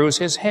is going to bruise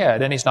his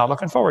head, and he's not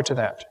looking forward to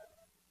that.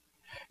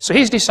 So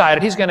he's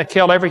decided he's going to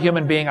kill every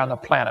human being on the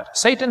planet.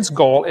 Satan's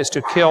goal is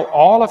to kill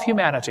all of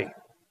humanity,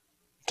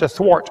 to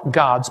thwart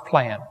God's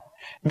plan.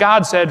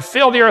 God said,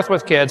 fill the earth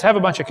with kids, have a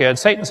bunch of kids.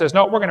 Satan says,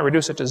 no, we're going to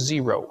reduce it to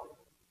 0.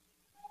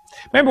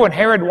 Remember when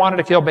Herod wanted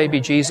to kill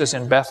baby Jesus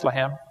in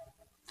Bethlehem?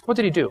 What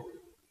did he do?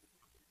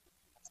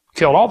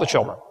 Killed all the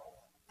children.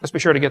 Let's be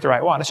sure to get the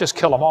right one. Let's just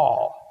kill them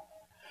all.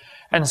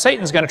 And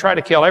Satan's going to try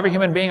to kill every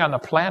human being on the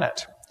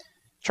planet.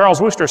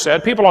 Charles Wooster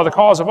said, people are the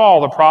cause of all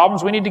the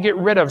problems. We need to get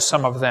rid of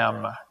some of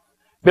them.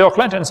 Bill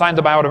Clinton signed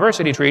the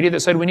Biodiversity Treaty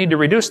that said we need to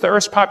reduce the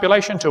Earth's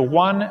population to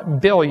 1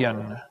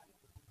 billion.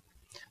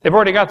 They've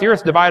already got the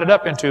Earth divided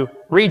up into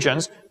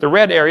regions. The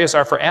red areas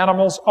are for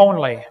animals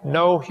only.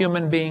 No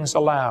human beings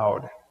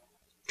allowed.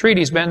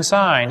 Treaty's been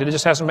signed. It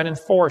just hasn't been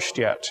enforced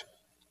yet.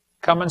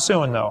 Coming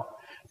soon, though.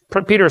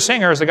 Peter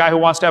Singer is the guy who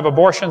wants to have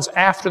abortions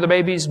after the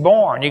baby's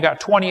born. You got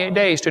 28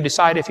 days to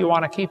decide if you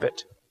want to keep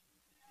it.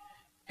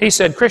 He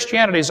said,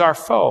 Christianity is our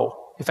foe.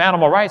 If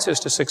animal rights is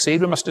to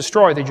succeed, we must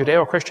destroy the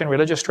Judeo-Christian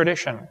religious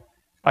tradition.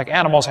 Like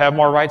animals have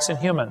more rights than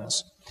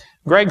humans.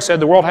 Greg said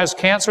the world has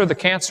cancer. The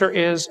cancer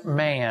is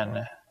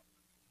man.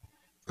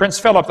 Prince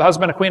Philip, the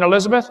husband of Queen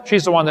Elizabeth,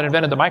 she's the one that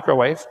invented the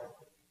microwave.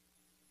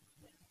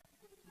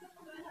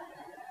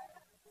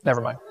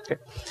 Never mind.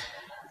 Okay.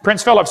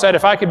 Prince Philip said,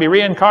 if I could be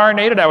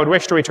reincarnated, I would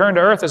wish to return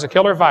to Earth as a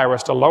killer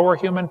virus to lower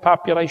human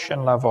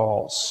population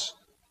levels.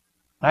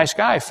 Nice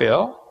guy,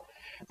 Phil.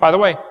 By the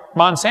way,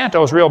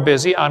 Monsanto's real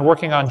busy on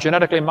working on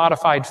genetically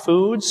modified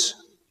foods.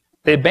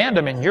 They banned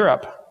them in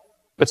Europe,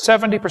 but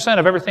 70%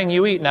 of everything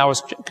you eat now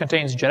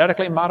contains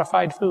genetically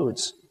modified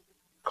foods,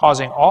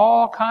 causing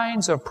all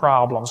kinds of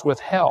problems with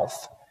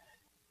health.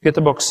 Get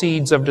the book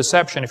Seeds of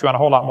Deception if you want a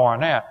whole lot more on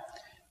that.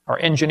 Or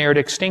Engineered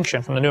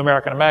Extinction from the New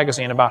American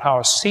Magazine about how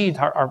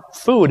our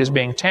food is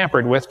being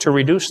tampered with to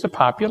reduce the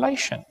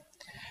population.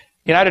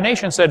 The United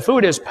Nations said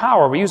food is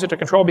power. We use it to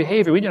control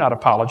behavior. We do not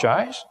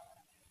apologize.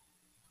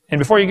 And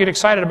before you get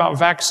excited about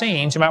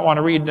vaccines, you might want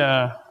to read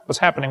what's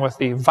happening with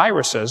the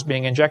viruses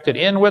being injected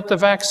in with the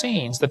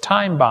vaccines, the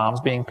time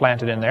bombs being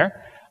planted in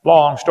there.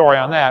 Long story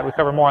on that. We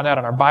cover more on that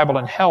on our Bible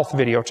and Health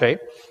videotape.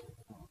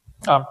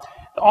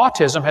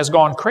 Autism has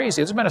gone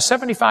crazy. There's been a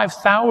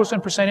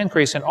 75,000%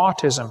 increase in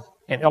autism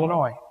in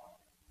Illinois.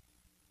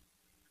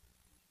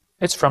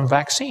 It's from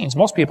vaccines,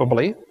 most people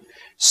believe.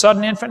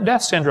 Sudden infant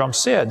death syndrome,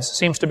 SIDS,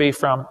 seems to be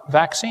from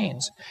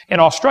vaccines. In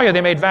Australia,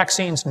 they made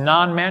vaccines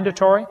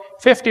non-mandatory.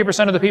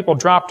 50% of the people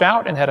dropped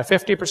out and had a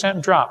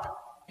 50% drop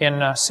in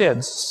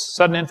SIDS,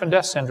 sudden infant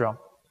death syndrome.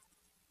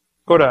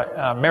 Go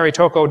to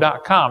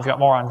marytoko.com if you want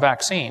more on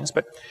vaccines.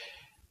 But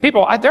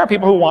there are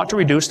people who want to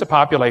reduce the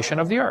population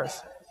of the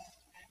earth.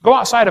 Go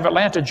outside of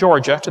Atlanta,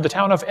 Georgia, to the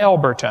town of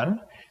Elberton.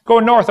 Go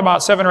north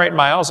about 7 or 8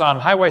 miles on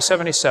Highway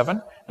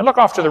 77 and look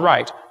off to the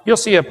right. You'll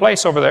see a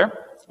place over there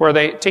where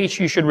they teach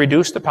you should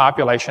reduce the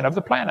population of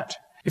the planet.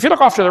 If you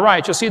look off to the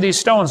right, you'll see these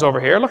stones over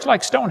here. It looks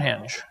like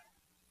Stonehenge.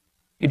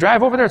 You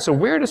drive over there, it's the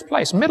weirdest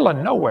place, middle of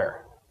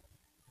nowhere.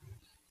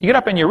 You get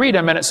up and you read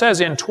them, and it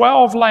says in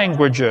 12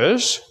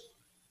 languages,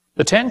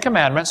 the 10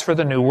 commandments for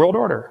the New World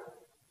Order.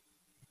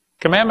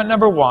 Commandment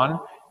number 1,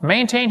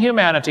 maintain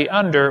humanity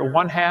under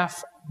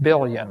 1/2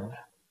 billion.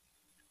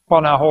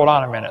 Well, now hold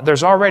on a minute.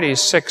 There's already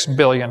 6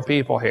 billion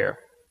people here.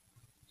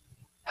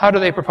 How do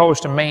they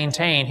propose to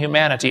maintain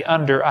humanity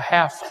under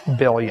 1/2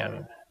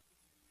 billion?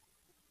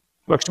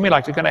 Looks to me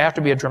like there's going to have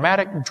to be a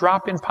dramatic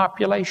drop in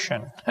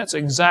population. That's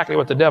exactly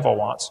what the devil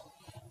wants.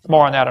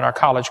 More on that in our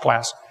college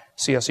class,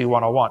 CSE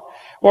 101.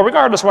 Well,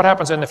 regardless of what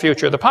happens in the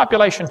future, the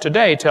population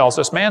today tells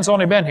us man's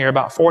only been here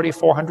about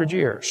 4,400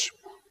 years.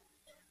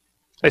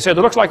 They said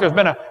it looks like there's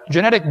been a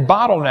genetic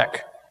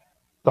bottleneck.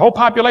 The whole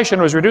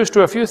population was reduced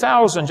to a few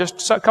thousand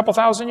just a couple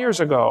thousand years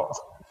ago.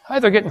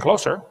 They're getting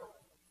closer.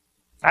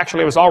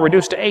 Actually, it was all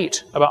reduced to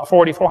 8 about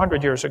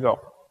 4,400 years ago.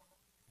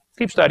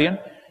 Keep studying.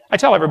 I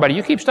tell everybody,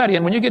 you keep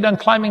studying. When you get done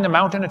climbing the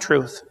mountain of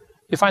truth,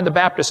 you find the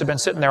Baptists have been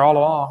sitting there all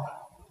along.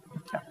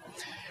 Yeah.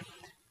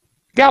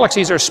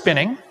 Galaxies are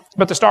spinning,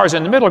 but the stars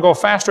in the middle go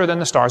faster than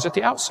the stars at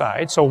the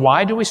outside. So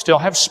why do we still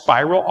have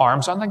spiral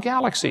arms on the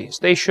galaxies?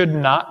 They should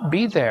not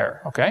be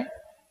there, okay?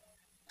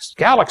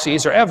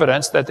 Galaxies are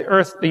evidence that the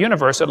Earth, the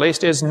universe at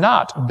least, is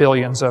not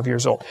billions of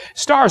years old.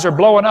 Stars are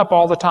blowing up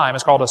all the time.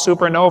 It's called a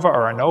supernova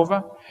or a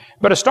nova.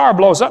 But a star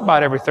blows up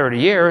about every 30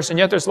 years, and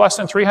yet there's less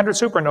than 300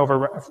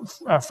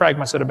 supernova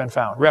fragments that have been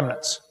found,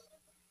 remnants.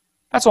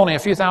 That's only a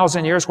few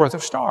thousand years worth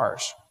of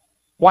stars.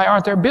 Why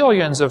aren't there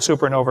billions of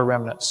supernova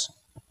remnants?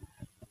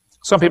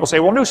 Some people say,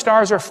 well, new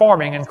stars are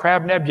forming in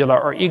Crab Nebula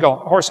or Eagle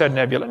Horsehead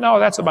Nebula. No,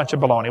 that's a bunch of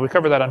baloney. We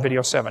covered that on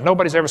video 7.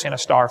 Nobody's ever seen a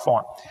star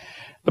form.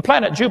 The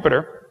planet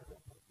Jupiter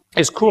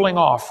is cooling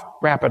off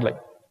rapidly.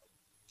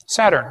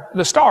 Saturn,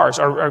 the stars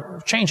are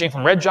changing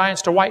from red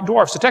giants to white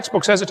dwarfs. The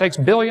textbook says it takes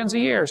billions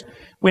of years.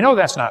 We know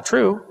that's not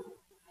true.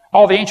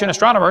 All the ancient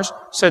astronomers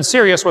said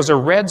Sirius was a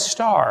red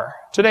star.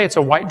 Today it's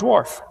a white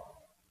dwarf.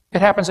 It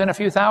happens in a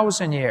few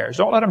thousand years.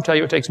 Don't let them tell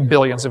you it takes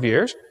billions of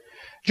years.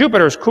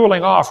 Jupiter's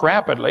cooling off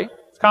rapidly,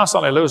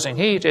 constantly losing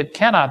heat. It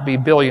cannot be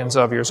billions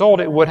of years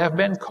old. It would have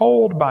been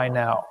cold by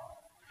now.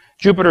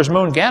 Jupiter's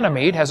moon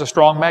Ganymede has a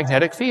strong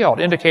magnetic field,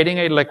 indicating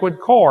a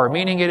liquid core,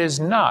 meaning it is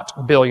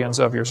not billions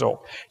of years old.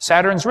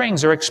 Saturn's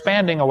rings are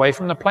expanding away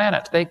from the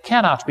planet. They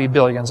cannot be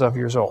billions of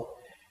years old.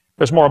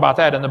 There's more about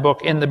that in the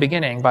book In the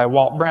Beginning by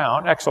Walt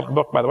Brown. Excellent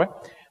book, by the way.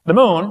 The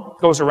moon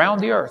goes around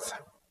the earth.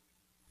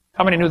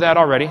 How many knew that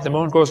already? The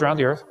moon goes around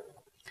the earth.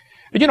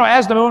 But you know,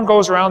 as the moon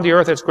goes around the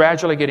earth, it's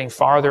gradually getting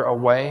farther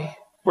away.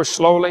 We're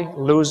slowly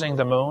losing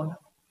the moon.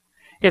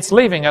 It's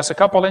leaving us a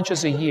couple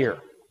inches a year.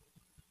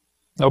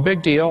 No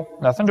big deal,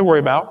 nothing to worry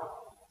about,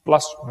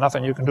 plus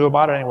nothing you can do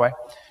about it anyway.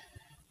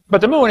 But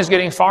the moon is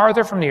getting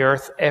farther from the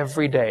earth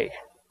every day.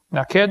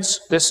 Now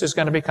kids, this is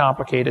going to be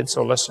complicated,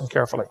 so listen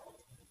carefully.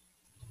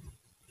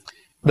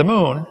 The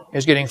moon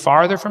is getting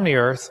farther from the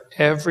earth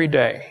every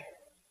day.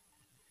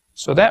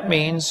 So that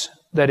means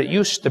that it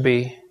used to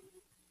be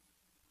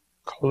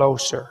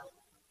closer.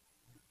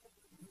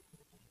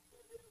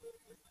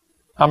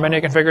 How many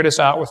can figure this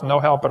out with no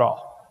help at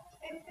all?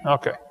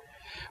 Okay.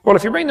 Well,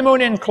 if you bring the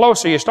moon in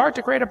closer, you start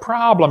to create a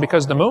problem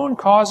because the moon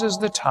causes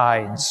the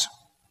tides.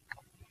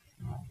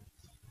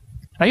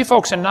 Now, you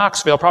folks in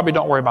Knoxville probably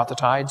don't worry about the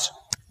tides,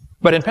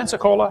 but in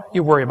Pensacola,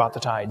 you worry about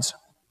the tides.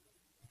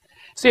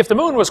 See, if the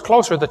moon was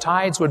closer, the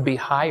tides would be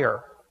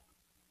higher.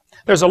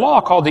 There's a law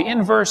called the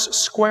inverse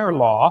square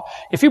law.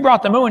 If you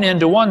brought the moon in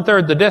to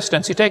 1/3 the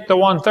distance, you take the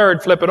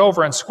 1/3, flip it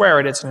over, and square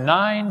it, it's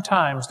 9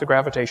 times the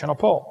gravitational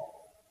pull.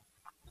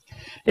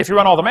 If you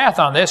run all the math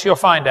on this, you'll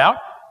find out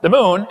the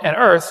moon and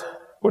Earth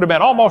would have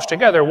been almost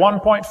together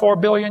 1.4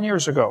 billion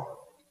years ago.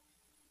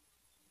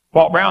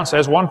 Walt Brown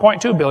says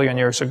 1.2 billion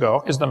years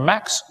ago is the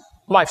max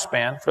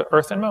lifespan for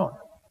Earth and moon.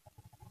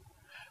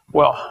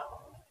 Well,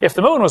 if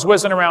the moon was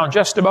whizzing around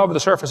just above the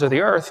surface of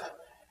the Earth,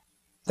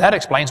 that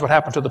explains what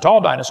happened to the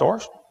tall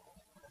dinosaurs.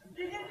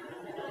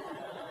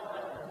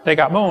 They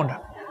got mooned.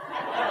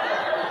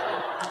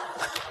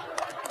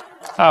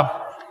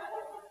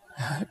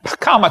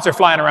 Comets are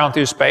flying around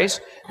through space,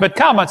 but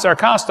comets are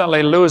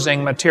constantly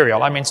losing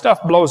material. I mean,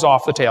 stuff blows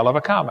off the tail of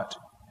a comet.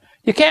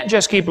 You can't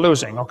just keep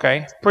losing,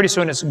 okay? Pretty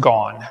soon it's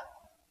gone.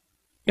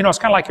 You know, it's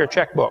kind of like your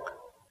checkbook.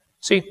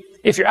 See,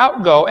 if your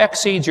outgo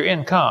exceeds your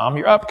income,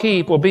 your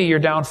upkeep will be your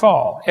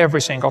downfall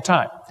every single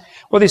time.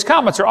 Well, these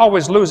comets are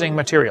always losing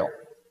material.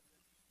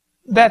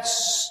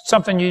 That's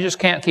something you just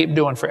can't keep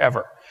doing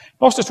forever.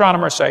 Most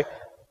astronomers say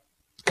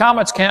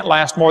comets can't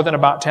last more than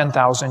about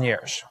 10,000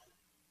 years.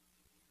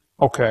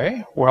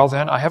 Okay, well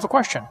then I have a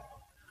question.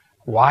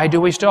 Why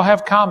do we still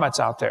have comets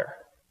out there?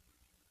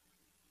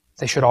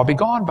 They should all be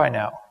gone by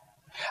now.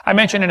 I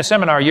mentioned in a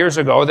seminar years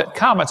ago that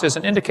comets is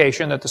an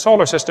indication that the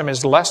solar system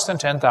is less than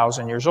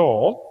 10,000 years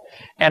old,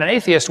 and an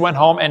atheist went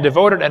home and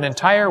devoted an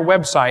entire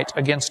website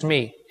against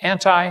me,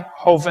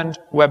 anti-Hovind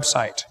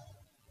website.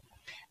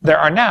 There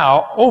are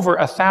now over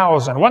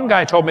 1,000. One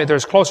guy told me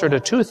there's closer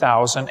to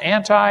 2,000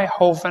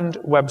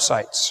 anti-Hovind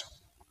websites.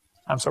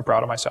 I'm so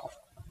proud of myself.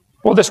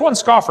 Well, this one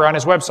scoffer on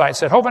his website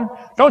said, Hovind,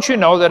 don't you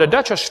know that a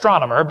Dutch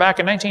astronomer back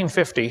in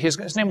 1950,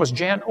 his name was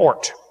Jan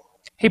Oort,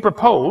 he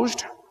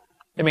proposed,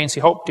 it means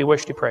he hoped, he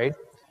wished, he prayed,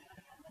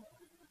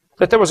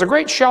 that there was a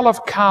great shell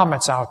of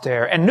comets out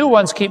there, and new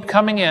ones keep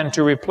coming in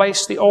to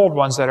replace the old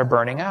ones that are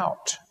burning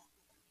out.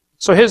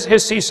 So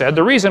he said,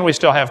 the reason we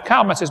still have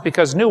comets is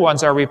because new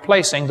ones are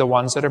replacing the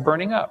ones that are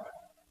burning up.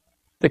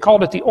 They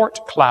called it the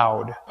Oort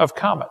cloud of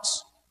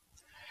comets.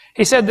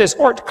 He said this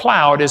Oort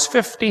cloud is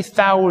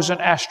 50,000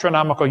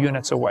 astronomical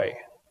units away.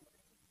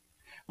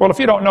 Well, if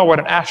you don't know what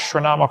an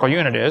astronomical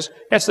unit is,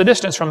 it's the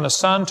distance from the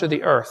sun to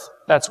the earth.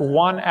 That's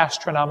 1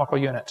 astronomical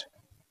unit.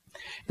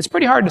 It's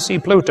pretty hard to see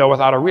Pluto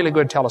without a really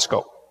good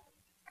telescope.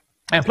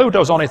 And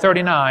Pluto's only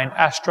 39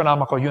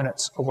 astronomical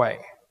units away.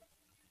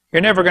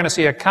 You're never going to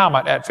see a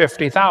comet at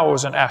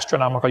 50,000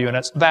 astronomical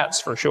units,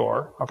 that's for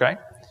sure, okay?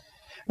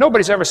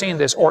 Nobody's ever seen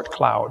this Oort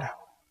cloud.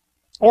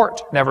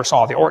 Oort never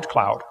saw the Oort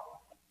cloud.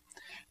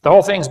 The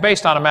whole thing's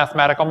based on a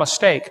mathematical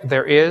mistake.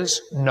 There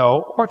is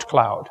no Oort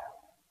cloud.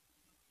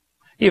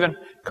 Even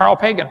Carl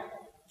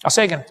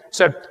Sagan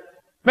said,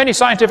 many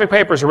scientific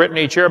papers are written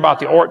each year about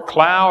the Oort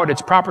cloud,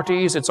 its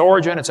properties, its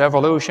origin, its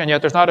evolution,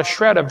 yet there's not a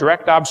shred of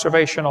direct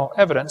observational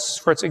evidence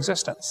for its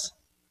existence.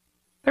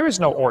 There is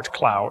no Oort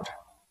cloud.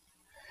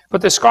 But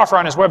this scoffer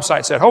on his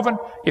website said, Hovind,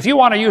 if you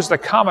want to use the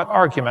comet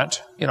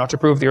argument, to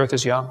prove the earth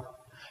is young,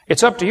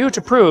 it's up to you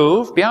to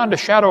prove, beyond a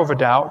shadow of a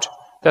doubt,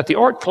 that the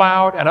Oort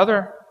cloud and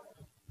other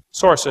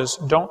sources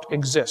don't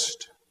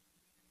exist.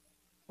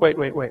 Wait.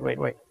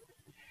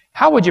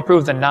 How would you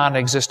prove the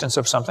non-existence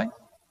of something?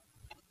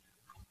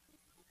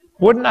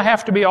 Wouldn't I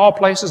have to be all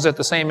places at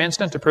the same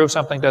instant to prove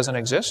something doesn't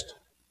exist?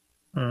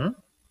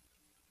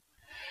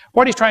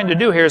 What he's trying to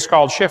do here is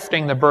called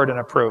shifting the burden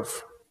of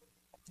proof.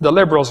 The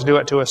liberals do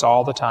it to us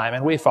all the time,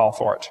 and we fall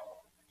for it.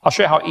 I'll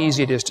show you how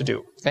easy it is to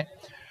do. Okay?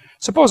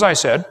 Suppose I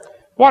said,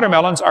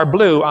 watermelons are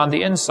blue on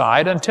the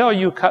inside until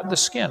you cut the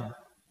skin.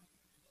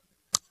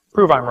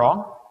 Prove I'm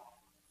wrong.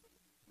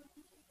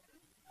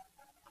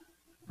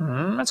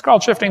 That's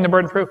called shifting the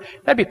burden of proof.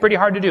 That'd be pretty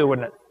hard to do,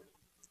 wouldn't it?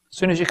 As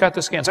soon as you cut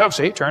the skin, oh,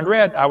 see, it turned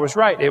red. I was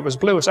right. It was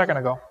blue a second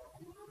ago.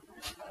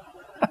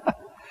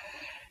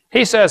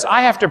 He says,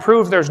 I have to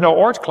prove there's no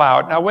Oort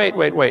cloud. Now,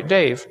 wait,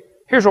 Dave.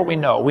 Here's what we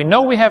know. We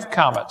know we have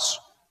comets.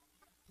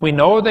 We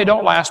know they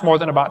don't last more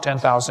than about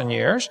 10,000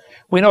 years.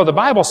 We know the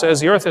Bible says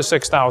the earth is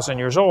 6,000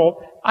 years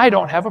old. I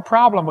don't have a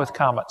problem with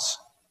comets.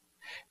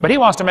 But he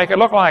wants to make it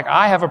look like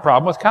I have a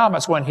problem with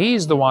comets when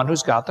he's the one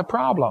who's got the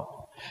problem.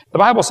 The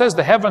Bible says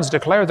the heavens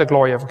declare the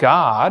glory of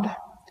God.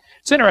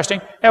 It's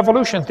interesting.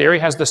 Evolution theory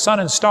has the sun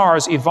and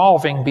stars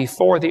evolving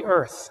before the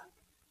earth.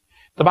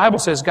 The Bible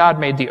says God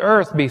made the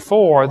earth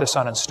before the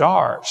sun and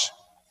stars.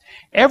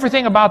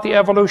 Everything about the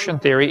evolution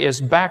theory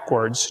is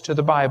backwards to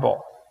the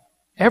Bible.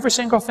 Every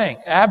single thing,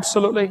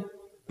 absolutely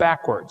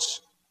backwards.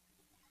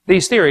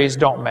 These theories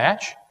don't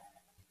match.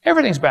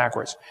 Everything's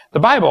backwards. The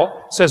Bible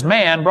says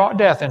man brought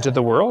death into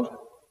the world.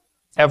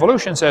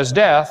 Evolution says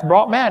death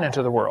brought man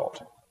into the world.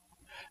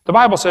 The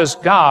Bible says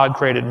God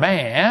created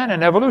man,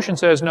 and evolution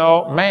says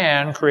no,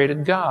 man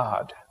created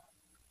God.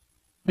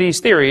 These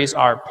theories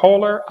are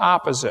polar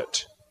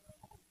opposite.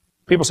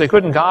 People say,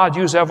 couldn't God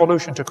use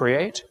evolution to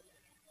create?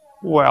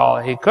 Well,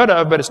 he could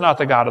have, but it's not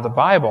the God of the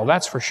Bible,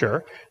 that's for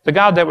sure. The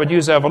God that would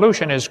use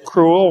evolution is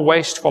cruel,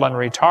 wasteful, and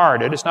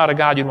retarded. It's not a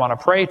God you'd want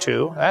to pray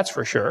to, that's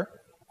for sure.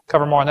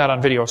 Cover more on that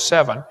on video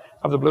 7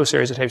 of the Blue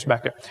series of tapes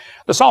back there.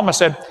 The psalmist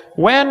said,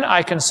 when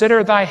I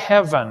consider thy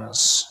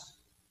heavens.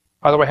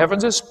 By the way,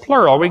 heavens is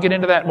plural. We get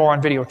into that more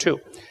on video 2.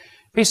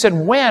 He said,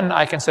 when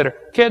I consider.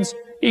 Kids,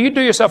 you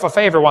do yourself a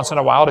favor once in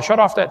a while to shut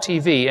off that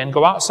TV and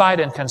go outside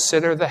and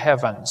consider the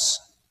heavens.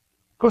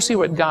 Go see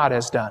what God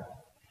has done.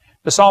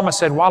 The psalmist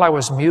said, while I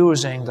was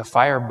musing, the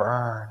fire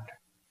burned.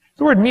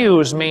 The word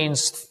muse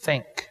means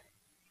think.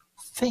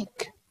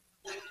 Think.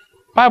 The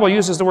Bible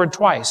uses the word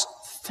twice.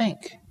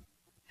 Think.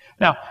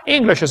 Now,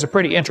 English is a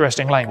pretty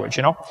interesting language,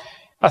 you know.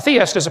 A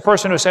theist is a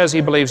person who says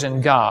he believes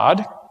in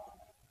God.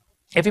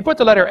 If you put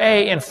the letter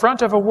A in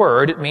front of a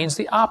word, it means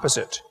the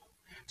opposite.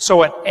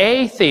 So an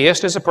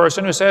atheist is a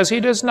person who says he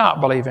does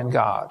not believe in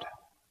God.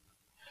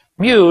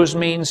 Muse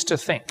means to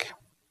think.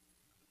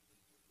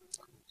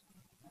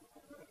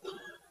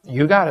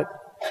 You got it.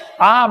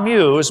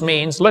 Amuse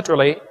means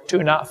literally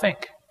to not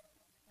think.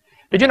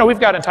 Did you know we've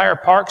got entire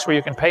parks where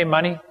you can pay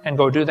money and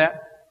go do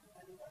that?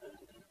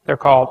 They're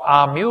called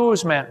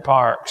amusement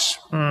parks.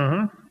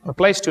 A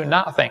place to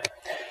not think.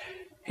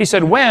 He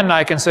said, when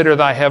I consider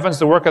thy heavens,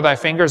 the work of thy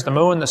fingers, the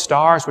moon, the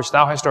stars, which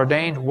thou hast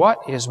ordained, what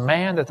is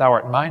man that thou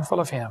art mindful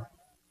of him?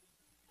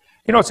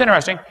 You know, it's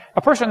interesting.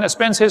 A person that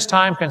spends his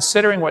time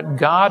considering what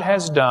God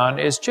has done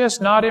is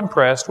just not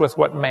impressed with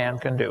what man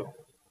can do.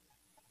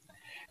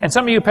 And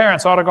some of you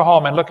parents ought to go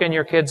home and look in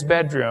your kid's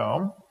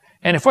bedroom,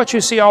 and if what you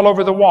see all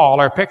over the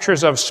wall are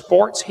pictures of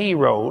sports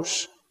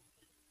heroes,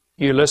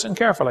 you listen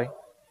carefully.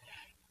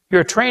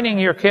 You're training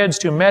your kids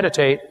to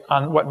meditate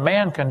on what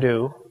man can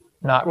do,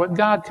 not what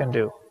God can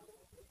do.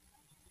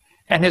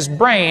 And his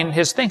brain,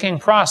 his thinking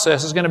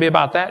process is going to be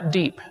about that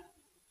deep.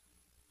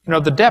 You know,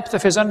 the depth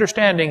of his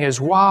understanding is,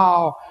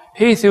 wow,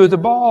 he threw the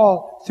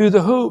ball through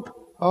the hoop.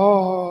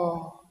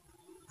 Oh,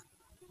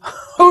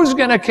 who's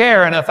going to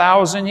care in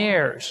 1,000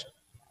 years?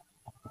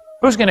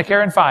 Who's going to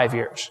care in 5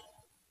 years?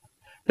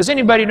 Does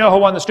anybody know who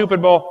won the Super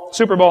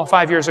Bowl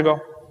 5 years ago?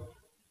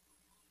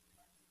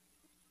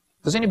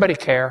 Does anybody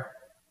care?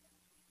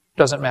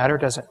 Doesn't matter,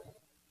 does it?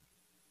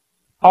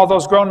 All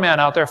those grown men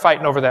out there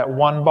fighting over that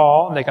one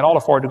ball, and they can all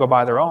afford to go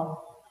buy their own.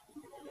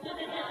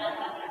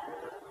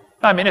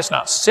 I mean, it's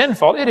not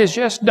sinful. It is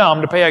just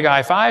dumb to pay a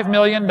guy $5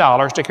 million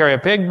to carry a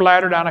pig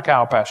bladder down a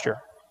cow pasture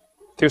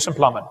through some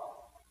plumbing.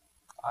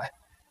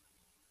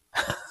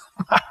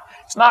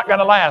 It's not going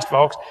to last,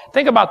 folks.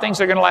 Think about things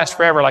that are going to last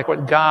forever, like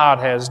what God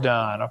has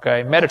done,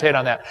 okay? Meditate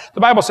on that.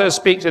 The Bible says,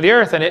 speak to the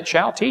earth, and it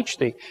shall teach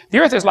thee. The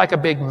earth is like a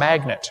big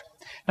magnet.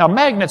 Now,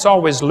 magnets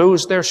always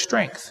lose their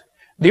strength.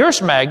 The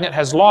Earth's magnet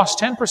has lost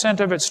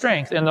 10% of its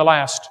strength in the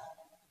last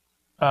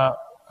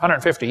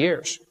 150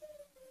 years.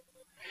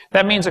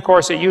 That means, of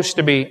course, it used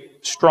to be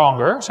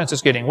stronger, since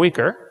it's getting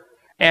weaker,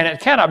 and it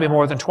cannot be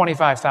more than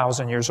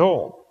 25,000 years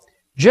old.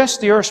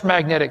 Just the Earth's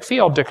magnetic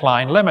field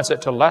decline limits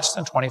it to less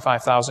than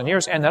 25,000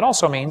 years, and that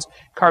also means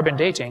carbon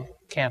dating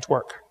can't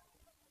work.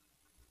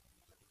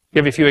 I'll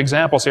give you a few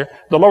examples here.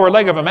 The lower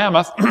leg of a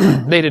mammoth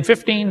dated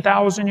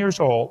 15,000 years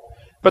old,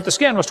 but the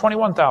skin was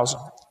 21,000.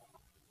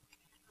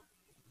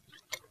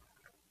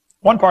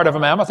 One part of a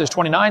mammoth is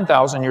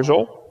 29,000 years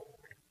old.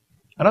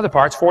 Another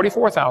part's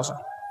 44,000.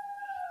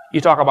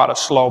 You talk about a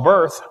slow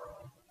birth.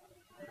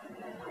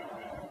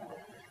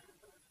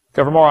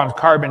 Cover more on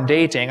carbon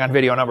dating on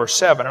video number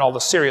 7 and all the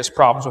serious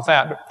problems with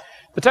that. But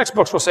the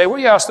textbooks will say, well,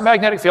 yes, the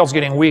magnetic field's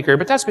getting weaker,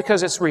 but that's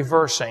because it's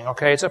reversing,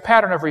 okay? It's a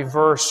pattern of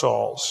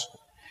reversals.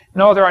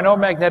 No, there are no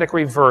magnetic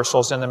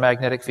reversals in the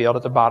magnetic field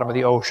at the bottom of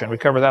the ocean. We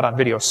cover that on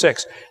video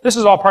 6. This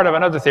is all part of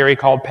another theory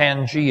called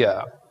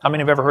Pangea. How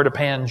many have ever heard of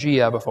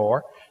Pangea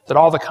before? That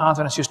all the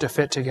continents used to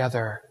fit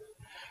together.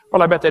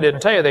 Well, I bet they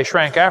didn't tell you they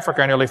shrank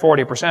Africa nearly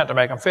 40% to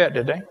make them fit,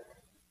 did they?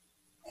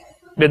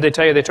 Did they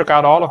tell you they took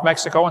out all of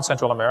Mexico and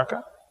Central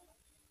America?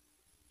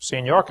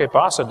 Señor, ¿qué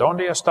pasa?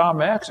 ¿Dónde está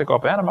Mexico,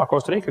 Panama,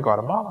 Costa Rica,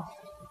 Guatemala?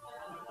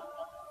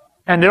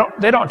 And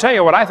they don't tell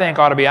you what I think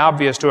ought to be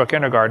obvious to a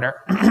kindergartner.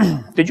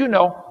 Did you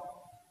know,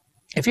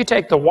 if you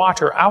take the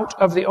water out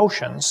of the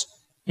oceans,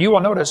 you will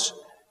notice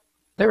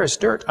there is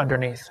dirt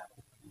underneath.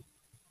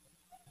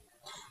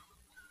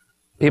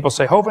 People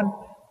say, Hovind,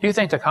 do you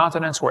think the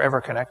continents were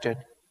ever connected?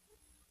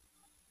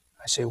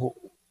 I say, well,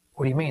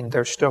 what do you mean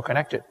they're still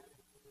connected?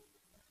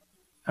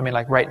 I mean,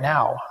 like right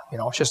now, you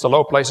know, it's just the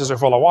low places are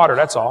full of water,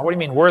 that's all. What do you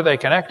mean, were they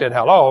connected?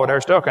 Hello,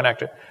 they're still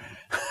connected.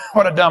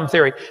 What a dumb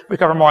theory. We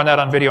cover more on that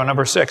on video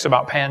number 6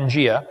 about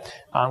Pangea,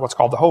 on what's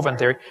called the Hovind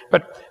theory.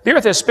 But the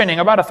Earth is spinning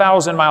about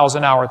 1,000 miles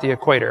an hour at the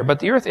equator, but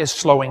the Earth is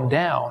slowing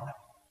down.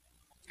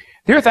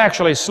 The Earth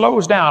actually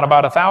slows down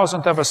about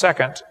 1,000th of a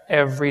second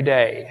every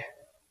day.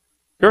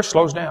 The Earth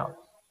slows down.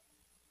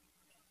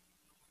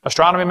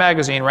 Astronomy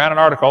magazine ran an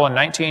article in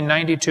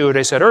 1992.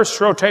 They said, Earth's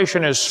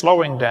rotation is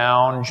slowing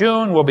down.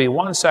 June will be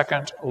 1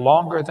 second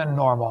longer than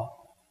normal.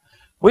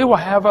 We will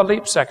have a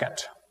leap second.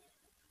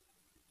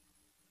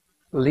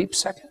 Leap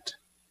second?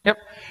 Yep.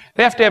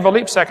 They have to have a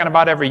leap second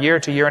about every year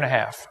to year and a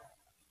half.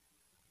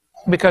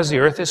 Because the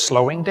earth is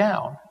slowing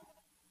down.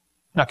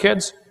 Now,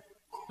 kids,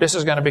 this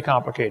is going to be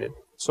complicated,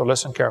 so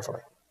listen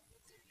carefully.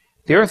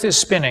 The earth is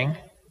spinning,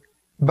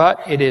 but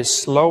it is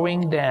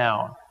slowing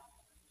down.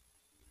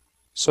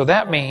 So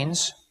that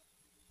means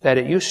that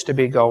it used to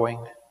be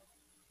going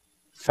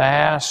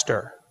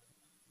faster.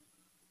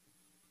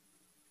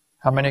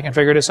 How many can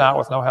figure this out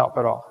with no help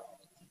at all?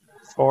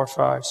 4,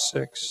 5,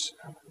 6,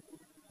 7,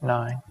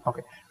 9.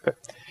 Okay, good.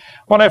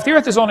 Well, if the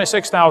earth is only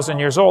 6,000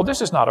 years old,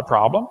 this is not a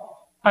problem.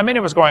 I mean,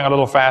 it was going a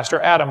little faster.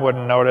 Adam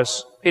wouldn't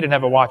notice. He didn't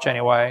have a watch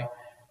anyway,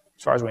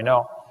 as far as we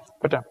know.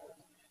 But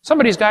some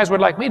of these guys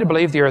would like me to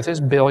believe the earth is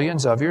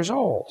billions of years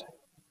old.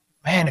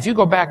 Man, if you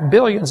go back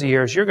billions of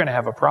years, you're going to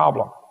have a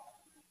problem.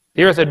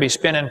 The earth would be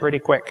spinning pretty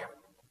quick.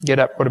 Get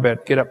up, go to bed,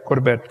 get up, go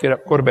to bed, get up,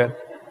 go to bed.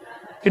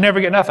 You'd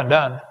never get nothing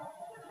done.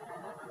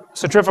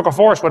 Centrifugal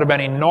force would have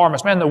been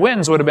enormous. Man, the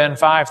winds would have been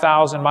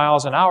 5,000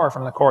 miles an hour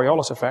from the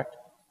Coriolis effect.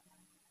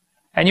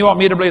 And you want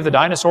me to believe the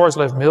dinosaurs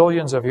lived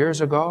millions of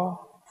years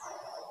ago?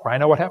 I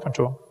know what happened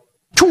to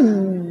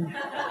them.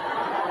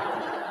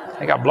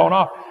 They got blown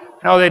off.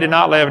 No, they did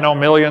not live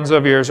millions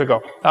of years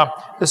ago.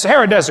 The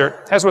Sahara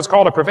Desert has what's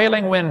called a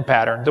prevailing wind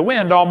pattern. The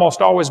wind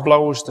almost always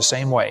blows the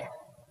same way.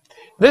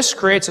 This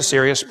creates a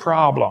serious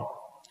problem.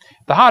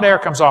 The hot air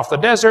comes off the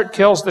desert,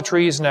 kills the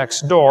trees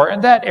next door,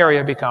 and that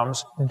area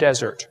becomes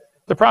desert.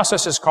 The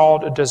process is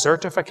called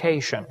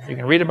desertification. You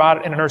can read about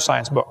it in an earth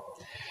science book.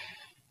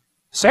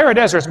 Sahara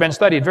Desert has been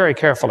studied very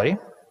carefully.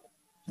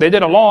 They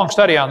did a long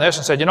study on this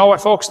and said, you know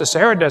what, folks, the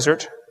Sahara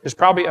Desert is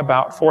probably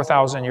about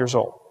 4,000 years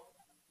old.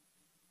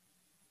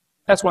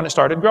 That's when it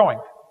started growing.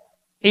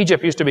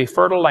 Egypt used to be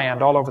fertile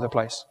land all over the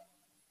place.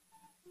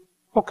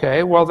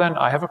 Okay, well then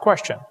I have a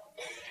question.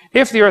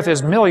 If the earth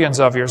is millions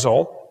of years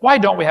old, why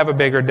don't we have a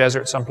bigger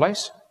desert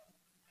someplace?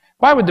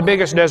 Why would the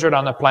biggest desert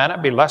on the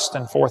planet be less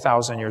than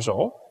 4,000 years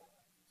old?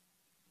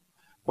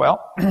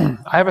 Well,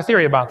 I have a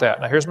theory about that.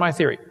 Now here's my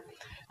theory.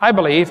 I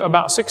believe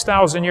about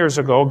 6,000 years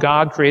ago,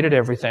 God created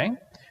everything.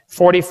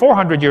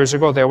 4,400 years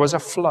ago, there was a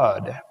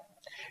flood.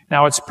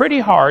 Now, it's pretty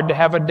hard to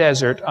have a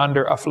desert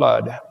under a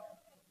flood.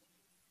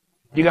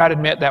 You got to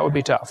admit that would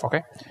be tough,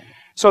 okay?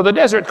 So the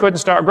desert couldn't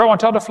start growing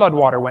until the flood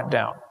water went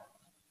down.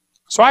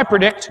 So I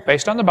predict,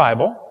 based on the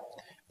Bible,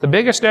 the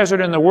biggest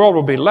desert in the world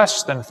will be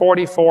less than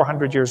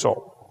 4,400 years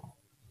old.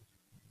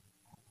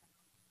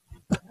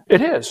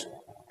 It is.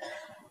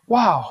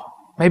 Wow,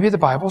 maybe the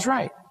Bible's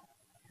right.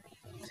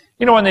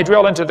 You know, when they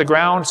drill into the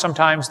ground,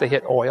 sometimes they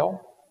hit oil.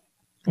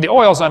 The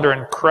oil's under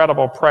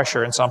incredible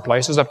pressure in some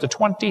places, up to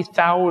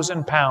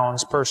 20,000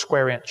 pounds per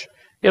square inch.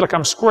 It'll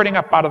come squirting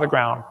up out of the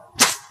ground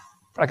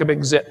like a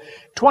big zit.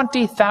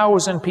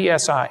 20,000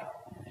 psi.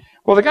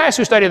 Well, the guys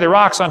who study the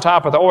rocks on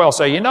top of the oil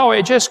say, you know,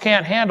 it just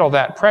can't handle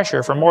that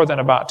pressure for more than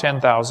about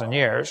 10,000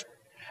 years.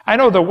 I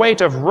know the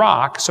weight of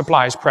rock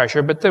supplies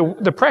pressure, but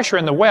the pressure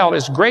in the well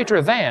is greater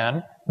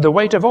than the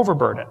weight of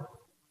overburden.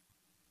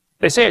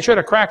 They say it should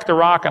have cracked the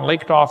rock and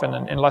leaked off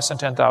in less than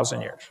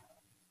 10,000 years.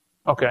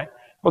 Okay.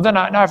 Well, then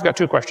now I've got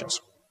two questions.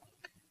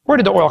 Where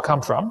did the oil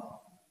come from?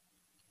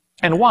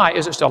 And why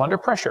is it still under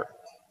pressure?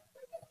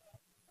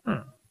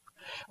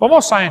 Well,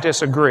 most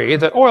scientists agree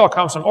that oil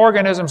comes from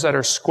organisms that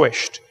are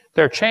squished.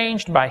 They're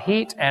changed by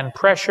heat and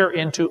pressure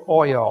into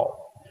oil.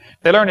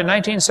 They learned in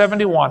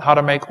 1971 how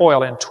to make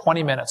oil in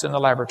 20 minutes in the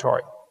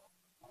laboratory.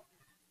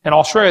 In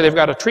Australia, they've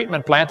got a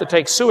treatment plant that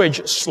takes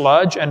sewage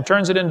sludge and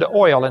turns it into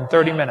oil in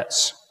 30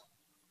 minutes.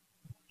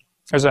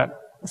 There's a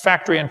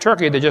factory in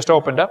Turkey that just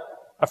opened up,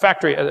 a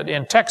factory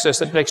in Texas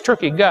that takes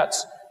turkey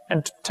guts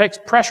and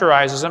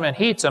pressurizes them and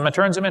heats them and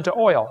turns them into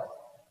oil.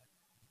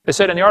 They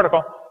said in the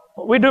article,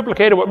 we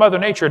duplicated what Mother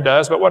Nature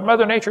does, but what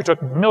Mother Nature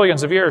took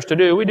millions of years to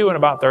do, we do in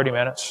about 30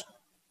 minutes.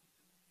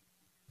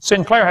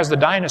 Sinclair has the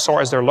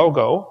dinosaur as their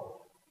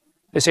logo.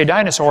 They say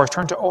dinosaurs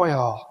turn to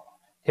oil.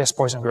 Yes,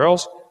 boys and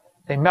girls,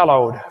 they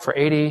mellowed for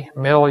 80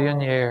 million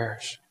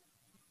years.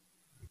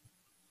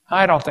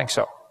 I don't think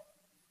so.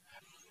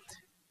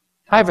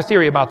 I have a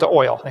theory about the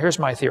oil. Now, here's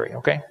my theory,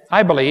 okay?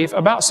 I believe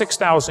about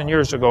 6,000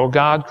 years ago,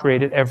 God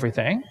created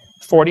everything.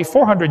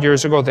 4,400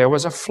 years ago, there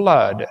was a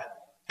flood,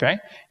 okay?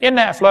 In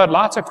that flood,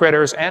 lots of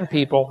critters and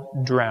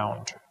people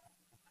drowned.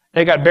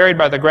 They got buried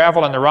by the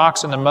gravel and the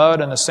rocks and the mud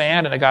and the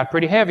sand, and it got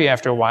pretty heavy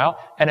after a while,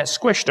 and it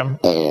squished them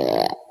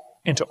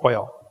into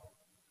oil.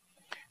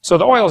 So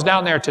the oil is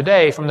down there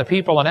today from the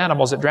people and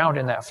animals that drowned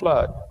in that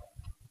flood.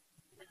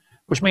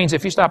 Which means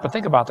if you stop and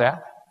think about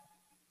that,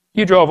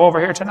 you drove over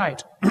here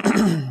tonight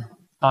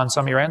on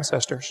some of your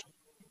ancestors.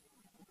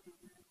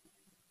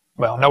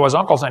 Well, Noah's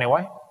uncles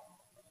anyway.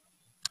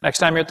 Next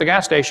time you're at the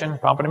gas station,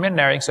 pumping them in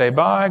there, you can say,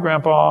 bye,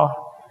 Grandpa.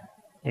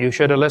 You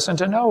should have listened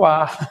to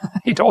Noah.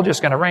 He told you it's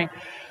going to rain.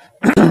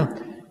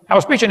 I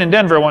was preaching in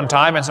Denver one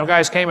time, and some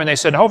guys came and they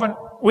said, Hovind,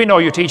 we know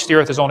you teach the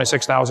earth is only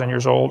 6,000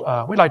 years old.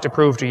 We'd like to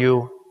prove to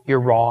you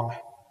you're wrong.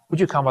 Would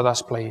you come with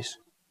us, please?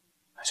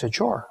 I said,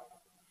 sure.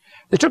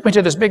 They took me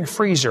to this big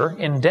freezer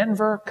in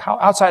Denver,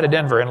 outside of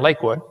Denver in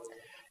Lakewood.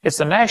 It's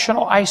the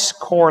National Ice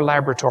Core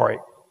Laboratory.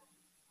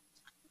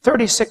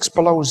 36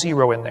 below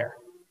zero in there.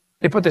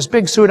 They put this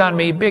big suit on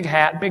me, big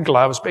hat, big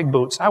gloves, big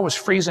boots. I was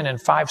freezing in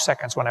 5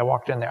 seconds when I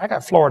walked in there. I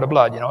got Florida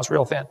blood, it's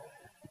real thin.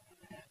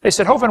 They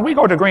said, Hovind, we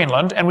go to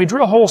Greenland and we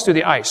drill holes through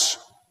the ice.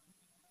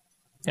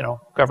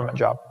 Government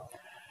job.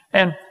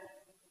 And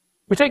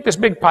we take this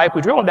big pipe,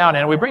 we drill it down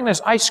in, and we bring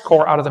this ice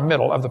core out of the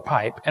middle of the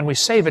pipe, and we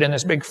save it in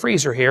this big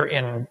freezer here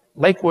in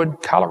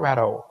Lakewood,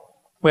 Colorado.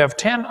 We have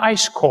 10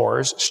 ice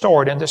cores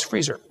stored in this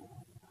freezer.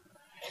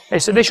 They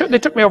said, they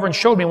took me over and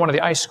showed me one of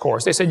the ice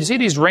cores. They said, you see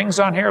these rings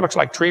on here? It looks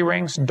like tree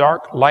rings,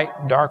 dark, light,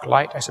 dark,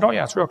 light. I said, oh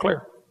yeah, it's real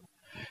clear.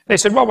 They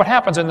said, well, what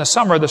happens in the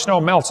summer, the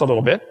snow melts a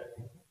little bit,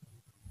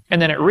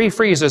 and then it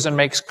refreezes and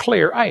makes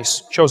clear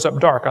ice. Shows up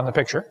dark on the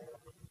picture.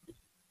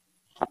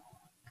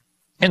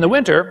 In the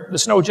winter, the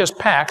snow just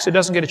packs. It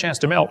doesn't get a chance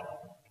to melt.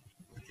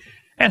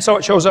 And so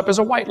it shows up as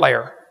a white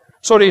layer.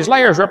 So these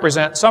layers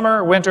represent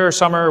summer, winter,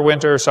 summer,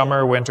 winter,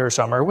 summer, winter,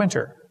 summer,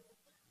 winter.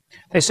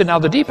 They said, now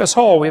the deepest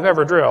hole we've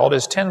ever drilled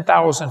is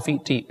 10,000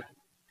 feet deep.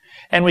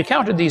 And we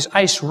counted these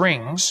ice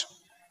rings,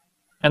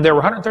 and there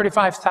were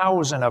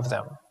 135,000 of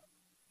them.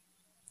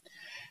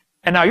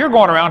 And now you're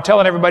going around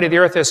telling everybody the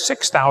earth is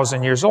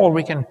 6,000 years old.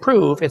 We can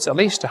prove it's at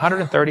least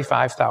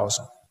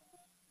 135,000.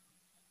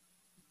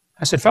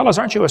 I said, fellas,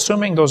 aren't you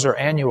assuming those are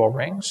annual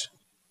rings?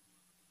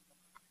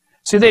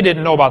 See, they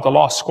didn't know about the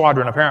Lost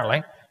Squadron,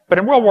 apparently. But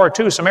in World War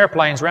II, some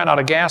airplanes ran out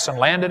of gas and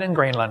landed in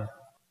Greenland.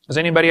 Has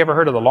anybody ever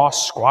heard of the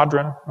Lost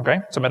Squadron? Okay,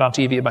 it's been on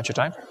TV a bunch of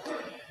times.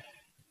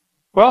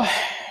 Well,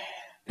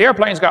 the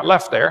airplanes got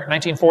left there in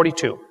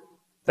 1942.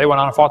 They went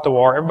on and fought the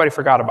war. Everybody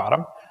forgot about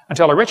them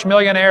until a rich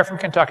millionaire from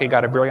Kentucky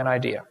got a brilliant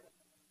idea.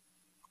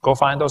 Go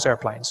find those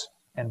airplanes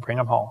and bring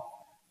them home.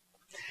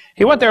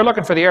 He went there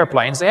looking for the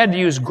airplanes. They had to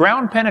use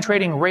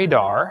ground-penetrating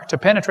radar to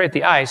penetrate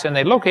the ice, and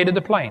they located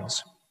the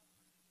planes.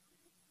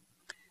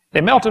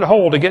 They melted a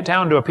hole to get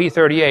down to a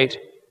P-38.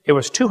 It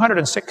was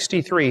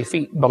 263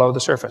 feet below the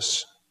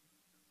surface.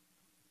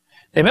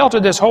 They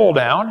melted this hole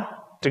down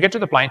to get to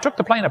the plane, took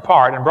the plane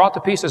apart, and brought the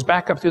pieces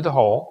back up through the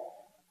hole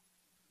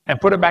and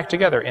put it back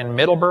together in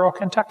Middleborough,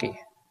 Kentucky,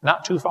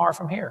 not too far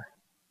from here.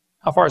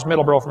 How far is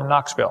Middleborough from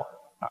Knoxville?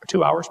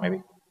 2 hours,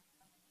 maybe?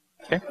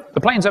 Okay.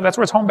 The planes, that's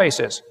where its home base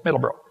is,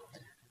 Middleborough.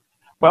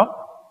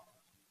 Well,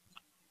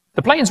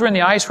 the planes were in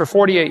the ice for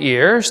 48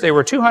 years. They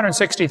were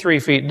 263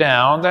 feet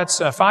down. That's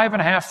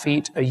 5.5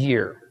 feet a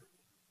year.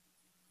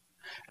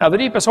 Now, the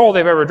deepest hole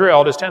they've ever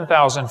drilled is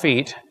 10,000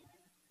 feet.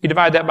 You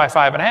divide that by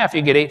 5.5,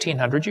 you get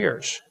 1,800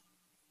 years.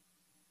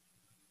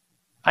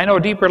 I know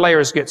deeper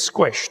layers get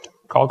squished,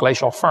 called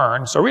glacial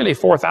firn, so really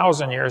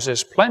 4,000 years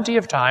is plenty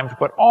of time to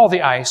put all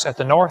the ice at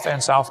the North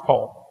and South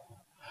Pole.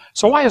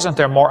 So why isn't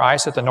there more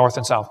ice at the North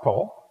and South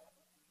Pole?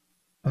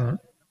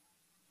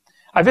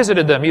 I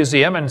visited the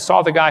museum and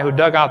saw the guy who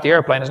dug out the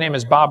airplane. His name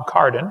is Bob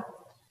Carden.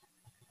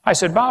 I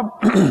said, Bob,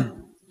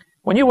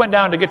 when you went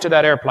down to get to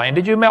that airplane,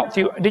 did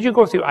you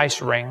go through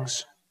ice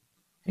rings?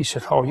 He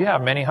said, oh yeah,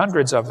 many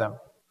hundreds of them.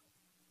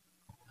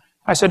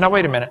 I said, now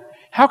wait a minute.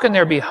 How can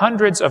there be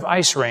hundreds of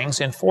ice rings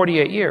in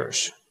 48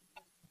 years?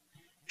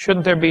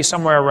 Shouldn't there be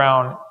somewhere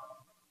around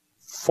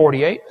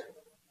 48?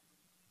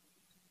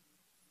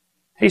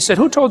 He said,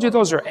 who told you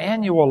those are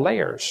annual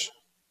layers?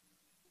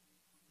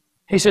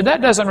 He said,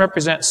 that doesn't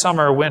represent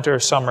summer, winter,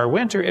 summer,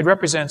 winter. It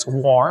represents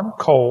warm,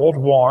 cold,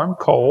 warm,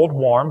 cold,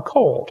 warm,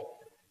 cold.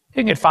 You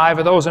can get 5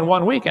 of those in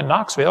 1 week in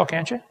Knoxville,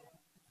 can't you?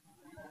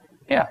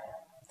 Yeah.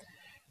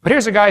 But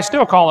here's a guy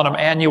still calling them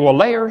annual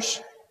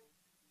layers.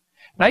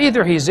 Now,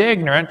 either he's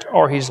ignorant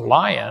or he's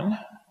lying.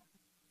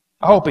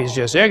 I hope he's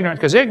just ignorant,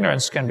 because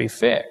ignorance can be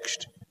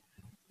fixed.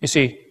 You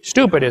see,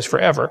 stupid is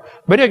forever,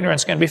 but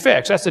ignorance can be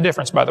fixed. That's the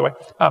difference, by the way.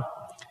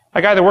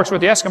 A guy that works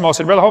with the Eskimos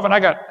said, Brother Hovind, I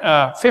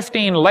got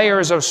 15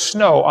 layers of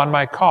snow on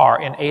my car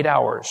in 8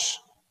 hours.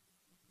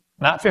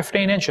 Not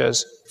 15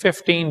 inches,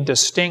 15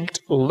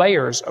 distinct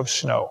layers of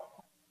snow.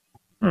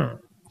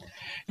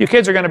 You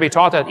kids are going to be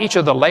taught that each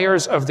of the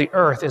layers of the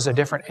earth is a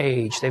different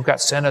age. They've got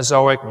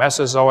Cenozoic,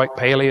 Mesozoic,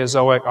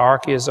 Paleozoic,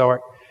 Archaeozoic.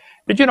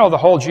 Did you know the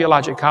whole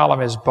geologic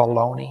column is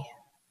baloney?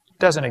 It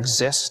doesn't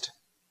exist.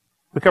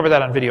 We covered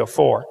that on video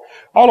 4.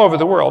 All over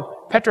the world,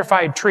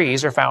 petrified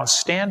trees are found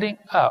standing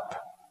up,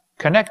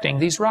 connecting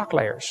these rock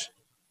layers.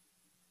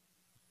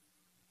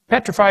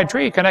 Petrified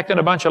tree connecting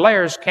a bunch of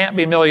layers can't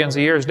be millions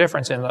of years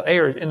difference in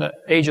the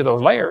age of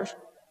those layers.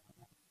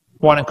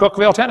 One in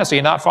Cookeville,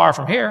 Tennessee, not far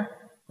from here.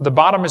 The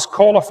bottom is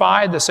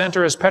coalified, the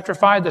center is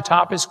petrified, the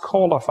top is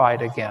coalified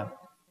again.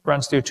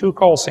 Runs through 2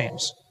 coal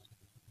seams.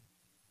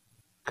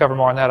 Cover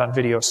more on that on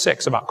video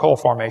 6 about coal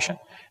formation.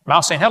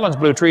 Mount St. Helens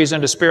blew trees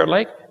into Spirit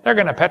Lake. They're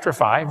going to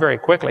petrify very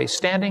quickly,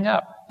 standing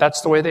up.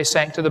 That's the way they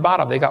sank to the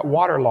bottom. They got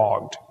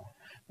waterlogged.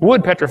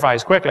 Wood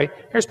petrifies quickly.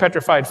 Here's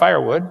petrified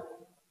firewood.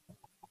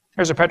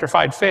 Here's a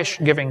petrified fish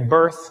giving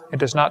birth. It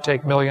does not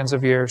take millions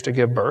of years to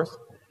give birth.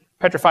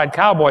 Petrified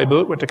cowboy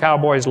boot with the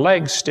cowboy's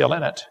legs still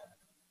in it.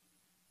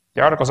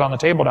 The article's on the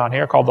table down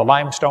here called The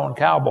Limestone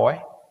Cowboy.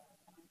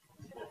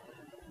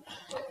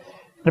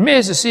 The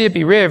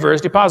Mississippi River is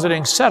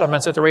depositing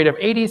sediments at the rate of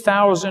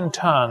 80,000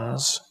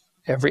 tons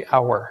every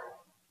hour.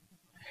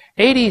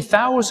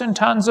 80,000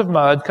 tons of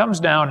mud comes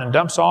down and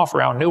dumps off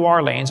around New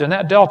Orleans, and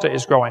that delta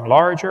is growing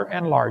larger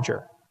and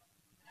larger.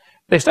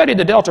 They studied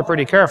the delta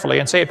pretty carefully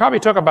and say it probably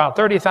took about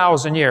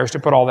 30,000 years to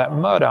put all that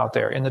mud out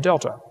there in the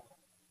delta.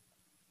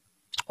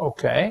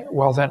 Okay,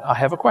 well then I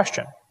have a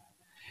question.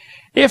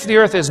 If the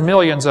earth is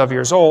millions of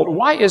years old,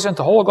 why isn't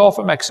the whole Gulf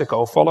of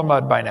Mexico full of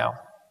mud by now?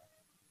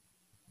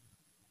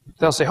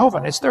 They'll say,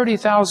 Hovind, it's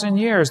 30,000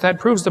 years. That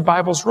proves the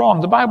Bible's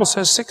wrong. The Bible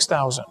says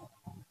 6,000.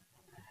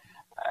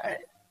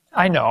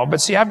 I know, but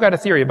see, I've got a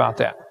theory about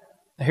that.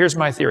 Here's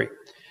my theory.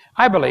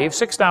 I believe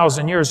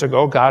 6,000 years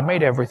ago, God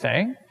made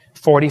everything.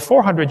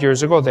 4,400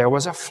 years ago, there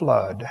was a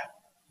flood.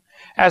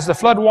 As the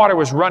flood water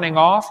was running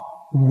off,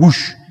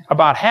 whoosh,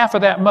 about half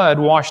of that mud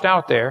washed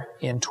out there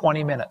in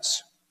 20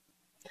 minutes.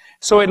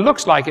 So it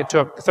looks like it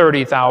took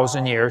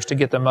 30,000 years to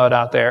get the mud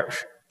out there. It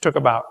took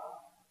about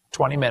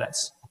 20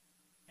 minutes.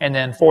 And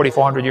then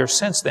 4,400 years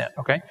since then,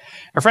 okay?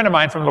 A friend of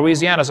mine from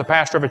Louisiana is a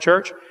pastor of a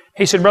church.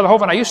 He said, Brother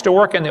Hovind, I used to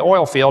work in the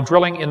oil field,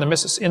 drilling in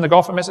the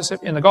Gulf of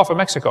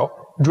Mexico,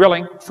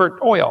 drilling for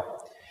oil.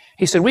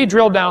 He said, we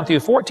drilled down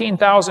through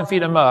 14,000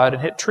 feet of mud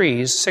and hit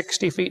trees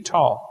 60 feet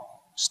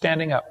tall,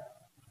 standing up.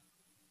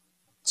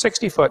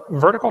 60-foot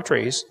vertical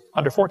trees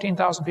under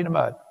 14,000 feet of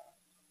mud.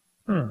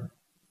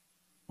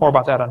 More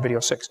about that on video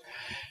 6.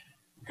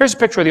 Here's a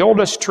picture of the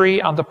oldest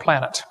tree on the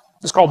planet.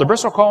 It's called the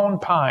bristlecone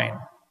pine.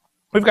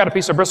 We've got a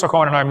piece of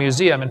bristlecone in our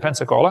museum in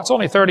Pensacola. It's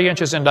only 30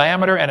 inches in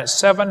diameter, and it's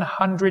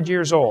 700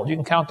 years old. You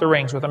can count the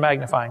rings with a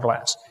magnifying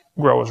glass.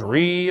 It grows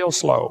real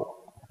slow.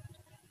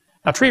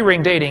 Now, tree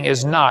ring dating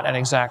is not an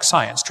exact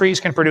science. Trees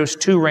can produce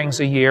 2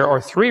 rings a year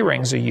or 3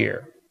 rings a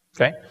year.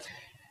 Okay?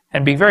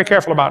 And be very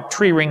careful about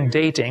tree ring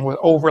dating with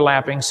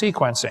overlapping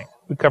sequencing.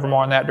 We cover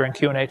more on that during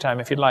Q&A time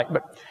if you'd like.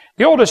 But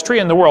the oldest tree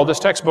in the world, this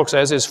textbook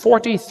says, is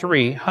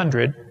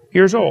 4,300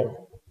 years old.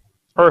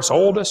 Earth's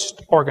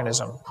oldest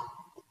organism.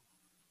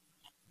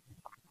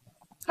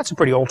 That's a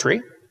pretty old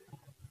tree.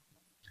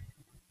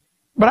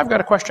 But I've got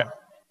a question.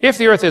 If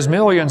the earth is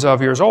millions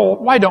of years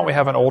old, why don't we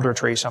have an older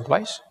tree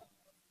someplace?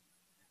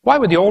 Why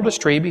would the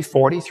oldest tree be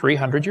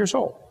 4,300 years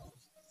old?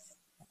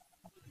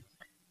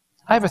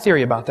 I have a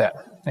theory about that.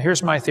 Now,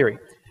 here's my theory.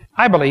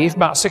 I believe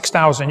about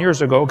 6,000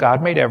 years ago,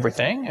 God made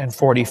everything, and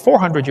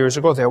 4,400 years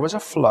ago, there was a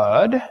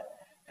flood.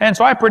 And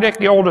so I predict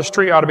the oldest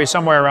tree ought to be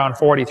somewhere around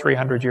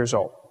 4,300 years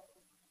old.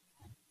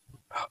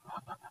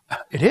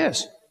 It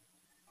is.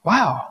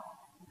 Wow.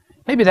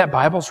 Maybe that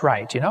Bible's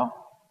right, you know?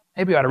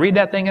 Maybe you ought to read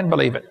that thing and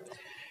believe it.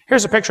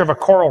 Here's a picture of a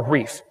coral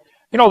reef.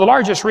 You know, the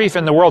largest reef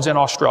in the world's in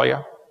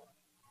Australia.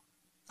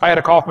 I had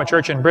a call from a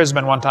church in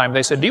Brisbane one time.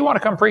 They said, do you want to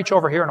come preach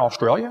over here in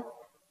Australia?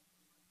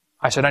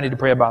 I said, I need to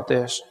pray about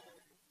this.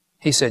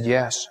 He said,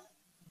 yes.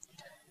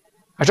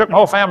 I took my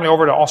whole family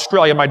over to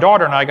Australia. My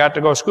daughter and I got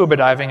to go scuba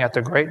diving at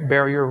the Great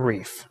Barrier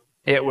Reef.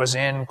 It was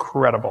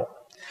incredible.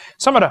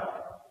 Some of the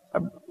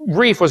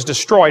reef was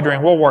destroyed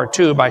during World War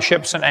II by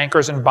ships and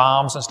anchors and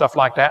bombs and stuff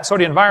like that. So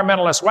the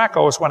environmentalist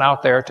wackos went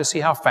out there to see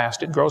how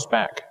fast it grows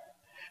back.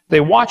 They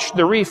watched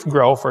the reef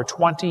grow for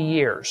 20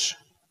 years.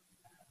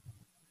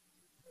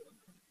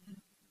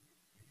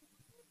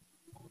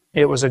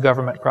 It was a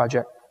government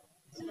project.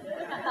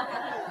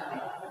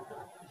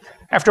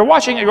 After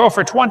watching it grow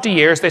for 20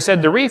 years, they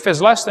said the reef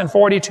is less than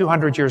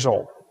 4,200 years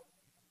old.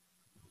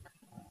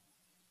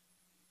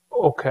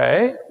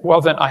 Okay,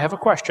 well then I have a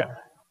question.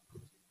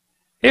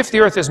 If the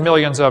earth is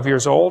millions of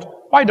years old,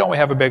 why don't we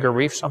have a bigger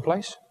reef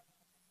someplace?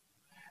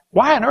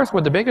 Why on earth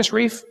would the biggest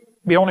reef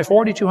be only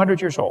 4,200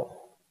 years old?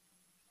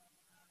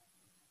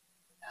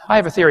 I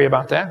have a theory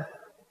about that.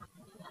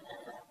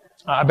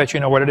 I bet you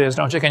know what it is,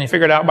 don't you? Can you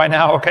figure it out by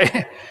now?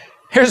 Okay.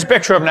 Here's a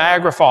picture of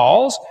Niagara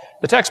Falls.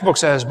 The textbook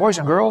says, boys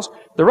and girls,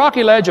 the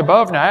rocky ledge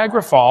above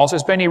Niagara Falls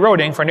has been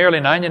eroding for nearly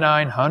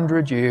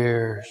 9,900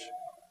 years.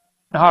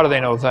 Now, how do they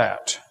know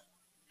that?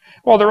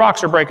 Well, the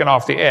rocks are breaking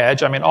off the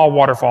edge. I mean, all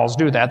waterfalls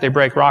do that. They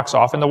break rocks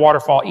off, and the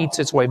waterfall eats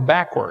its way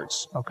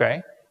backwards,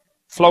 okay?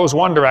 Flows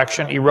one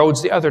direction,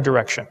 erodes the other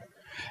direction.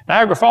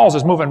 Niagara Falls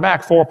is moving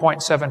back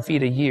 4.7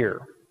 feet a year.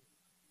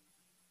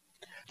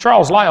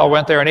 Charles Lyell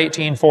went there in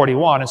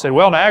 1841 and said,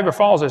 well, Niagara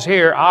Falls is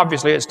here.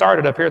 Obviously, it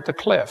started up here at the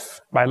cliff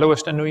by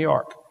Lewiston, New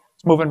York.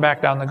 It's moving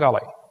back down the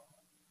gully.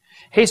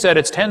 He said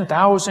it's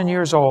 10,000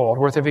 years old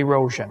worth of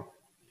erosion.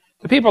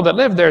 The people that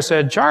lived there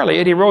said, Charlie,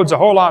 it erodes a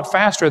whole lot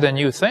faster than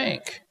you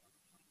think.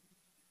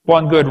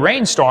 One good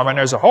rainstorm and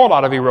there's a whole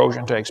lot of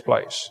erosion takes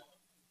place.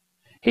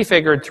 He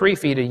figured 3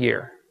 feet a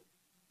year,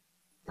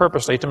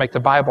 purposely to make the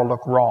Bible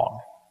look wrong.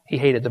 He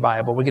hated the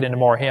Bible. We'll get into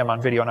more of him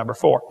on video number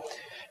 4.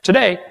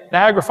 Today,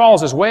 Niagara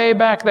Falls is way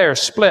back there,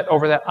 split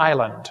over that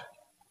island.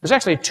 There's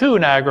actually 2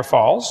 Niagara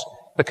Falls,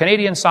 the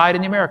Canadian side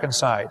and the American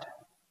side.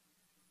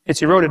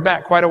 It's eroded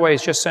back quite a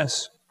ways just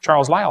since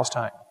Charles Lyell's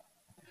time.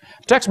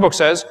 The textbook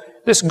says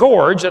this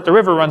gorge that the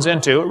river runs in,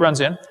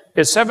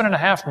 is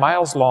 7.5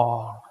 miles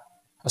long.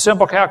 A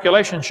simple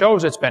calculation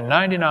shows it's been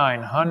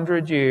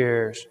 9,900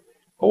 years.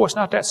 Oh, it's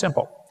not that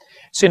simple.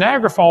 See,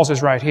 Niagara Falls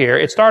is right here.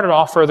 It started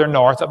off further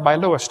north up by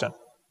Lewiston.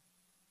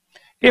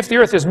 If the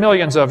earth is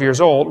millions of years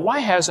old, why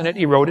hasn't it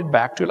eroded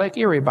back to Lake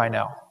Erie by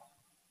now?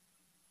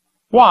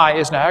 Why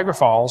is Niagara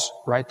Falls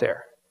right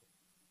there?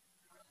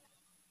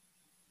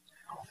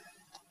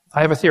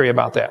 I have a theory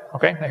about that,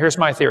 okay? Now here's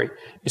my theory.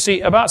 You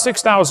see, about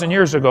 6,000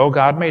 years ago,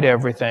 God made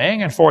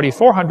everything, and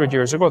 4,400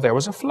 years ago, there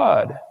was a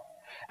flood.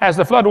 As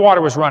the flood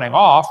water was running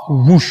off,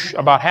 whoosh,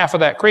 about half of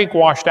that creek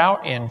washed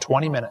out in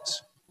 20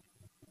 minutes.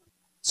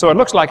 So it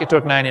looks like it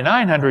took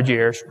 9,900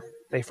 years.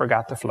 They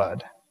forgot the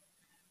flood.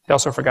 They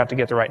also forgot to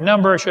get the right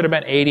number. It should have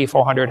been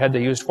 8,400 had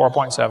they used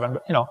 4.7,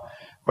 but you know,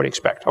 what do you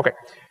expect? Okay.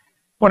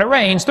 When it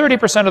rains,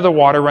 30% of the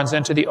water runs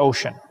into the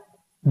ocean,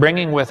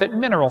 bringing with it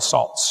mineral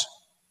salts.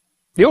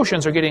 The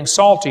oceans are getting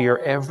saltier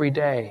every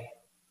day.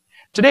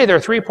 Today, they're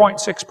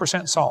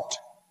 3.6% salt.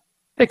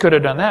 They could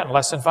have done that in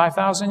less than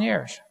 5,000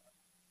 years.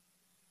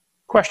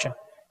 Question,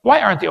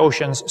 why aren't the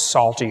oceans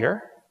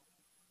saltier?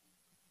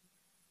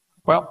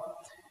 Well,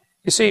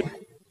 you see,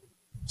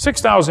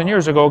 6,000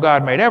 years ago,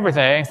 God made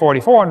everything.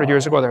 4,400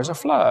 years ago, there's a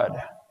flood.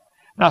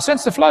 Now,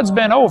 since the flood's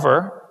been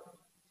over,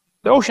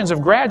 the oceans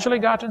have gradually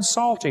gotten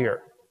saltier.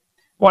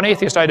 One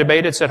atheist I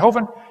debated said,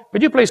 Hovind,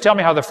 would you please tell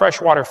me how the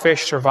freshwater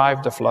fish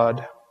survived the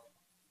flood?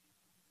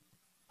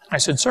 I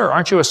said, sir,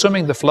 aren't you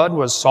assuming the flood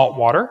was salt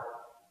water?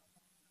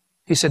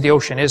 He said, the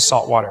ocean is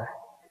salt water.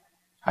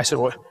 I said,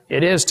 well,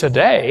 it is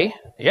today,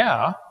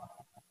 yeah.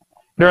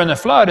 During the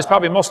flood, it's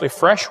probably mostly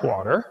fresh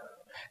water,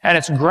 and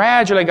it's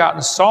gradually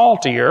gotten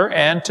saltier,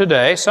 and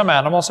today some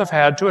animals have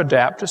had to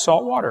adapt to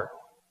salt water.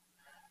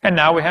 And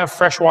now we have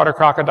freshwater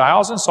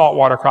crocodiles and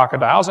saltwater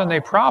crocodiles, and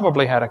they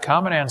probably had a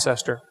common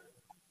ancestor,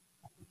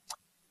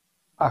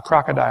 a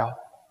crocodile.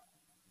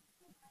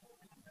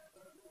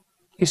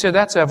 He said,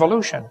 that's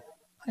evolution.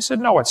 I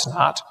said, no, it's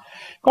not.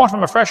 Going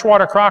from a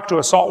freshwater croc to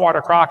a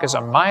saltwater croc is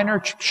a minor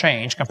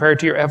change compared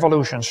to your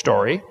evolution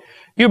story.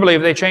 You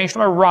believe they changed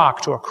from a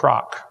rock to a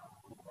croc.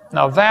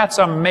 Now, that's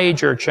a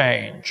major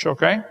change,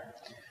 okay?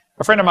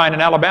 A friend of mine in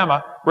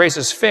Alabama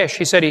raises fish.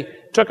 He said he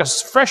took a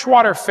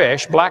freshwater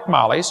fish, black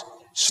mollies,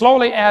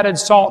 slowly added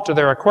salt to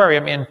their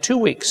aquarium. In 2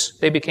 weeks,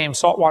 they became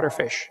saltwater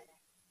fish.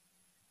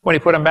 When he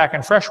put them back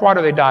in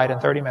freshwater, they died in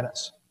 30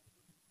 minutes.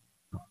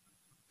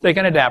 They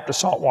can adapt to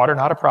salt water,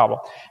 not a problem.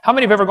 How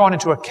many have ever gone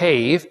into a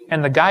cave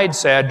and the guide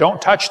said,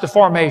 don't touch the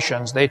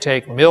formations. They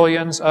take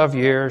millions of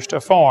years to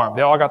form.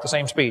 They all got the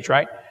same speech,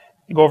 right?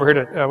 You go over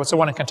here to, what's the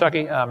one in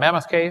Kentucky?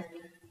 Mammoth Cave?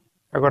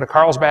 Or go to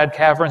Carlsbad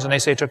Caverns and they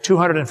say it took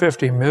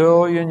 250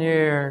 million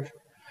years.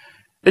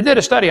 They did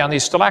a study on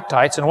these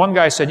stalactites and one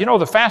guy said, you know,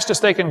 the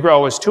fastest they can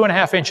grow is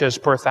 2.5 inches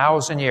per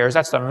 1,000 years.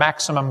 That's the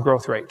maximum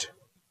growth rate.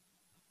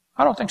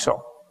 I don't think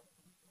so.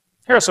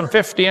 Here are some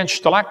 50-inch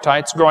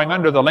stalactites growing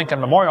under the Lincoln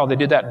Memorial. They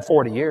did that in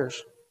 40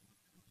 years.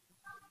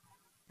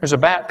 There's a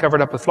bat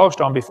covered up with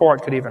flowstone before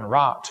it could even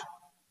rot.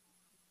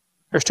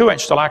 There's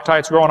 2-inch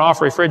stalactites growing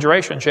off a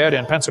refrigeration shed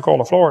in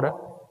Pensacola, Florida.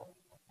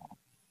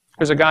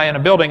 There's a guy in a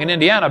building in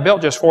Indiana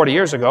built just 40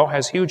 years ago,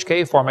 has huge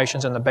cave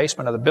formations in the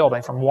basement of the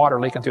building from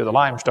water leaking through the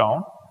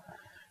limestone.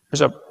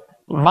 There's a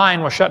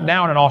mine was shut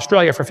down in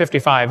Australia for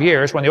 55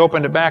 years. When they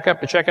opened it back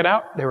up to check it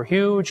out, there were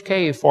huge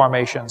cave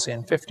formations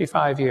in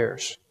 55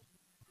 years.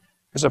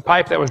 There's a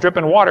pipe that was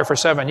dripping water for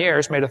 7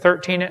 years, made a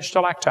 13-inch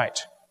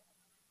stalactite.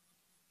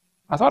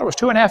 I thought it was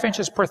 2.5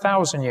 inches per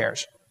 1,000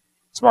 years.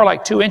 It's more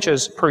like 2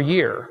 inches per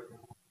year.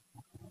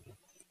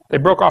 They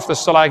broke off the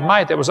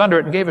stalagmite that was under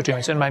it and gave it to me.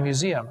 It's in my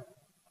museum.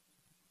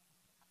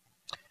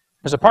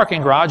 There's a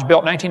parking garage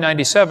built in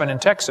 1997 in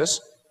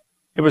Texas.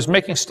 It was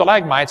making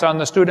stalagmites on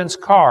the students'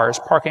 cars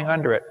parking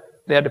under it.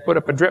 They had to put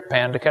up a drip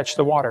pan to catch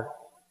the water.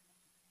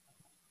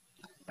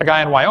 A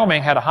guy in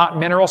Wyoming had a hot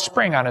mineral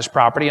spring on his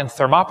property in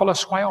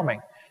Thermopolis, Wyoming.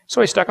 So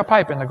he stuck a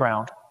pipe in the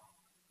ground.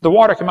 The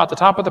water came out the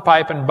top of the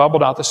pipe and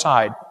bubbled out the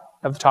side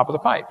of the top of the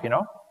pipe, you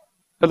know.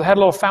 It had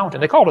a little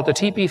fountain. They called it the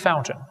teepee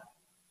fountain.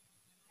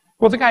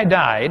 Well, the guy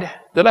died.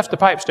 They left the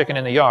pipe sticking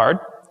in the yard.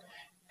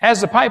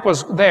 As the pipe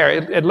was there,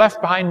 it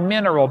left behind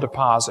mineral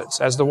deposits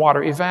as the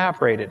water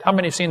evaporated. How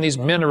many have seen these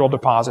mineral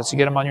deposits? You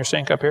get them on your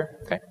sink up here?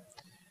 Okay.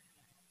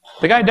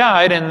 The guy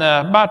died, and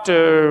about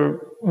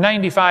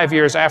 95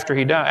 years after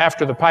he died,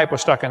 after the pipe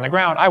was stuck in the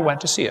ground, I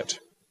went to see it.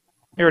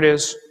 Here it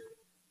is,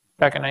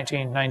 back in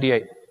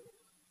 1998.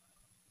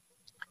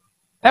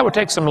 That would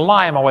take some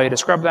lime away to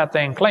scrub that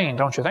thing clean,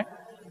 don't you think?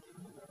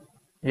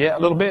 Yeah, a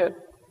little bit.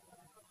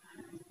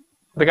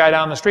 The guy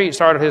down the street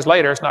started his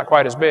later. It's not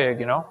quite as big,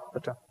 you know.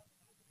 But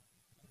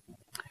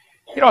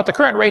you know, at the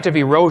current rate of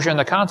erosion,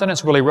 the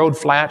continents will erode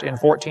flat in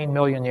 14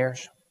 million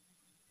years.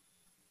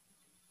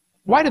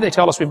 Why do they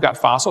tell us we've got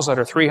fossils that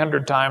are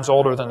 300 times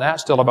older than that,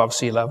 still above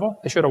sea level?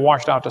 They should have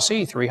washed out to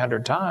sea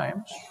 300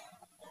 times.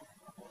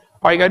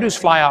 All you got to do is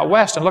fly out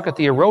west and look at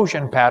the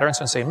erosion patterns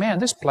and say, man,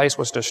 this place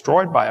was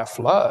destroyed by a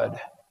flood.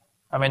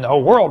 I mean, the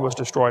whole world was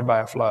destroyed by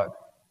a flood.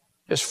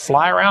 Just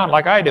fly around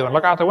like I do and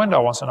look out the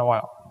window once in a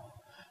while.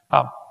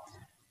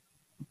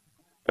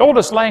 The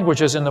oldest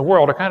languages in the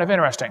world are kind of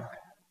interesting.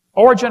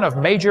 Origin of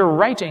major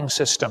writing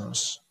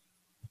systems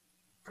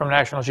from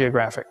National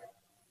Geographic.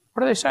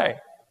 What do they say?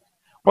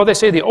 Well, they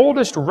say the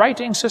oldest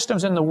writing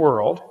systems in the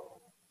world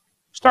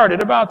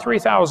started about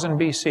 3000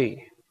 BC.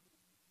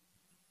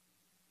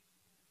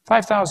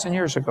 5,000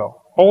 years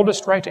ago.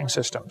 Oldest writing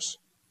systems.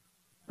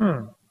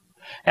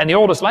 And the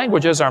oldest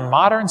languages are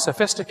modern,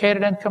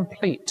 sophisticated, and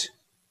complete.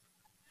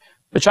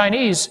 The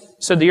Chinese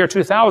said the year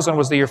 2000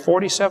 was the year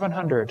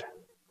 4700.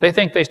 They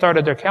think they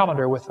started their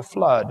calendar with the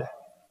flood.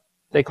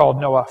 They called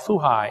Noah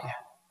Fuhai.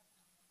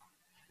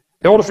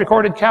 The oldest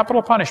recorded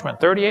capital punishment,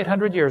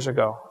 3,800 years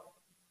ago.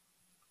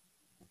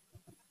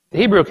 The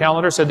Hebrew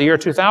calendar said the year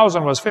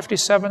 2000 was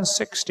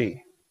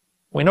 5760.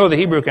 We know the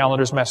Hebrew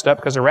calendar is messed up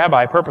because a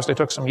rabbi purposely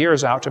took some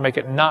years out to make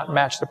it not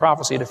match the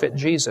prophecy to fit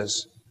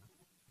Jesus.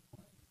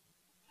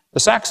 The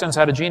Saxons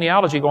had a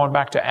genealogy going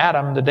back to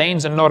Adam. The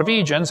Danes and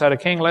Norwegians had a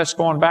king list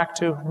going back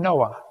to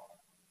Noah.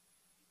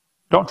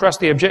 Don't trust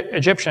the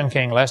Egyptian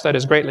king list. That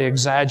is greatly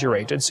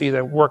exaggerated. See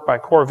the work by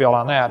Corville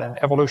on that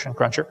and Evolution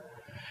Cruncher.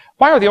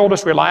 Why are the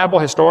oldest reliable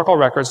historical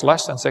records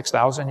less than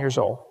 6,000 years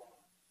old?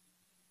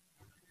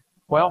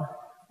 Well,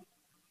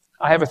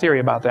 I have a theory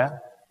about that.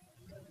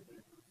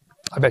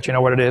 I bet you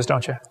know what it is,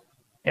 don't you?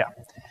 Yeah.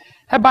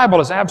 That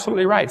Bible is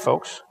absolutely right,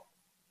 folks.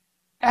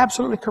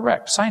 Absolutely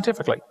correct,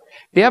 scientifically.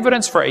 The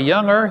evidence for a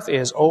young earth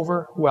is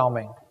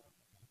overwhelming.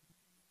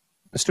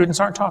 The students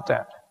aren't taught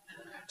that.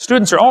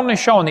 Students are only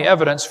shown the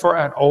evidence for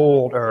an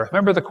old earth.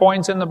 Remember the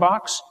coins in the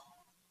box?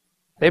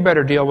 They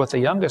better deal with the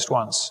youngest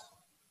ones,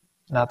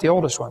 not the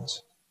oldest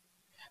ones.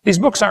 These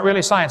books aren't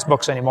really science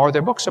books anymore.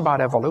 They're books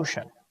about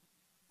evolution.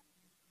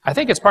 I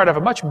think it's part of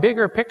a much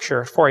bigger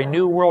picture for a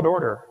new world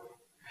order.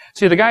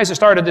 See, the guys who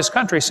started this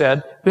country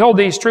said, "Behold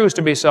these truths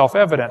to be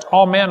self-evident.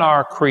 All men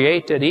are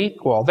created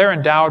equal. They're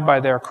endowed by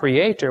their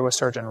Creator with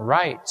certain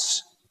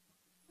rights."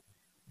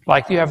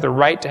 Like, you have the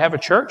right to have a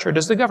church, or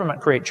does the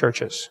government create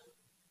churches?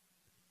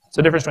 It's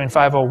the difference between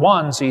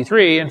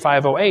 501c3 and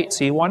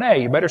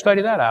 508c1a. You better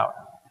study that out.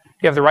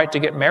 You have the right to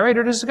get married,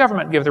 or does the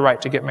government give the right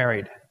to get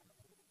married?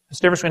 It's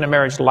the difference between a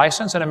marriage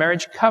license and a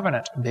marriage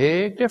covenant.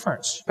 Big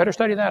difference. Better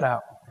study that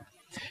out.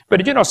 But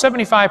did you know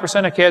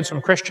 75% of kids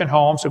from Christian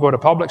homes who go to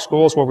public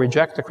schools will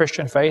reject the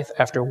Christian faith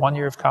after 1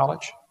 year of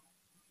college?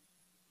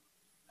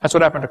 That's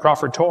what happened to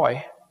Crawford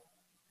Toy.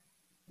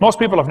 Most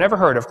people have never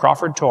heard of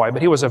Crawford Toy,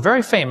 but he was a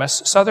very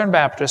famous Southern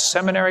Baptist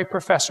seminary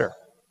professor.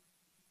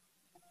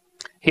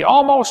 He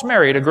almost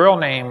married a girl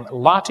named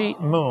Lottie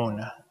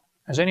Moon.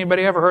 Has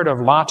anybody ever heard of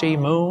Lottie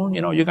Moon?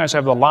 You know, you guys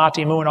have the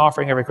Lottie Moon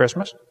offering every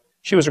Christmas.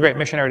 She was a great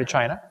missionary to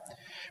China.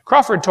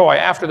 Crawford Toy,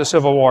 after the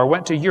Civil War,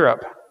 went to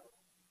Europe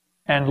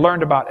and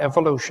learned about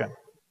evolution.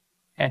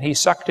 And he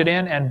sucked it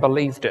in and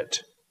believed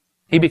it.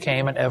 He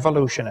became an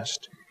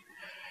evolutionist.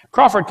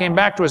 Crawford came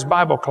back to his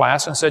Bible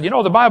class and said, "You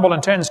know, the Bible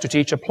intends to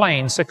teach a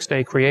plain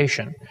 6-day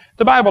creation.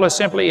 The Bible is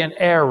simply in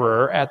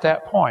error at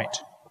that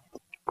point."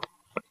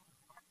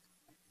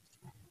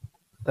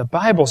 The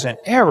Bible's in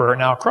error?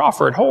 Now,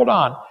 Crawford, hold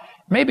on.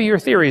 Maybe your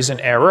theory's in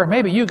error.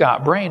 Maybe you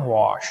got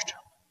brainwashed.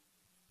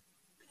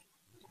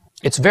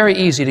 It's very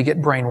easy to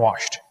get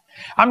brainwashed.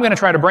 I'm going to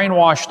try to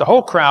brainwash the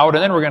whole crowd,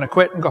 and then we're going to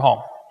quit and go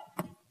home.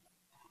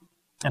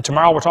 And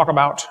tomorrow we'll talk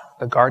about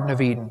the Garden of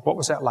Eden. What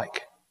was that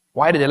like?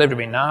 Why did they live to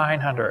be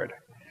 900?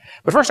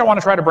 But first I want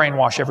to try to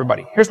brainwash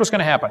everybody. Here's what's going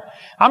to happen.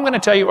 I'm going to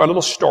tell you a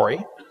little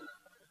story.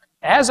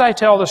 As I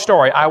tell the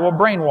story, I will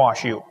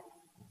brainwash you.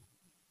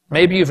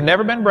 Maybe you've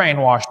never been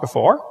brainwashed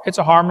before. It's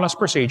a harmless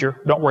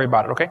procedure. Don't worry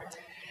about it, okay?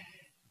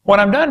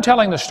 When I'm done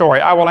telling the story,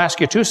 I will ask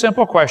you 2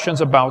 simple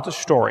questions about the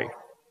story.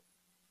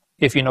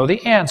 If you know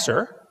the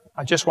answer,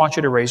 I just want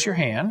you to raise your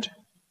hand,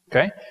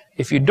 okay?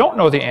 If you don't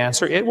know the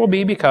answer, it will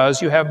be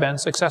because you have been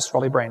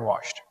successfully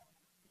brainwashed.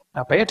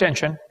 Now pay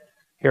attention.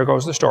 Here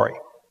goes the story.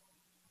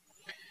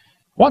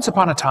 Once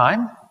upon a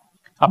time,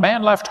 a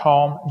man left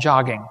home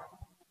jogging.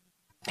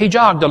 He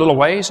jogged a little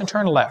ways and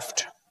turned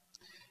left.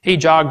 He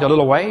jogged a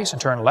little ways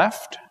and turned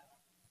left.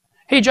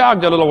 He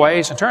jogged a little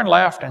ways and turned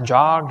left and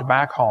jogged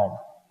back home.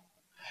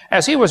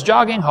 As he was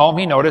jogging home,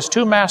 he noticed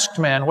 2 masked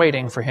men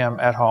waiting for him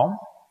at home.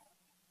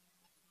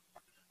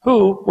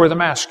 Who were the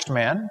masked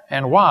men,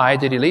 and why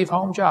did he leave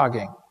home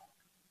jogging?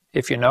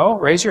 If you know,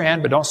 raise your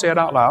hand, but don't say it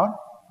out loud.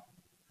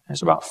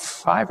 There's about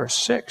 5 or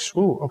 6.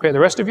 Ooh, okay, the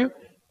rest of you,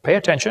 pay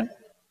attention.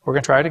 We're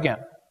going to try it again,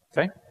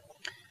 okay?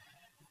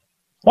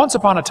 Once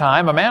upon a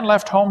time, a man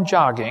left home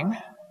jogging.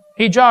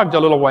 He jogged a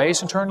little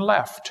ways and turned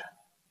left.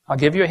 I'll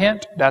give you a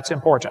hint. That's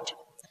important.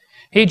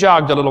 He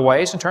jogged a little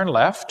ways and turned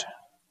left.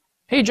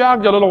 He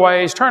jogged a little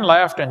ways, turned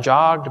left, and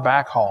jogged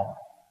back home.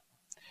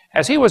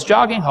 As he was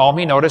jogging home,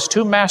 he noticed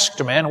 2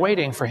 masked men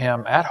waiting for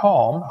him at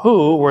home.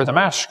 Who were the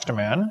masked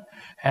men,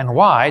 and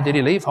why did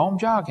he leave home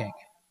jogging?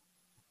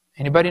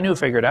 Anybody new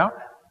figure it out?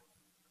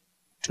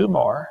 2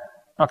 more.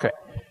 Okay.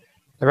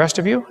 The rest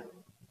of you,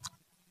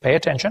 pay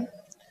attention.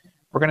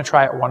 We're going to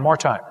try it one more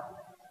time.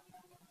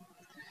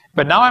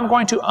 But now I'm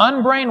going to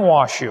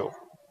unbrainwash you.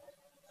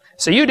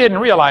 So you didn't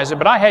realize it,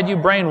 but I had you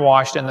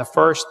brainwashed in the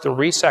first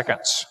 3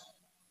 seconds.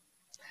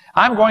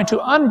 I'm going to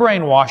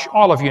unbrainwash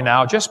all of you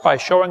now just by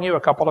showing you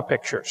a couple of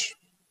pictures.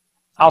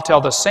 I'll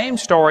tell the same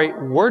story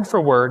word for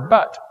word,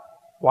 but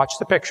watch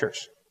the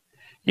pictures.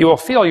 You will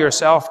feel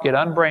yourself get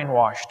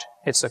unbrainwashed.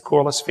 It's the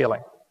coolest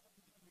feeling.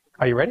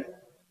 Are you ready?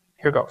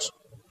 Here goes.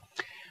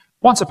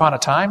 Once upon a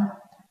time,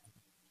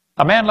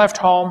 a man left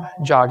home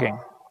jogging.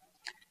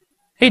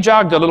 He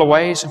jogged a little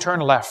ways and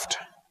turned left.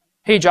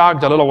 He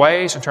jogged a little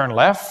ways and turned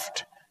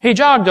left. He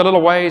jogged a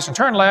little ways and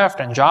turned left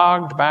and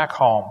jogged back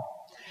home.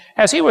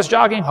 As he was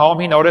jogging home,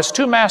 he noticed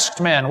 2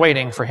 masked men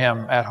waiting for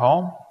him at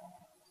home.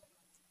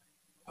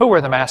 Who were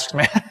the masked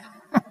men?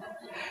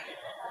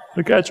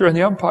 The catcher and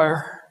the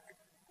umpire.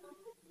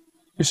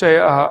 You say,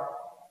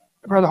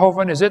 Brother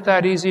Hovind, is it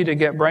that easy to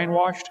get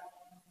brainwashed?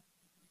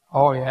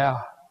 Oh,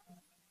 yeah.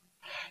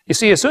 You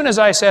see, as soon as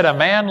I said a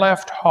man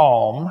left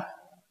home,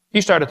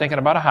 you started thinking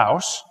about a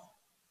house,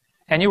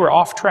 and you were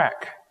off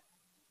track.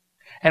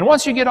 And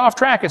once you get off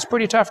track, it's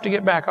pretty tough to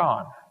get back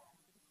on.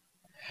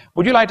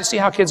 Would you like to see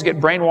how kids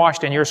get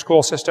brainwashed in your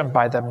school system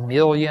by the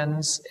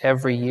millions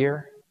every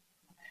year?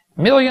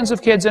 Millions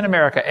of kids in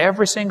America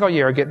every single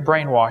year get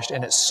brainwashed,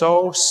 and it's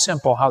so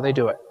simple how they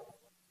do it.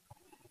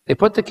 They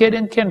put the kid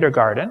in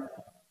kindergarten.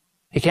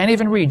 He can't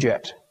even read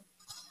yet.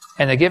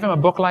 And they give him a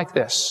book like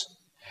this.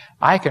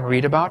 I can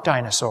read about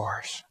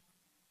dinosaurs.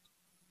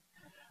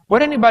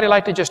 Would anybody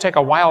like to just take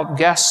a wild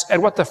guess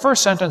at what the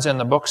first sentence in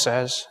the book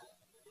says?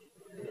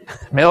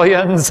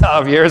 Millions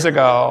of years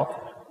ago.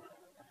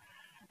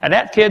 And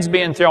that kid's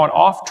being thrown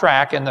off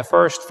track in the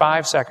first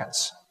 5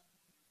 seconds.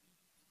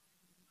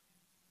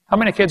 How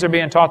many kids are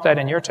being taught that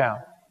in your town?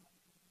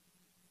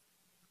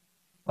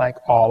 Like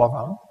all of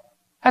them.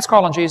 That's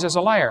calling Jesus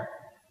a liar.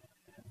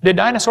 Did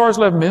dinosaurs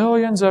live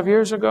millions of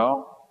years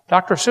ago?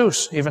 Dr.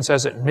 Seuss even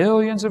says it,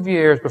 millions of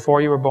years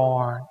before you were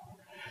born.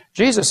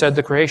 Jesus said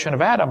the creation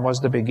of Adam was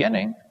the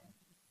beginning.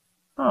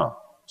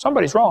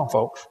 Somebody's wrong,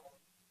 folks.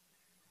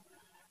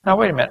 Now,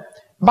 wait a minute.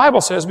 The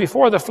Bible says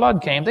before the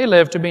flood came, they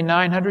lived to be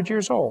 900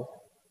 years old.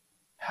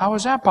 How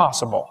is that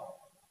possible?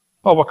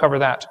 Well, we'll cover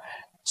that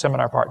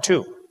seminar part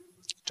 2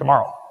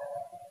 tomorrow.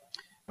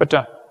 But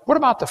what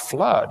about the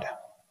flood?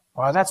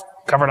 Well, that's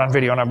covered on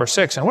video number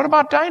 6. And what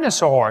about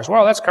dinosaurs?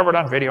 Well, that's covered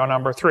on video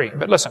number 3.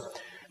 But listen,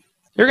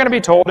 you're going to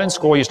be told in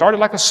school you started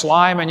like a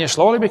slime and you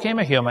slowly became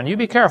a human. You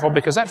be careful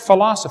because that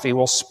philosophy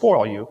will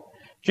spoil you.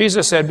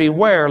 Jesus said,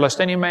 beware lest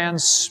any man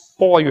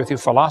spoil you through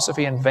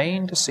philosophy and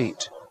vain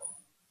deceit,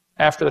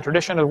 after the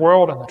tradition of the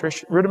world and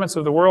the rudiments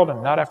of the world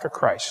and not after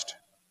Christ.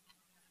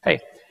 Hey,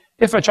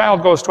 if a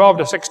child goes 12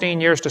 to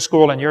 16 years to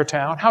school in your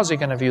town, how's he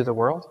going to view the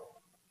world?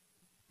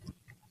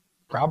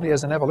 Probably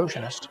as an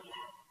evolutionist.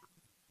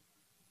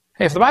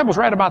 Hey, if the Bible's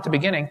right about the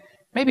beginning,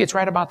 maybe it's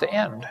right about the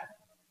end.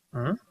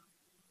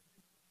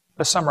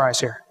 Let's summarize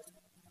here.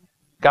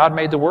 God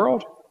made the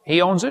world.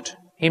 He owns it.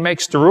 He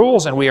makes the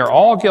rules, and we are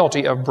all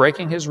guilty of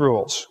breaking His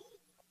rules.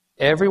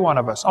 Every one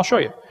of us. I'll show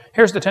you.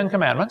 Here's the 10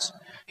 Commandments.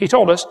 He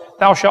told us,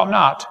 thou shalt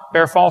not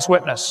bear false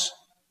witness.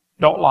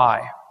 Don't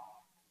lie.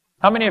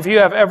 How many of you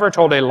have ever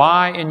told a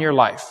lie in your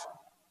life?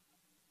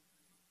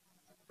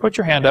 Put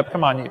your hand up.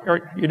 Come on.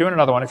 You're doing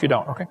another one if you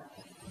don't, okay?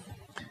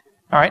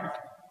 All right.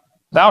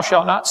 Thou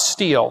shalt not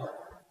steal.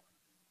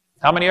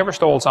 How many ever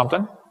stole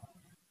something?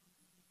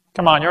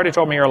 Come on, you already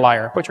told me you're a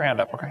liar. Put your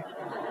hand up, okay?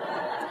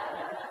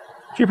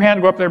 Did your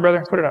hand go up there,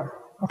 brother? Put it up.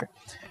 Okay.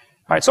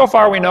 All right, so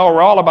far we know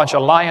we're all a bunch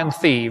of lying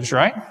thieves,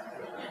 right?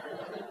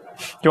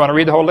 Do you want to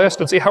read the whole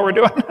list and see how we're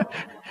doing?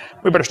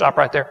 We better stop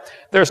right there.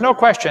 There's no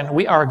question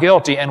we are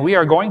guilty and we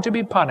are going to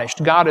be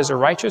punished. God is a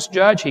righteous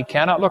judge. He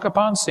cannot look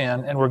upon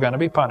sin and we're going to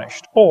be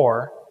punished.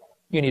 Or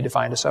you need to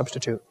find a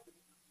substitute.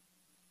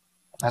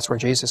 That's where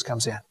Jesus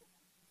comes in.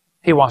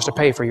 He wants to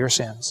pay for your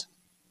sins.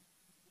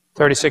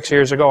 36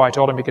 years ago, I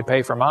told Him He could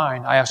pay for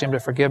mine. I asked Him to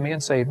forgive me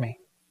and save me.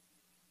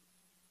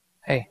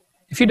 Hey,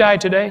 if you died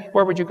today,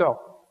 where would you go?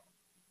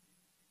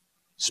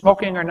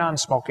 Smoking or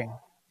non-smoking?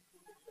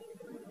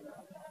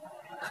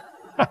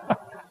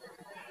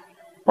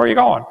 Where are you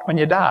going when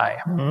you die?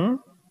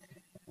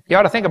 You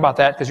ought to think about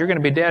that because you're going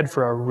to be dead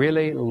for a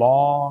really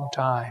long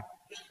time.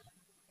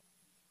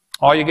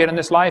 All you get in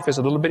this life is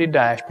a little bitty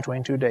dash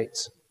between 2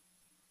 dates.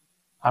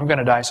 I'm going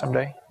to die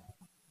someday.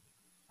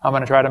 I'm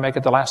going to try to make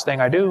it the last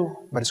thing I do,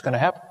 but it's going to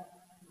happen.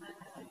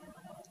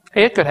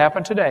 Hey, it could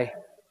happen today.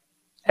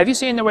 Have you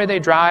seen the way they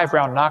drive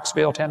around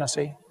Knoxville,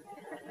 Tennessee?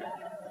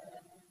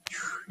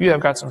 You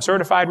have got some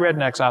certified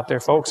rednecks out there,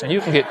 folks, and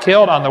you can get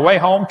killed on the way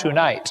home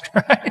tonight,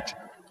 right?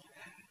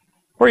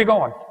 Where are you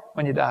going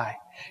when you die?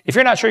 If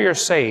you're not sure you're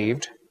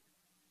saved,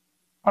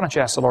 why don't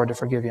you ask the Lord to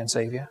forgive you and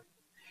save you?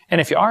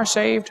 And if you are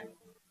saved,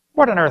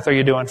 what on earth are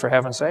you doing for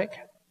heaven's sake?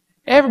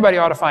 Everybody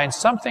ought to find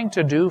something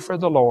to do for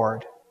the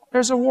Lord.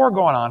 There's a war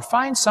going on.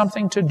 Find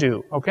something to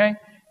do, okay?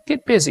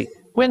 Get busy.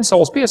 Win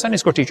souls. Be a Sunday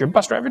school teacher,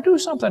 bus driver. Do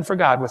something for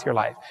God with your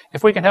life.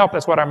 If we can help,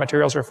 that's what our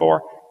materials are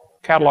for.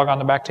 Catalog on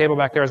the back table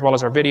back there as well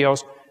as our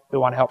videos. We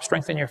want to help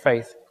strengthen your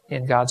faith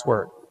in God's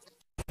Word.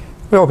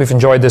 We hope you've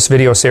enjoyed this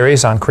video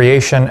series on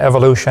creation,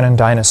 evolution, and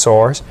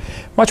dinosaurs.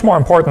 Much more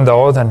important,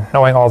 though, than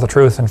knowing all the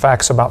truth and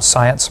facts about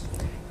science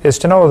is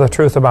to know the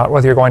truth about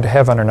whether you're going to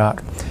heaven or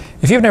not.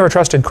 If you've never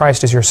trusted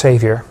Christ as your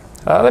Savior,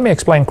 let me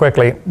explain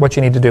quickly what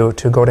you need to do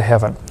to go to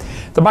heaven.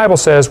 The Bible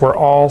says we're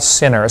all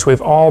sinners.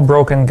 We've all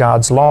broken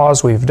God's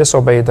laws. We've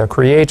disobeyed the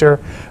Creator.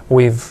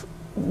 We've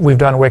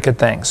done wicked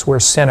things. We're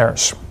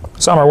sinners.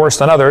 Some are worse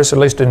than others, at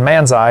least in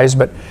man's eyes,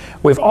 but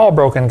we've all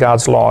broken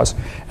God's laws.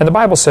 And the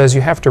Bible says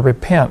you have to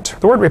repent.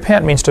 The word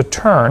repent means to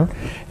turn.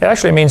 It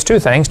actually means two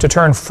things, to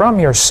turn from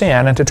your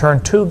sin and to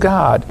turn to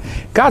God.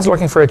 God's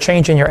looking for a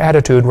change in your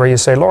attitude where you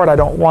say, Lord, I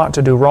don't want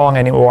to do wrong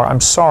anymore.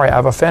 I'm sorry,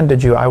 I've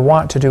offended you. I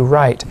want to do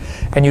right.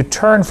 And you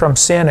turn from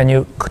sin and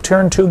you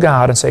turn to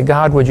God and say,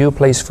 God, would you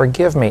please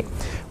forgive me?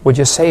 Would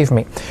you save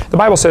me? The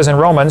Bible says in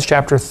Romans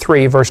chapter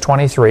 3, verse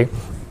 23,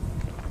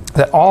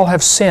 that all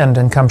have sinned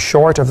and come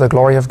short of the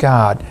glory of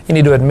God. You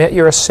need to admit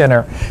you're a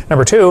sinner.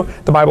 Number two,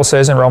 the Bible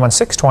says in Romans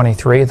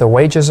 6:23, the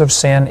wages of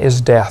sin is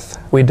death.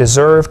 We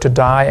deserve to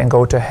die and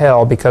go to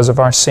hell because of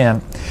our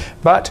sin.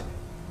 But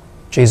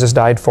Jesus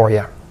died for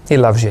you. He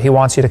loves you. He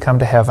wants you to come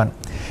to heaven.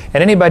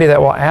 And anybody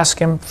that will ask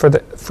Him for the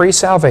free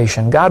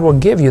salvation, God will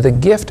give you the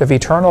gift of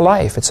eternal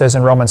life. It says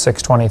in Romans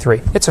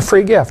 6:23. It's a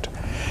free gift.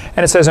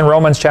 And it says in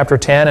Romans chapter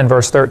 10 and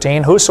verse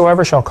 13,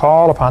 whosoever shall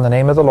call upon the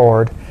name of the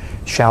Lord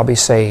shall be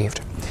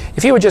saved.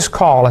 If you would just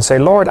call and say,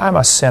 Lord, I'm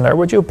a sinner,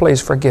 would you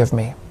please forgive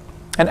me?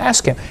 And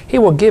ask Him. He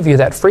will give you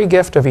that free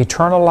gift of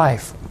eternal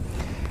life.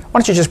 Why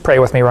don't you just pray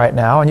with me right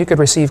now and you could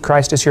receive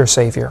Christ as your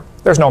Savior.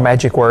 There's no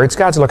magic words.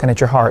 God's looking at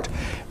your heart.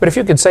 But if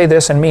you could say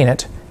this and mean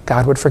it,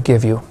 God would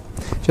forgive you.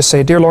 Just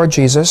say, Dear Lord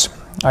Jesus,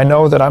 I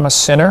know that I'm a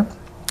sinner.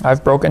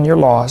 I've broken your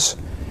laws.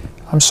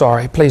 I'm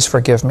sorry. Please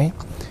forgive me.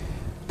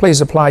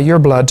 Please apply your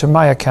blood to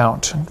my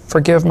account and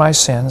forgive my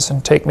sins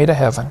and take me to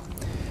heaven.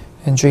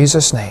 In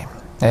Jesus' name,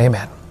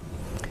 amen.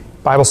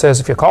 The Bible says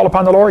if you call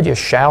upon the Lord, you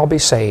shall be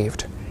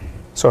saved.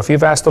 So if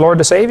you've asked the Lord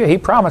to save you, He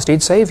promised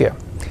He'd save you.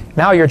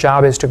 Now your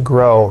job is to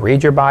grow.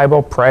 Read your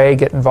Bible, pray,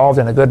 get involved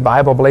in a good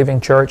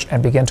Bible-believing church,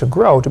 and begin to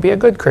grow to be a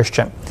good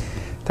Christian.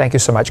 Thank you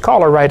so much.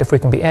 Call or write if we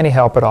can be any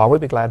help at all.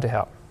 We'd be glad to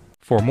help.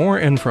 For more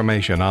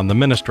information on the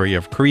ministry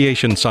of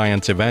Creation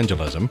Science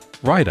Evangelism,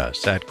 write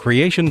us at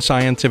Creation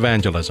Science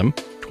Evangelism,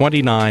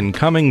 29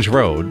 Cummings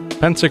Road,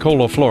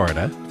 Pensacola,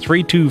 Florida,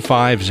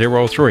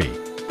 32503.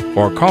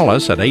 Or call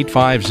us at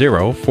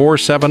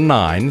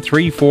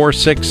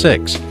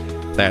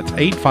 850-479-3466. That's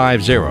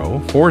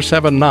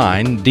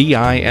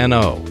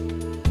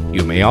 850-479-DINO.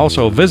 You may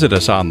also visit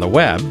us on the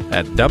web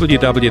at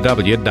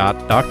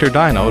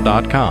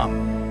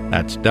www.drdino.com.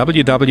 That's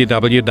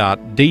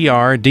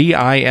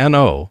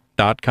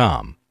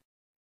www.drdino.com.